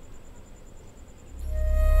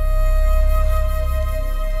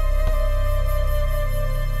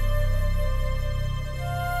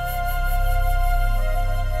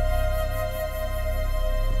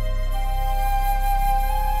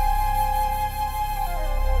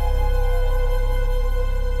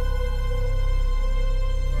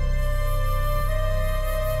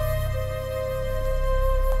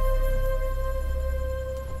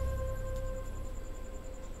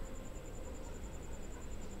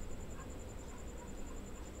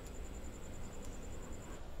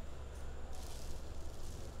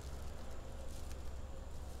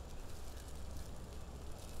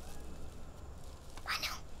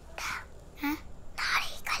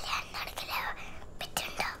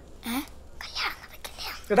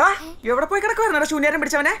 എടാ, എവിടെ പോയി കിടക്കുവായിരുന്നോ ശൂന്യാരം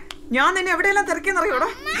പിടിച്ചവനെ? ഞാൻ നിന്നെ എവിടെയെല്ലാം തിരക്കിയെന്നറിയോടാ?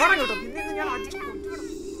 കേട്ടോ, ഞാൻ അടിച്ചു.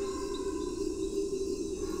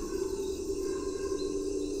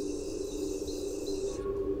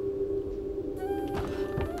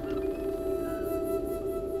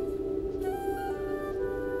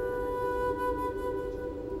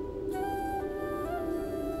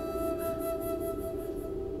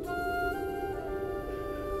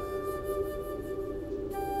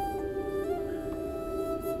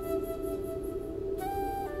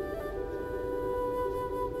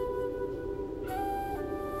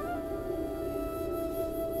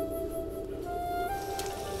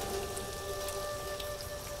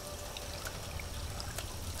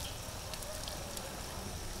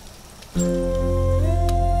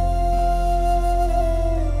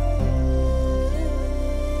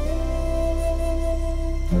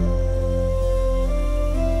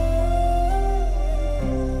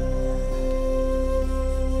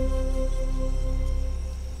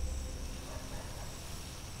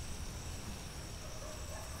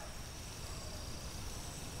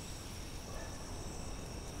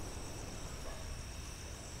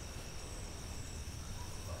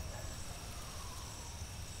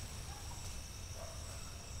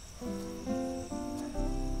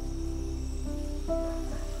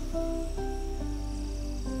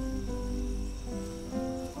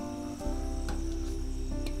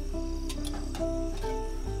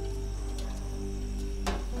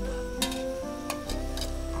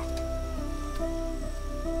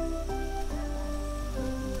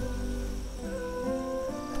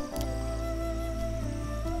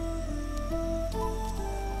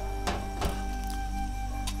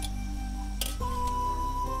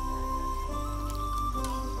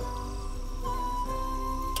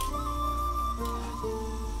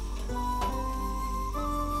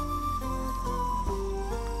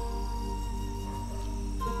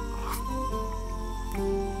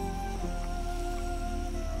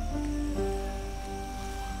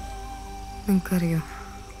 നിങ്ങൾക്കറിയോ,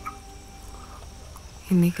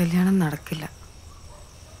 ഇന്നീ കല്യാണം നടക്കില്ല.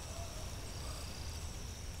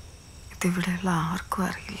 ഇതിവിടെയുള്ള ആർക്കും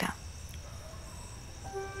അറിയില്ല.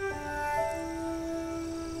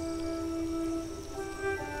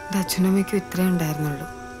 എൻ്റെ അച്ഛനമ്മയ്ക്കും ഇത്രേ ഉണ്ടായിരുന്നുള്ളൂ.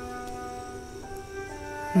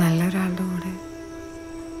 നല്ലൊരാളുടെ കൂടെ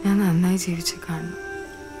ഞാൻ നന്നായി ജീവിച്ച് കാണണം.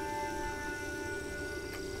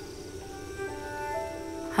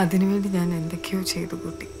 അതിനുവേണ്ടി ഞാൻ എന്തൊക്കെയോ ചെയ്തു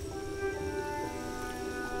കൂട്ടി.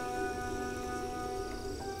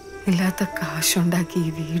 ഇല്ലാത്ത കാശുണ്ടാക്കി ഈ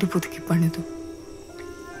വീട് പുതുക്കി പണിതു,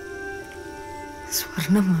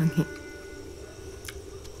 സ്വർണം വാങ്ങി.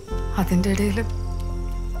 അതിൻ്റെ ഇടയിൽ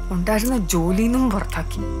ഉണ്ടായിരുന്ന ജോലിന്നും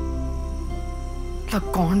പുറത്താക്കി.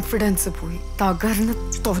 കോൺഫിഡൻസ് പോയി തകർന്ന്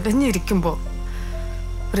തൊലഞ്ഞിരിക്കുമ്പോൾ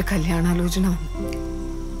ഒരു കല്യാണാലോചന വന്നു.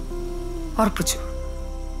 ഉറപ്പിച്ചു.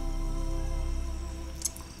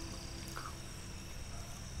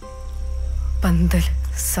 പന്തൽ,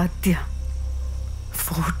 സദ്യ,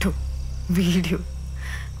 ഫോട്ടോ, വീഡിയോ,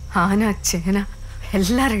 ആന, ചേന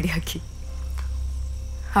എല്ലാം റെഡിയാക്കി.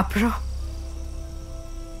 അപ്പോഴോ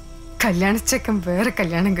കല്യാണച്ചക്കൻ വേറെ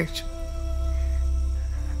കല്യാണം കഴിച്ചു.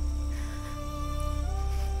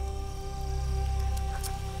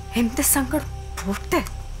 എന്റെ സങ്കടം പോട്ടെ.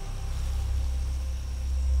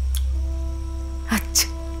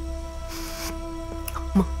 അച്ഛൻ,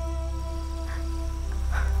 അമ്മ,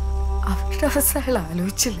 അവരുടെ അവസ്ഥ അയാൾ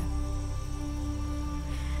ആലോചിച്ചില്ല.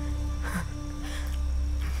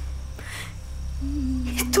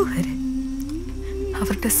 ഇതുവരെ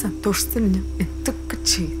അവരുടെ സന്തോഷത്തിന് ഞാൻ എന്തൊക്കെ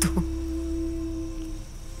ചെയ്തു.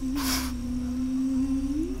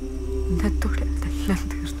 ഇന്നത്തോടെ അതെല്ലാം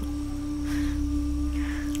തീർന്നു.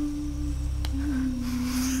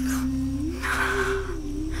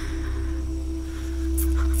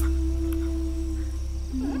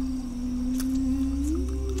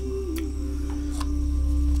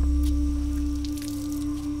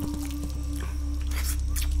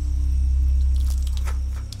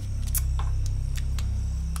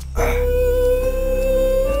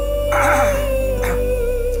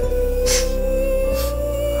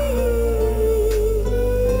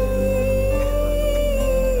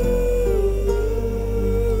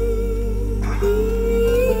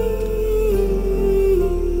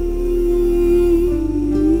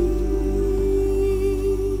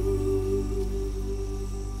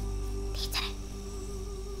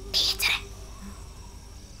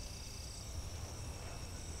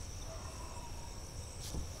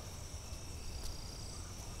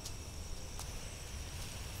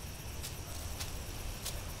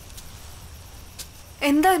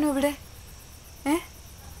 എന്താണു ഇവിടെ?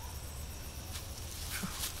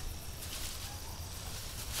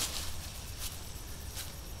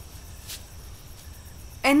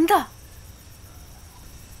 എന്താ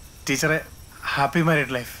ടീച്ചറെ? Happy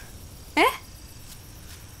married life.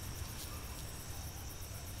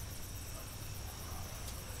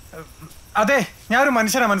 അതെ, ഞാനൊരു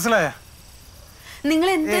മനുഷ്യനാ, മനസ്സിലായ? നിങ്ങൾ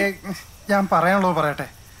ഞാൻ പറയാനുള്ളത് പറയട്ടെ.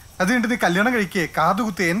 അത് കഴിഞ്ഞിട്ട് നീ കല്യാണം കഴിക്കേ,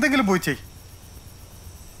 കാതുകുത്തേ, എന്തെങ്കിലും പോയി ചെയ്.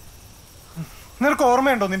 നിനക്ക്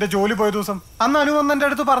ഓർമ്മയുണ്ടോ നിന്റെ ജോലി പോയ ദിവസം? അന്ന് അനു വന്ന് എന്റെ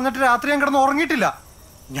അടുത്ത് പറഞ്ഞിട്ട് രാത്രി ഞാൻ കിടന്ന് ഉറങ്ങിയിട്ടില്ല.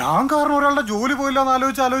 ഞാൻ കാരണം ഒരാളുടെ ജോലി പോയില്ലോ എന്ന്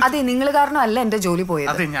ആലോചിച്ച് അതെ, നിങ്ങൾ കാരണം അല്ല എന്റെ ജോലി പോയത്.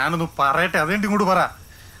 അതെ, ഞാനൊന്ന് പറയട്ടെ, അതുകൊണ്ട് ഇങ്ങോട്ട് പറ.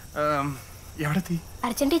 എവിടെ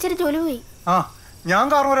അർച്ചന ടീച്ചർ ജോലി പോയി. ആ, ഞാൻ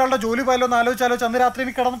കാരണം ഒരാളുടെ ജോലി പോയല്ലോ എന്ന് ആലോചിച്ച് അന്ന് രാത്രി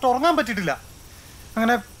എനിക്ക് കിടന്നിട്ട് ഉറങ്ങാൻ പറ്റിയിട്ടില്ല.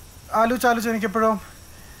 അങ്ങനെ ആലോചിച്ച്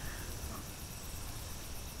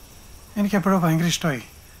എനിക്കെപ്പോഴോ ഭയങ്കര ഇഷ്ടമായി.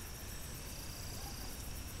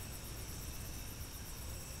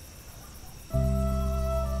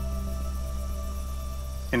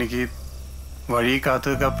 എനിക്ക് വഴി കാത്തു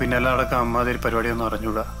നിൽക്കാൻ പിന്നെല്ലാം അടക്കം അമ്മാതിരി പരിപാടിയൊന്നും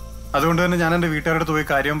അറിഞ്ഞൂടാ. അതുകൊണ്ട് തന്നെ ഞാൻ എൻ്റെ വീട്ടുകാരുടെ അടുത്ത് പോയി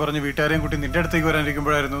കാര്യം പറഞ്ഞ് വീട്ടുകാരെയും കൂട്ടി നിന്റെ അടുത്തേക്ക്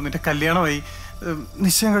വരാനിരിക്കുമ്പോഴായിരുന്നു നിന്റെ കല്യാണമായി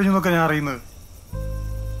നിശ്ചയം കഴിഞ്ഞു എന്നൊക്കെ ഞാൻ അറിയുന്നത്.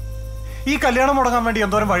 ഈ കല്യാണം മുടങ്ങാൻ വേണ്ടി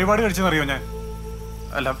എന്തോരം വഴിപാട് കഴിച്ചെന്നറിയോ ഞാൻ?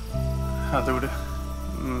 അല്ല, അതുകൊണ്ട്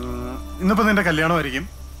ഇന്നിപ്പോൾ നിന്റെ കല്യാണമായിരിക്കും,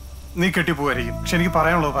 നീ കെട്ടിപ്പോവായിരിക്കും. പക്ഷെ എനിക്ക്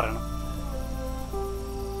പറയാനുള്ളത് പറയണം.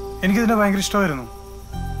 എനിക്കിതിനെ ഭയങ്കര ഇഷ്ടമായിരുന്നു.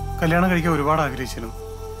 കല്യാണം കഴിക്കാൻ ഒരുപാട് ആഗ്രഹിച്ചിരുന്നു.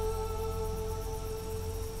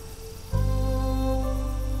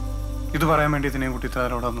 ഇത് പറയാൻ വേണ്ടി ഇതിനെയും കുട്ടി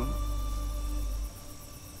താരോടൊന്നു.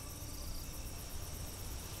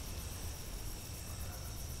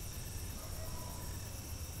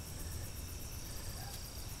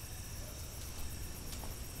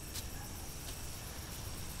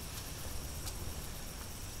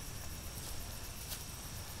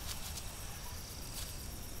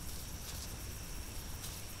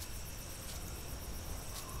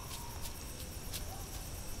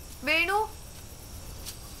 വേണു,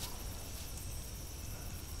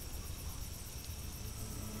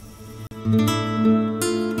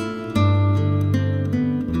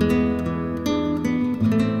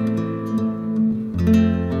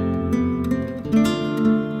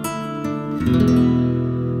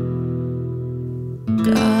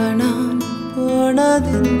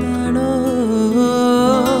 പോണതെന്താണോ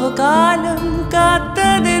കാലം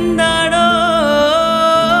കാത്തതെന്താണോ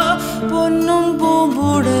പൊന്നും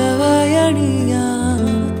പൂമ്പുടവയണിയാൻ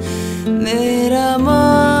നേരമാ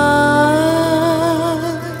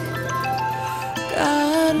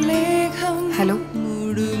ഹലോ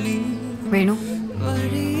വേണു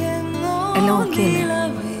എല്ലാം ഓക്കെ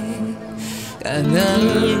അല്ലേ?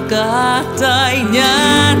 കാറ്റായി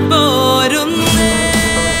ഞാൻ പോരുന്നേ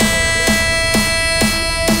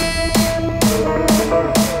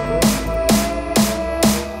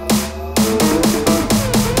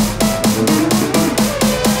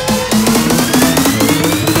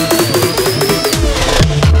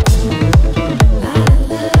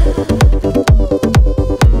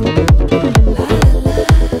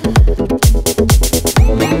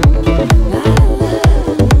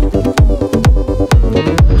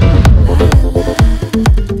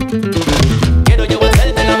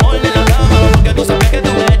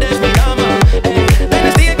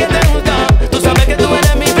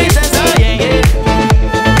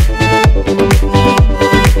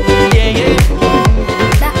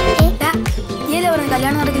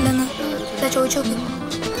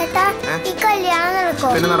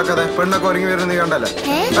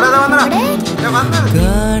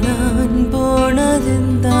കാണാൻ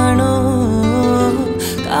പോണതെന്താണോ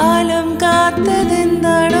കാലം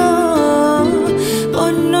കാത്തതെന്താണോ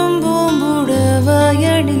പൊന്നും പൂമ്പുടവയണിയാൻ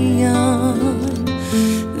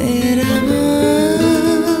നേരമാ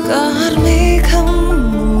കാർമേഘം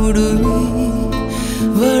മൂടുമീ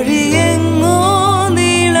വഴിയെങ്ങോ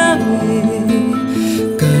നീളമേ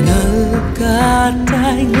കനൽ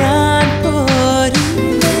കാറ്റായി ഞാൻ പോരും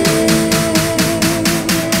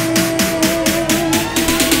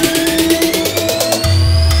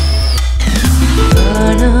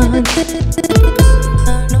കാണാൻ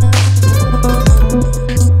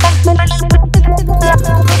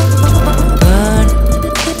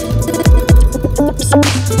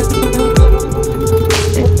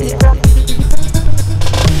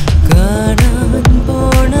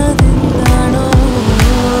പോണതെന്താണോ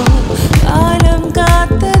കാലം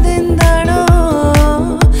കാത്തതെന്താണോ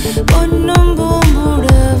പൊന്നും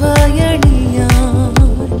പൂമ്പുടവയണിയാൻ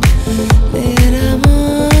നേരമാ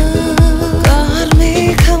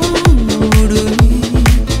കാർമേഘം മൂടുമീ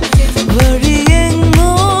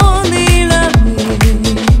വഴിയെങ്ങോ നീളമേ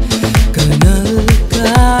കനൽ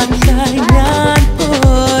കാറ്റായി ഞാൻ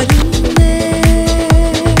പോരുന്നേ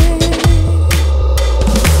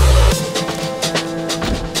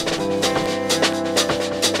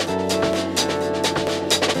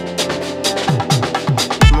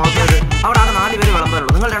അവിടെ ആകെ 4 പേര്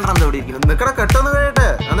വിളമ്പാറുള്ളൂ. നിങ്ങൾ രണ്ടെണ്ണം എവിടെ ഇരിക്കുന്നു? നിക്കട കെട്ടൊന്ന് കഴിയട്ടെ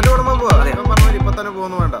എന്നിട്ട് വിളമ്പാൻ പോവാ. പറഞ്ഞാൽ ഇപ്പൊ തന്നെ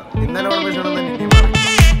പോകുന്നു വേണ്ട. ഇന്നലെ വിളമ്പിച്ചോണ്ടെന്ന് ഇനിയും പറയും.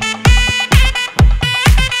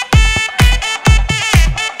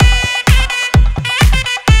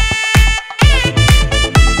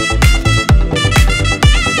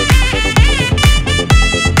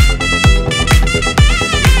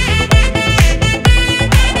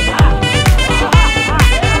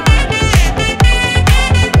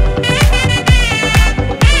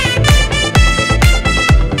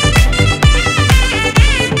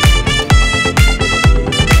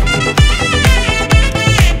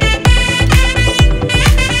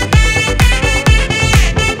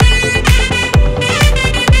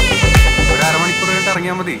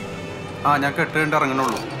 മതി. ഞാൻ കെട്ടേണ്ട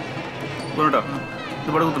ഇറങ്ങണുള്ളൂ. ഇവിടെ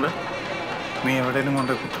കുത്തില്ല. നീ എവിടെയും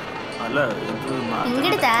കൊണ്ട് കുത്തും. അല്ല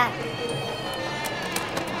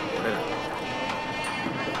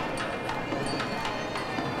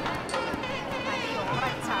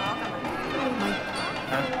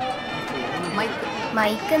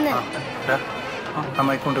മൈക്ക്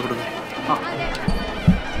കൊണ്ട് കൊടുക്കും.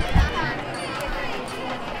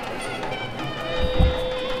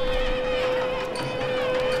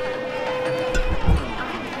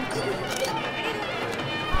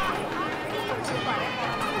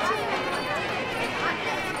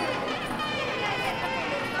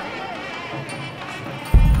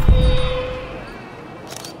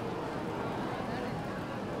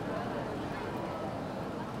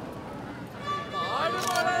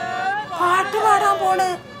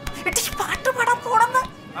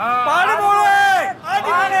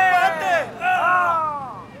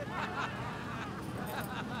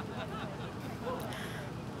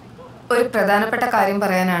 ഒരു പ്രധാനപ്പെട്ട കാര്യം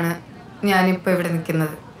പറയാനാണ് ഞാനിപ്പോൾ ഇവിടെ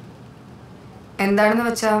നിൽക്കുന്നത്. എന്താണെന്ന്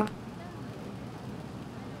വെച്ചാൽ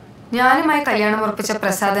ഞാനുമായി കല്യാണം ഉറപ്പിച്ച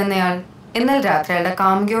പ്രസാദ് എന്നയാൾ ഇന്നലെ രാത്രി അയാളുടെ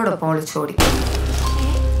കാമുകിയോടൊപ്പം ഒളിച്ചോടി.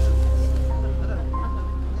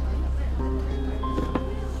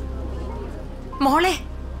 മോളെ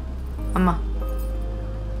അമ്മ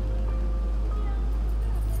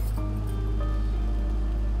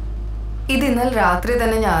ഇത് ഇന്നലെ രാത്രി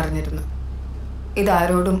തന്നെ ഞാൻ അറിഞ്ഞിരുന്നു.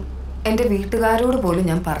 ഇതാരോടും എൻ്റെ വീട്ടുകാരോട് പോലും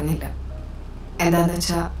ഞാൻ പറഞ്ഞില്ല. എന്താന്ന്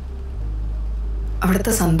വെച്ചാ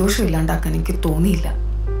അവിടുത്തെ സന്തോഷം ഇല്ലാണ്ടാക്കാൻ എനിക്ക് തോന്നിയില്ല.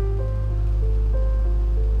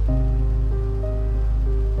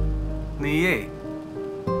 നീയേ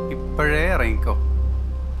ഇപ്പോഴേ ഇറങ്ങിക്കോ.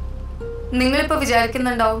 നിങ്ങളിപ്പോ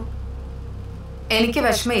വിചാരിക്കുന്നുണ്ടാവും എനിക്ക്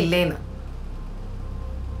വിഷമയില്ലേന്ന്.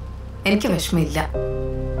 എനിക്ക് വിഷമമില്ല.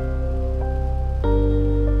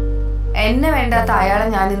 എന്നെ വേണ്ടാത്ത അയാളെ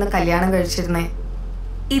ഞാൻ ഇന്ന് കല്യാണം കഴിച്ചിരുന്നേ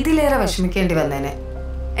ഇതിലേറെ വിഷമിക്കേണ്ടി വന്നേനെ.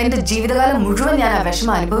 എന്റെ ജീവിതകാലം മുഴുവൻ ഞാൻ ആ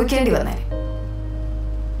വിഷമം അനുഭവിക്കേണ്ടി വന്നേനെ.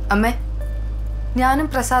 അമ്മേ, ഞാനും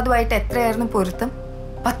പ്രസാദുമായിട്ട് എത്രയായിരുന്നു പൊരുത്തം?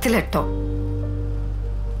 10-8.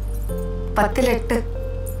 10-8.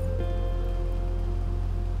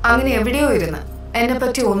 അങ്ങനെ എവിടെയോ ഇരുന്ന് എന്നെ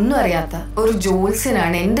പറ്റി ഒന്നും അറിയാത്ത ഒരു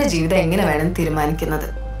ജോത്സ്യനാണ് എന്റെ ജീവിതം എങ്ങനെ വേണം തീരുമാനിക്കുന്നത്.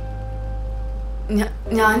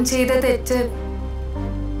 ഞാൻ ചെയ്ത തെറ്റ്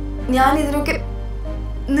ഞാൻ ഇതിനൊക്കെ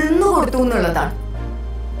നിന്നു കൊടുത്തു എന്നുള്ളതാണ്.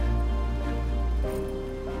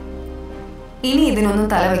 ഇനി ഇതിനൊന്നും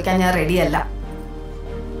തലവെക്കാൻ ഞാൻ റെഡിയല്ല.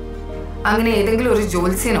 അങ്ങനെ ഏതെങ്കിലും ഒരു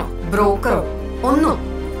ജോത്സ്യനോ ബ്രോക്കറോ ഒന്നും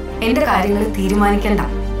എന്റെ കാര്യങ്ങൾ തീരുമാനിക്കണ്ട.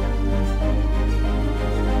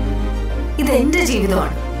 ഇതെന്റെ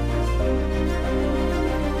ജീവിതമാണ്.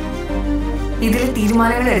 ഇതിൽ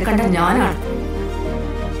തീരുമാനങ്ങൾ എടുക്കേണ്ട ഞാനാണ്,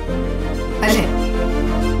 അല്ലേ?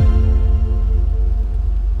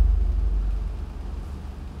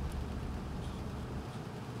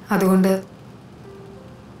 അതുകൊണ്ട്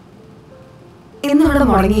ഇന്നിവിടെ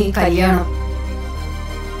മുടങ്ങി ഈ കല്യാണം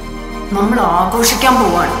നമ്മൾ ആഘോഷിക്കാൻ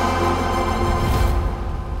പോവാണ്.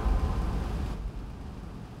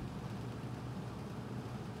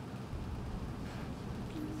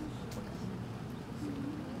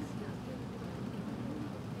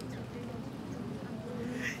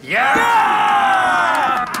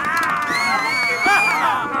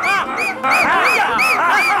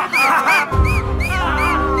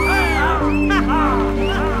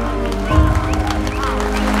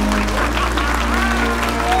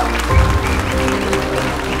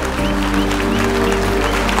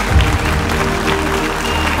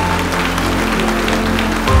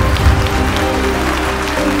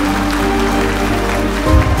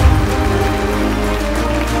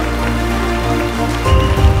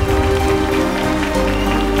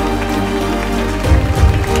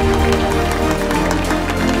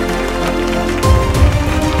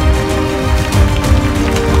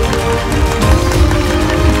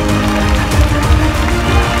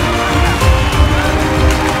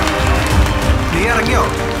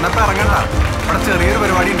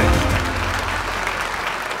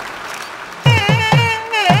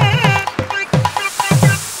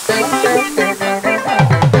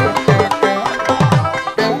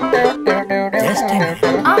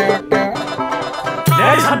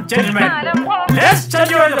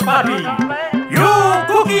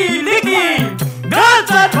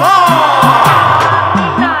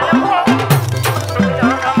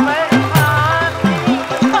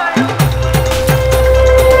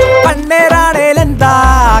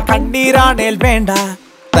 കണ്ണീരാണേൽ വേണ്ട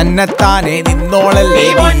തന്നെത്താനെ നിന്നോളല്ലേ.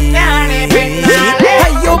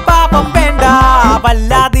 അയ്യോ പാപം വേണ്ട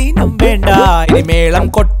വല്ലാതീനം വേണ്ട. ഇനി മേളം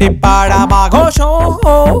കൊട്ടിപ്പാടാം ആഘോഷം.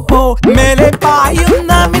 മേലെ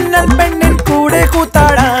പായുന്ന മിന്നൽ പെണ്ണിൻ കൂടെ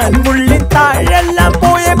കൂത്താടാൻ മുള്ളിൻ താഴെല്ലാം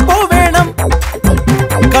പോയപ്പോ വേണം.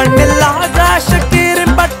 കണ്ണിൽ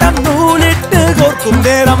ആകാശക്കീറിൻ പട്ടം നൂലിട്ട് കോർക്കും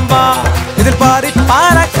നേരം വാ ഇതിൽ പാറി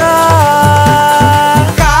പാലക്കാ.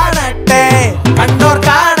 കാണട്ടെ കണ്ടോർ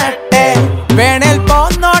കാണട്ടെ വേണേൽ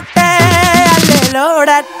പോന്നോട്ടെ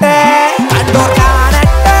അല്ലേലോടട്ടെ. കണ്ടോർ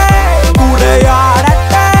കാണട്ടെ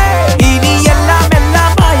കൂടെയാടട്ടെ ഇനി എല്ലാം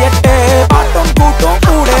എല്ലാം ആയട്ടെ. പാട്ടും കൂട്ടും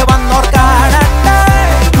കൂടെ വന്നോർ കാണട്ടെ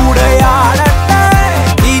കൂടെയാടട്ടെ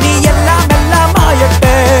ഇനി എല്ലാം എല്ലാം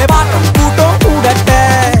ആയട്ടെ. പാട്ടും കൂട്ടും കൂടട്ടെ.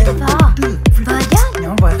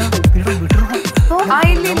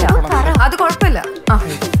 അത് കുഴപ്പമില്ല.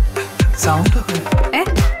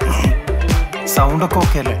 സൗണ്ട് ഒക്കെ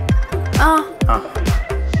ഓക്കെ അല്ലേ?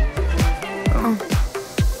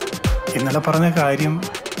 ഇന്നലെ പറഞ്ഞ കാര്യം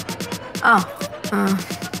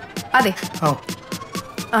അതെ.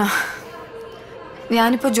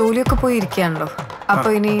 ഞാനിപ്പോ ജോലിയൊക്കെ പോയി ഇരിക്കുകയാണല്ലോ. അപ്പൊ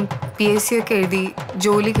ഇനി PSC ഒക്കെ എഴുതി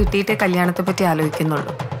ജോലി കിട്ടിയിട്ടേ കല്യാണത്തെ പറ്റി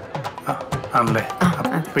ആലോചിക്കുന്നുള്ളൂ. ആണല്ലേ?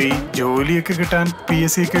 അപ്പൊ ഈ ജോലിയൊക്കെ കിട്ടാൻ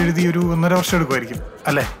PSC ഒക്കെ എഴുതി ഒരു 1.5 വർഷം എടുക്കുമായിരിക്കും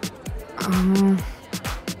അല്ലേ?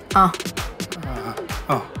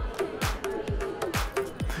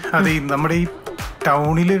 അതെ, നമ്മുടെ ഈ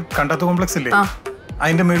ടൗണില് കണ്ടത്ത് കോംപ്ലക്സ് ഇല്ലേ,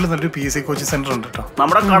 അതിന്റെ മേളിൽ നല്ലൊരു PSC കോച്ചിങ് സെന്റർ ഉണ്ട് കേട്ടോ.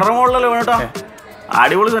 നമ്മുടെ കടറമുള്ളല്ലോ വേണട്ടോ.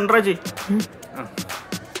 അടിപൊളി സെന്റർ ആച്ചി.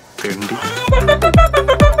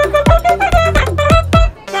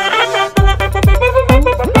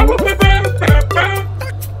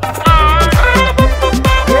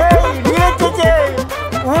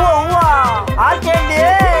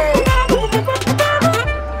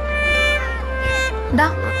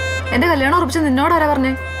 എന്റെ കല്യാണം ഉറപ്പിച്ച് നിന്നോട് ആരാ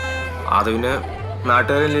പറഞ്ഞേ? അത് പിന്നെ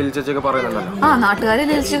നാട്ടുകാരെ ലീലിച്ചൊക്കെ പറയുന്നുണ്ടല്ലോ. ആ, നാട്ടുകാരെ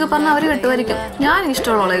ലീലിച്ചൊക്കെ പറഞ്ഞ അവര് കെട്ടുമായിരിക്കും. ഞാൻ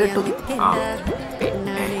ഇഷ്ടമുള്ളവളെ കെട്ടു.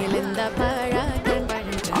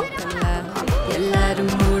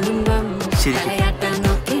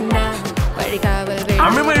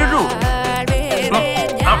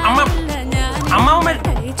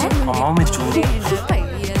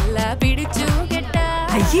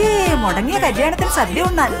 അയ്യേ, മുടങ്ങിയ കല്യാണത്തിൽ സദ്യ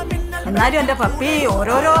ഉണ്ണാൻ. എന്നാലും എന്റെ പപ്പി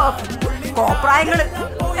ഓരോരോ കോപ്രായങ്ങള്.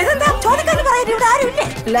 ചോദിക്കാനും പറയാൻ ഇവിടെ ആരുമില്ലേ?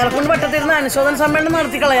 എല്ലാവർക്കും പറ്റത്തിരുന്ന അനുശോചന സമ്മേളനം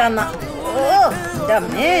നടത്തി കളയാന്ന.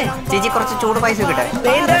 ചേച്ചി കുറച്ച് ചൂട് പായസം കിട്ടെ.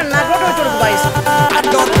 എണ്ണാക്കോട്ട് വെച്ചെടുക്കും പായസം.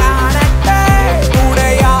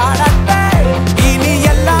 ഇനി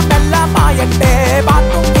എല്ലാം എല്ലാം ആയട്ടെ,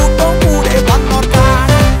 പാട്ടും കൂട്ടും കൂടെ വന്നോർ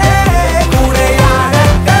കാണട്ടെ,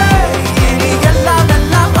 കൂടെയാടട്ടെ. ഇനി എല്ലാം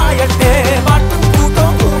എല്ലാം ആയട്ടെ, പാട്ടും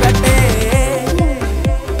കൂട്ടും കൂടട്ടെ.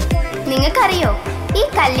 നിങ്ങൾക്കറിയോ, ഈ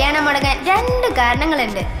കല്യാണം മുടങ്ങാൻ 2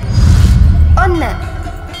 കാരണങ്ങളുണ്ട്. ഒന്ന്,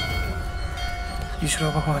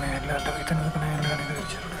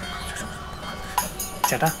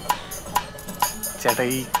 ചേട്ടാ ചേട്ടാ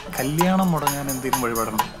ഈ കല്യാണം മുടങ്ങാൻ എന്തെങ്കിലും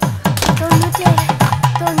വഴിപാടുണ്ടോ? 97,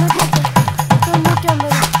 98, 99,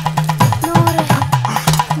 100,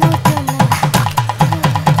 101.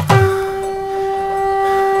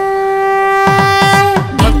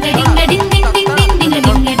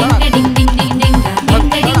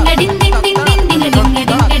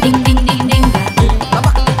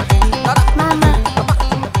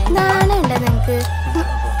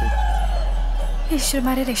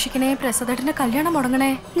 ഈശ്വരന്മാരെ രക്ഷിക്കണേ, പ്രസാദേട്ടന്റെ കല്യാണം മുടങ്ങണേ,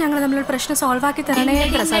 ഞങ്ങൾ തമ്മിലുള്ള പ്രശ്നം സോൾവ് ആക്കി തരണേ,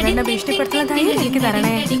 പ്രസാദേട്ടന്റെ ഭീഷണിപ്പെടുത്തുന്ന ധൈര്യം എനിക്ക്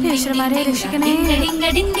തരണേ, ഈശ്വരന്മാരെ രക്ഷിക്കണേ.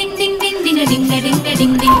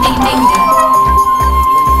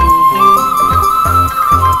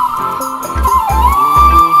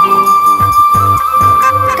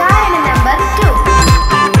 കാരണം നമ്പർ 2.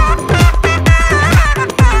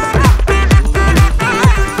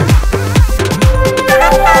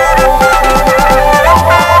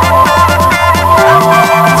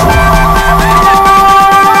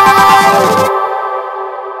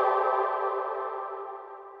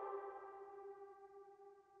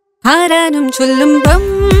 ആരാനും ചൊല്ലുമ്പം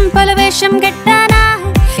പല വേഷം കെട്ടാനാ,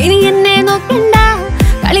 ഇനി എന്നെ നോക്കണ്ട,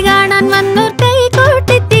 കളി കാണാൻ വന്നോർ കൈ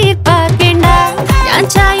കൂട്ടി തീർപ്പാക്കേണ്ട, ഞാൻ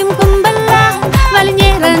ചായും കുമ്പല്ല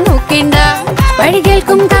വലിഞ്ഞേറാൻ നോക്കേണ്ട, വഴി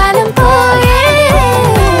കേൾക്കും കാലം പോയേ.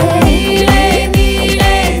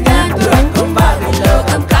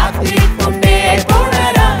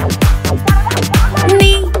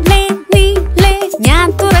 ഞാൻ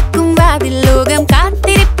തുറക്കും വാതിൽ, ലോകം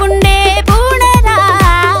കാത്തിരിപ്പുണ്ടേ പൂണരാ.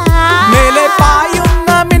 മേലെ പായുന്ന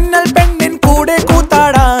മിന്നൽ പെണ്ണിൻ കൂടെ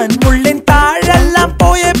കൂത്താടാൻ, മുള്ളിൻ താഴെല്ലാം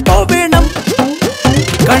പോയപ്പോ വീണം,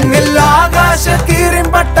 കണ്ണിൽ ആകാശ കീറിൻ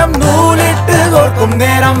പട്ടം നൂലിട്ട് കോർക്കും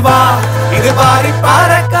നേരം വാ, ഇത് പാറി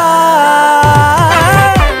പാറക്കാ.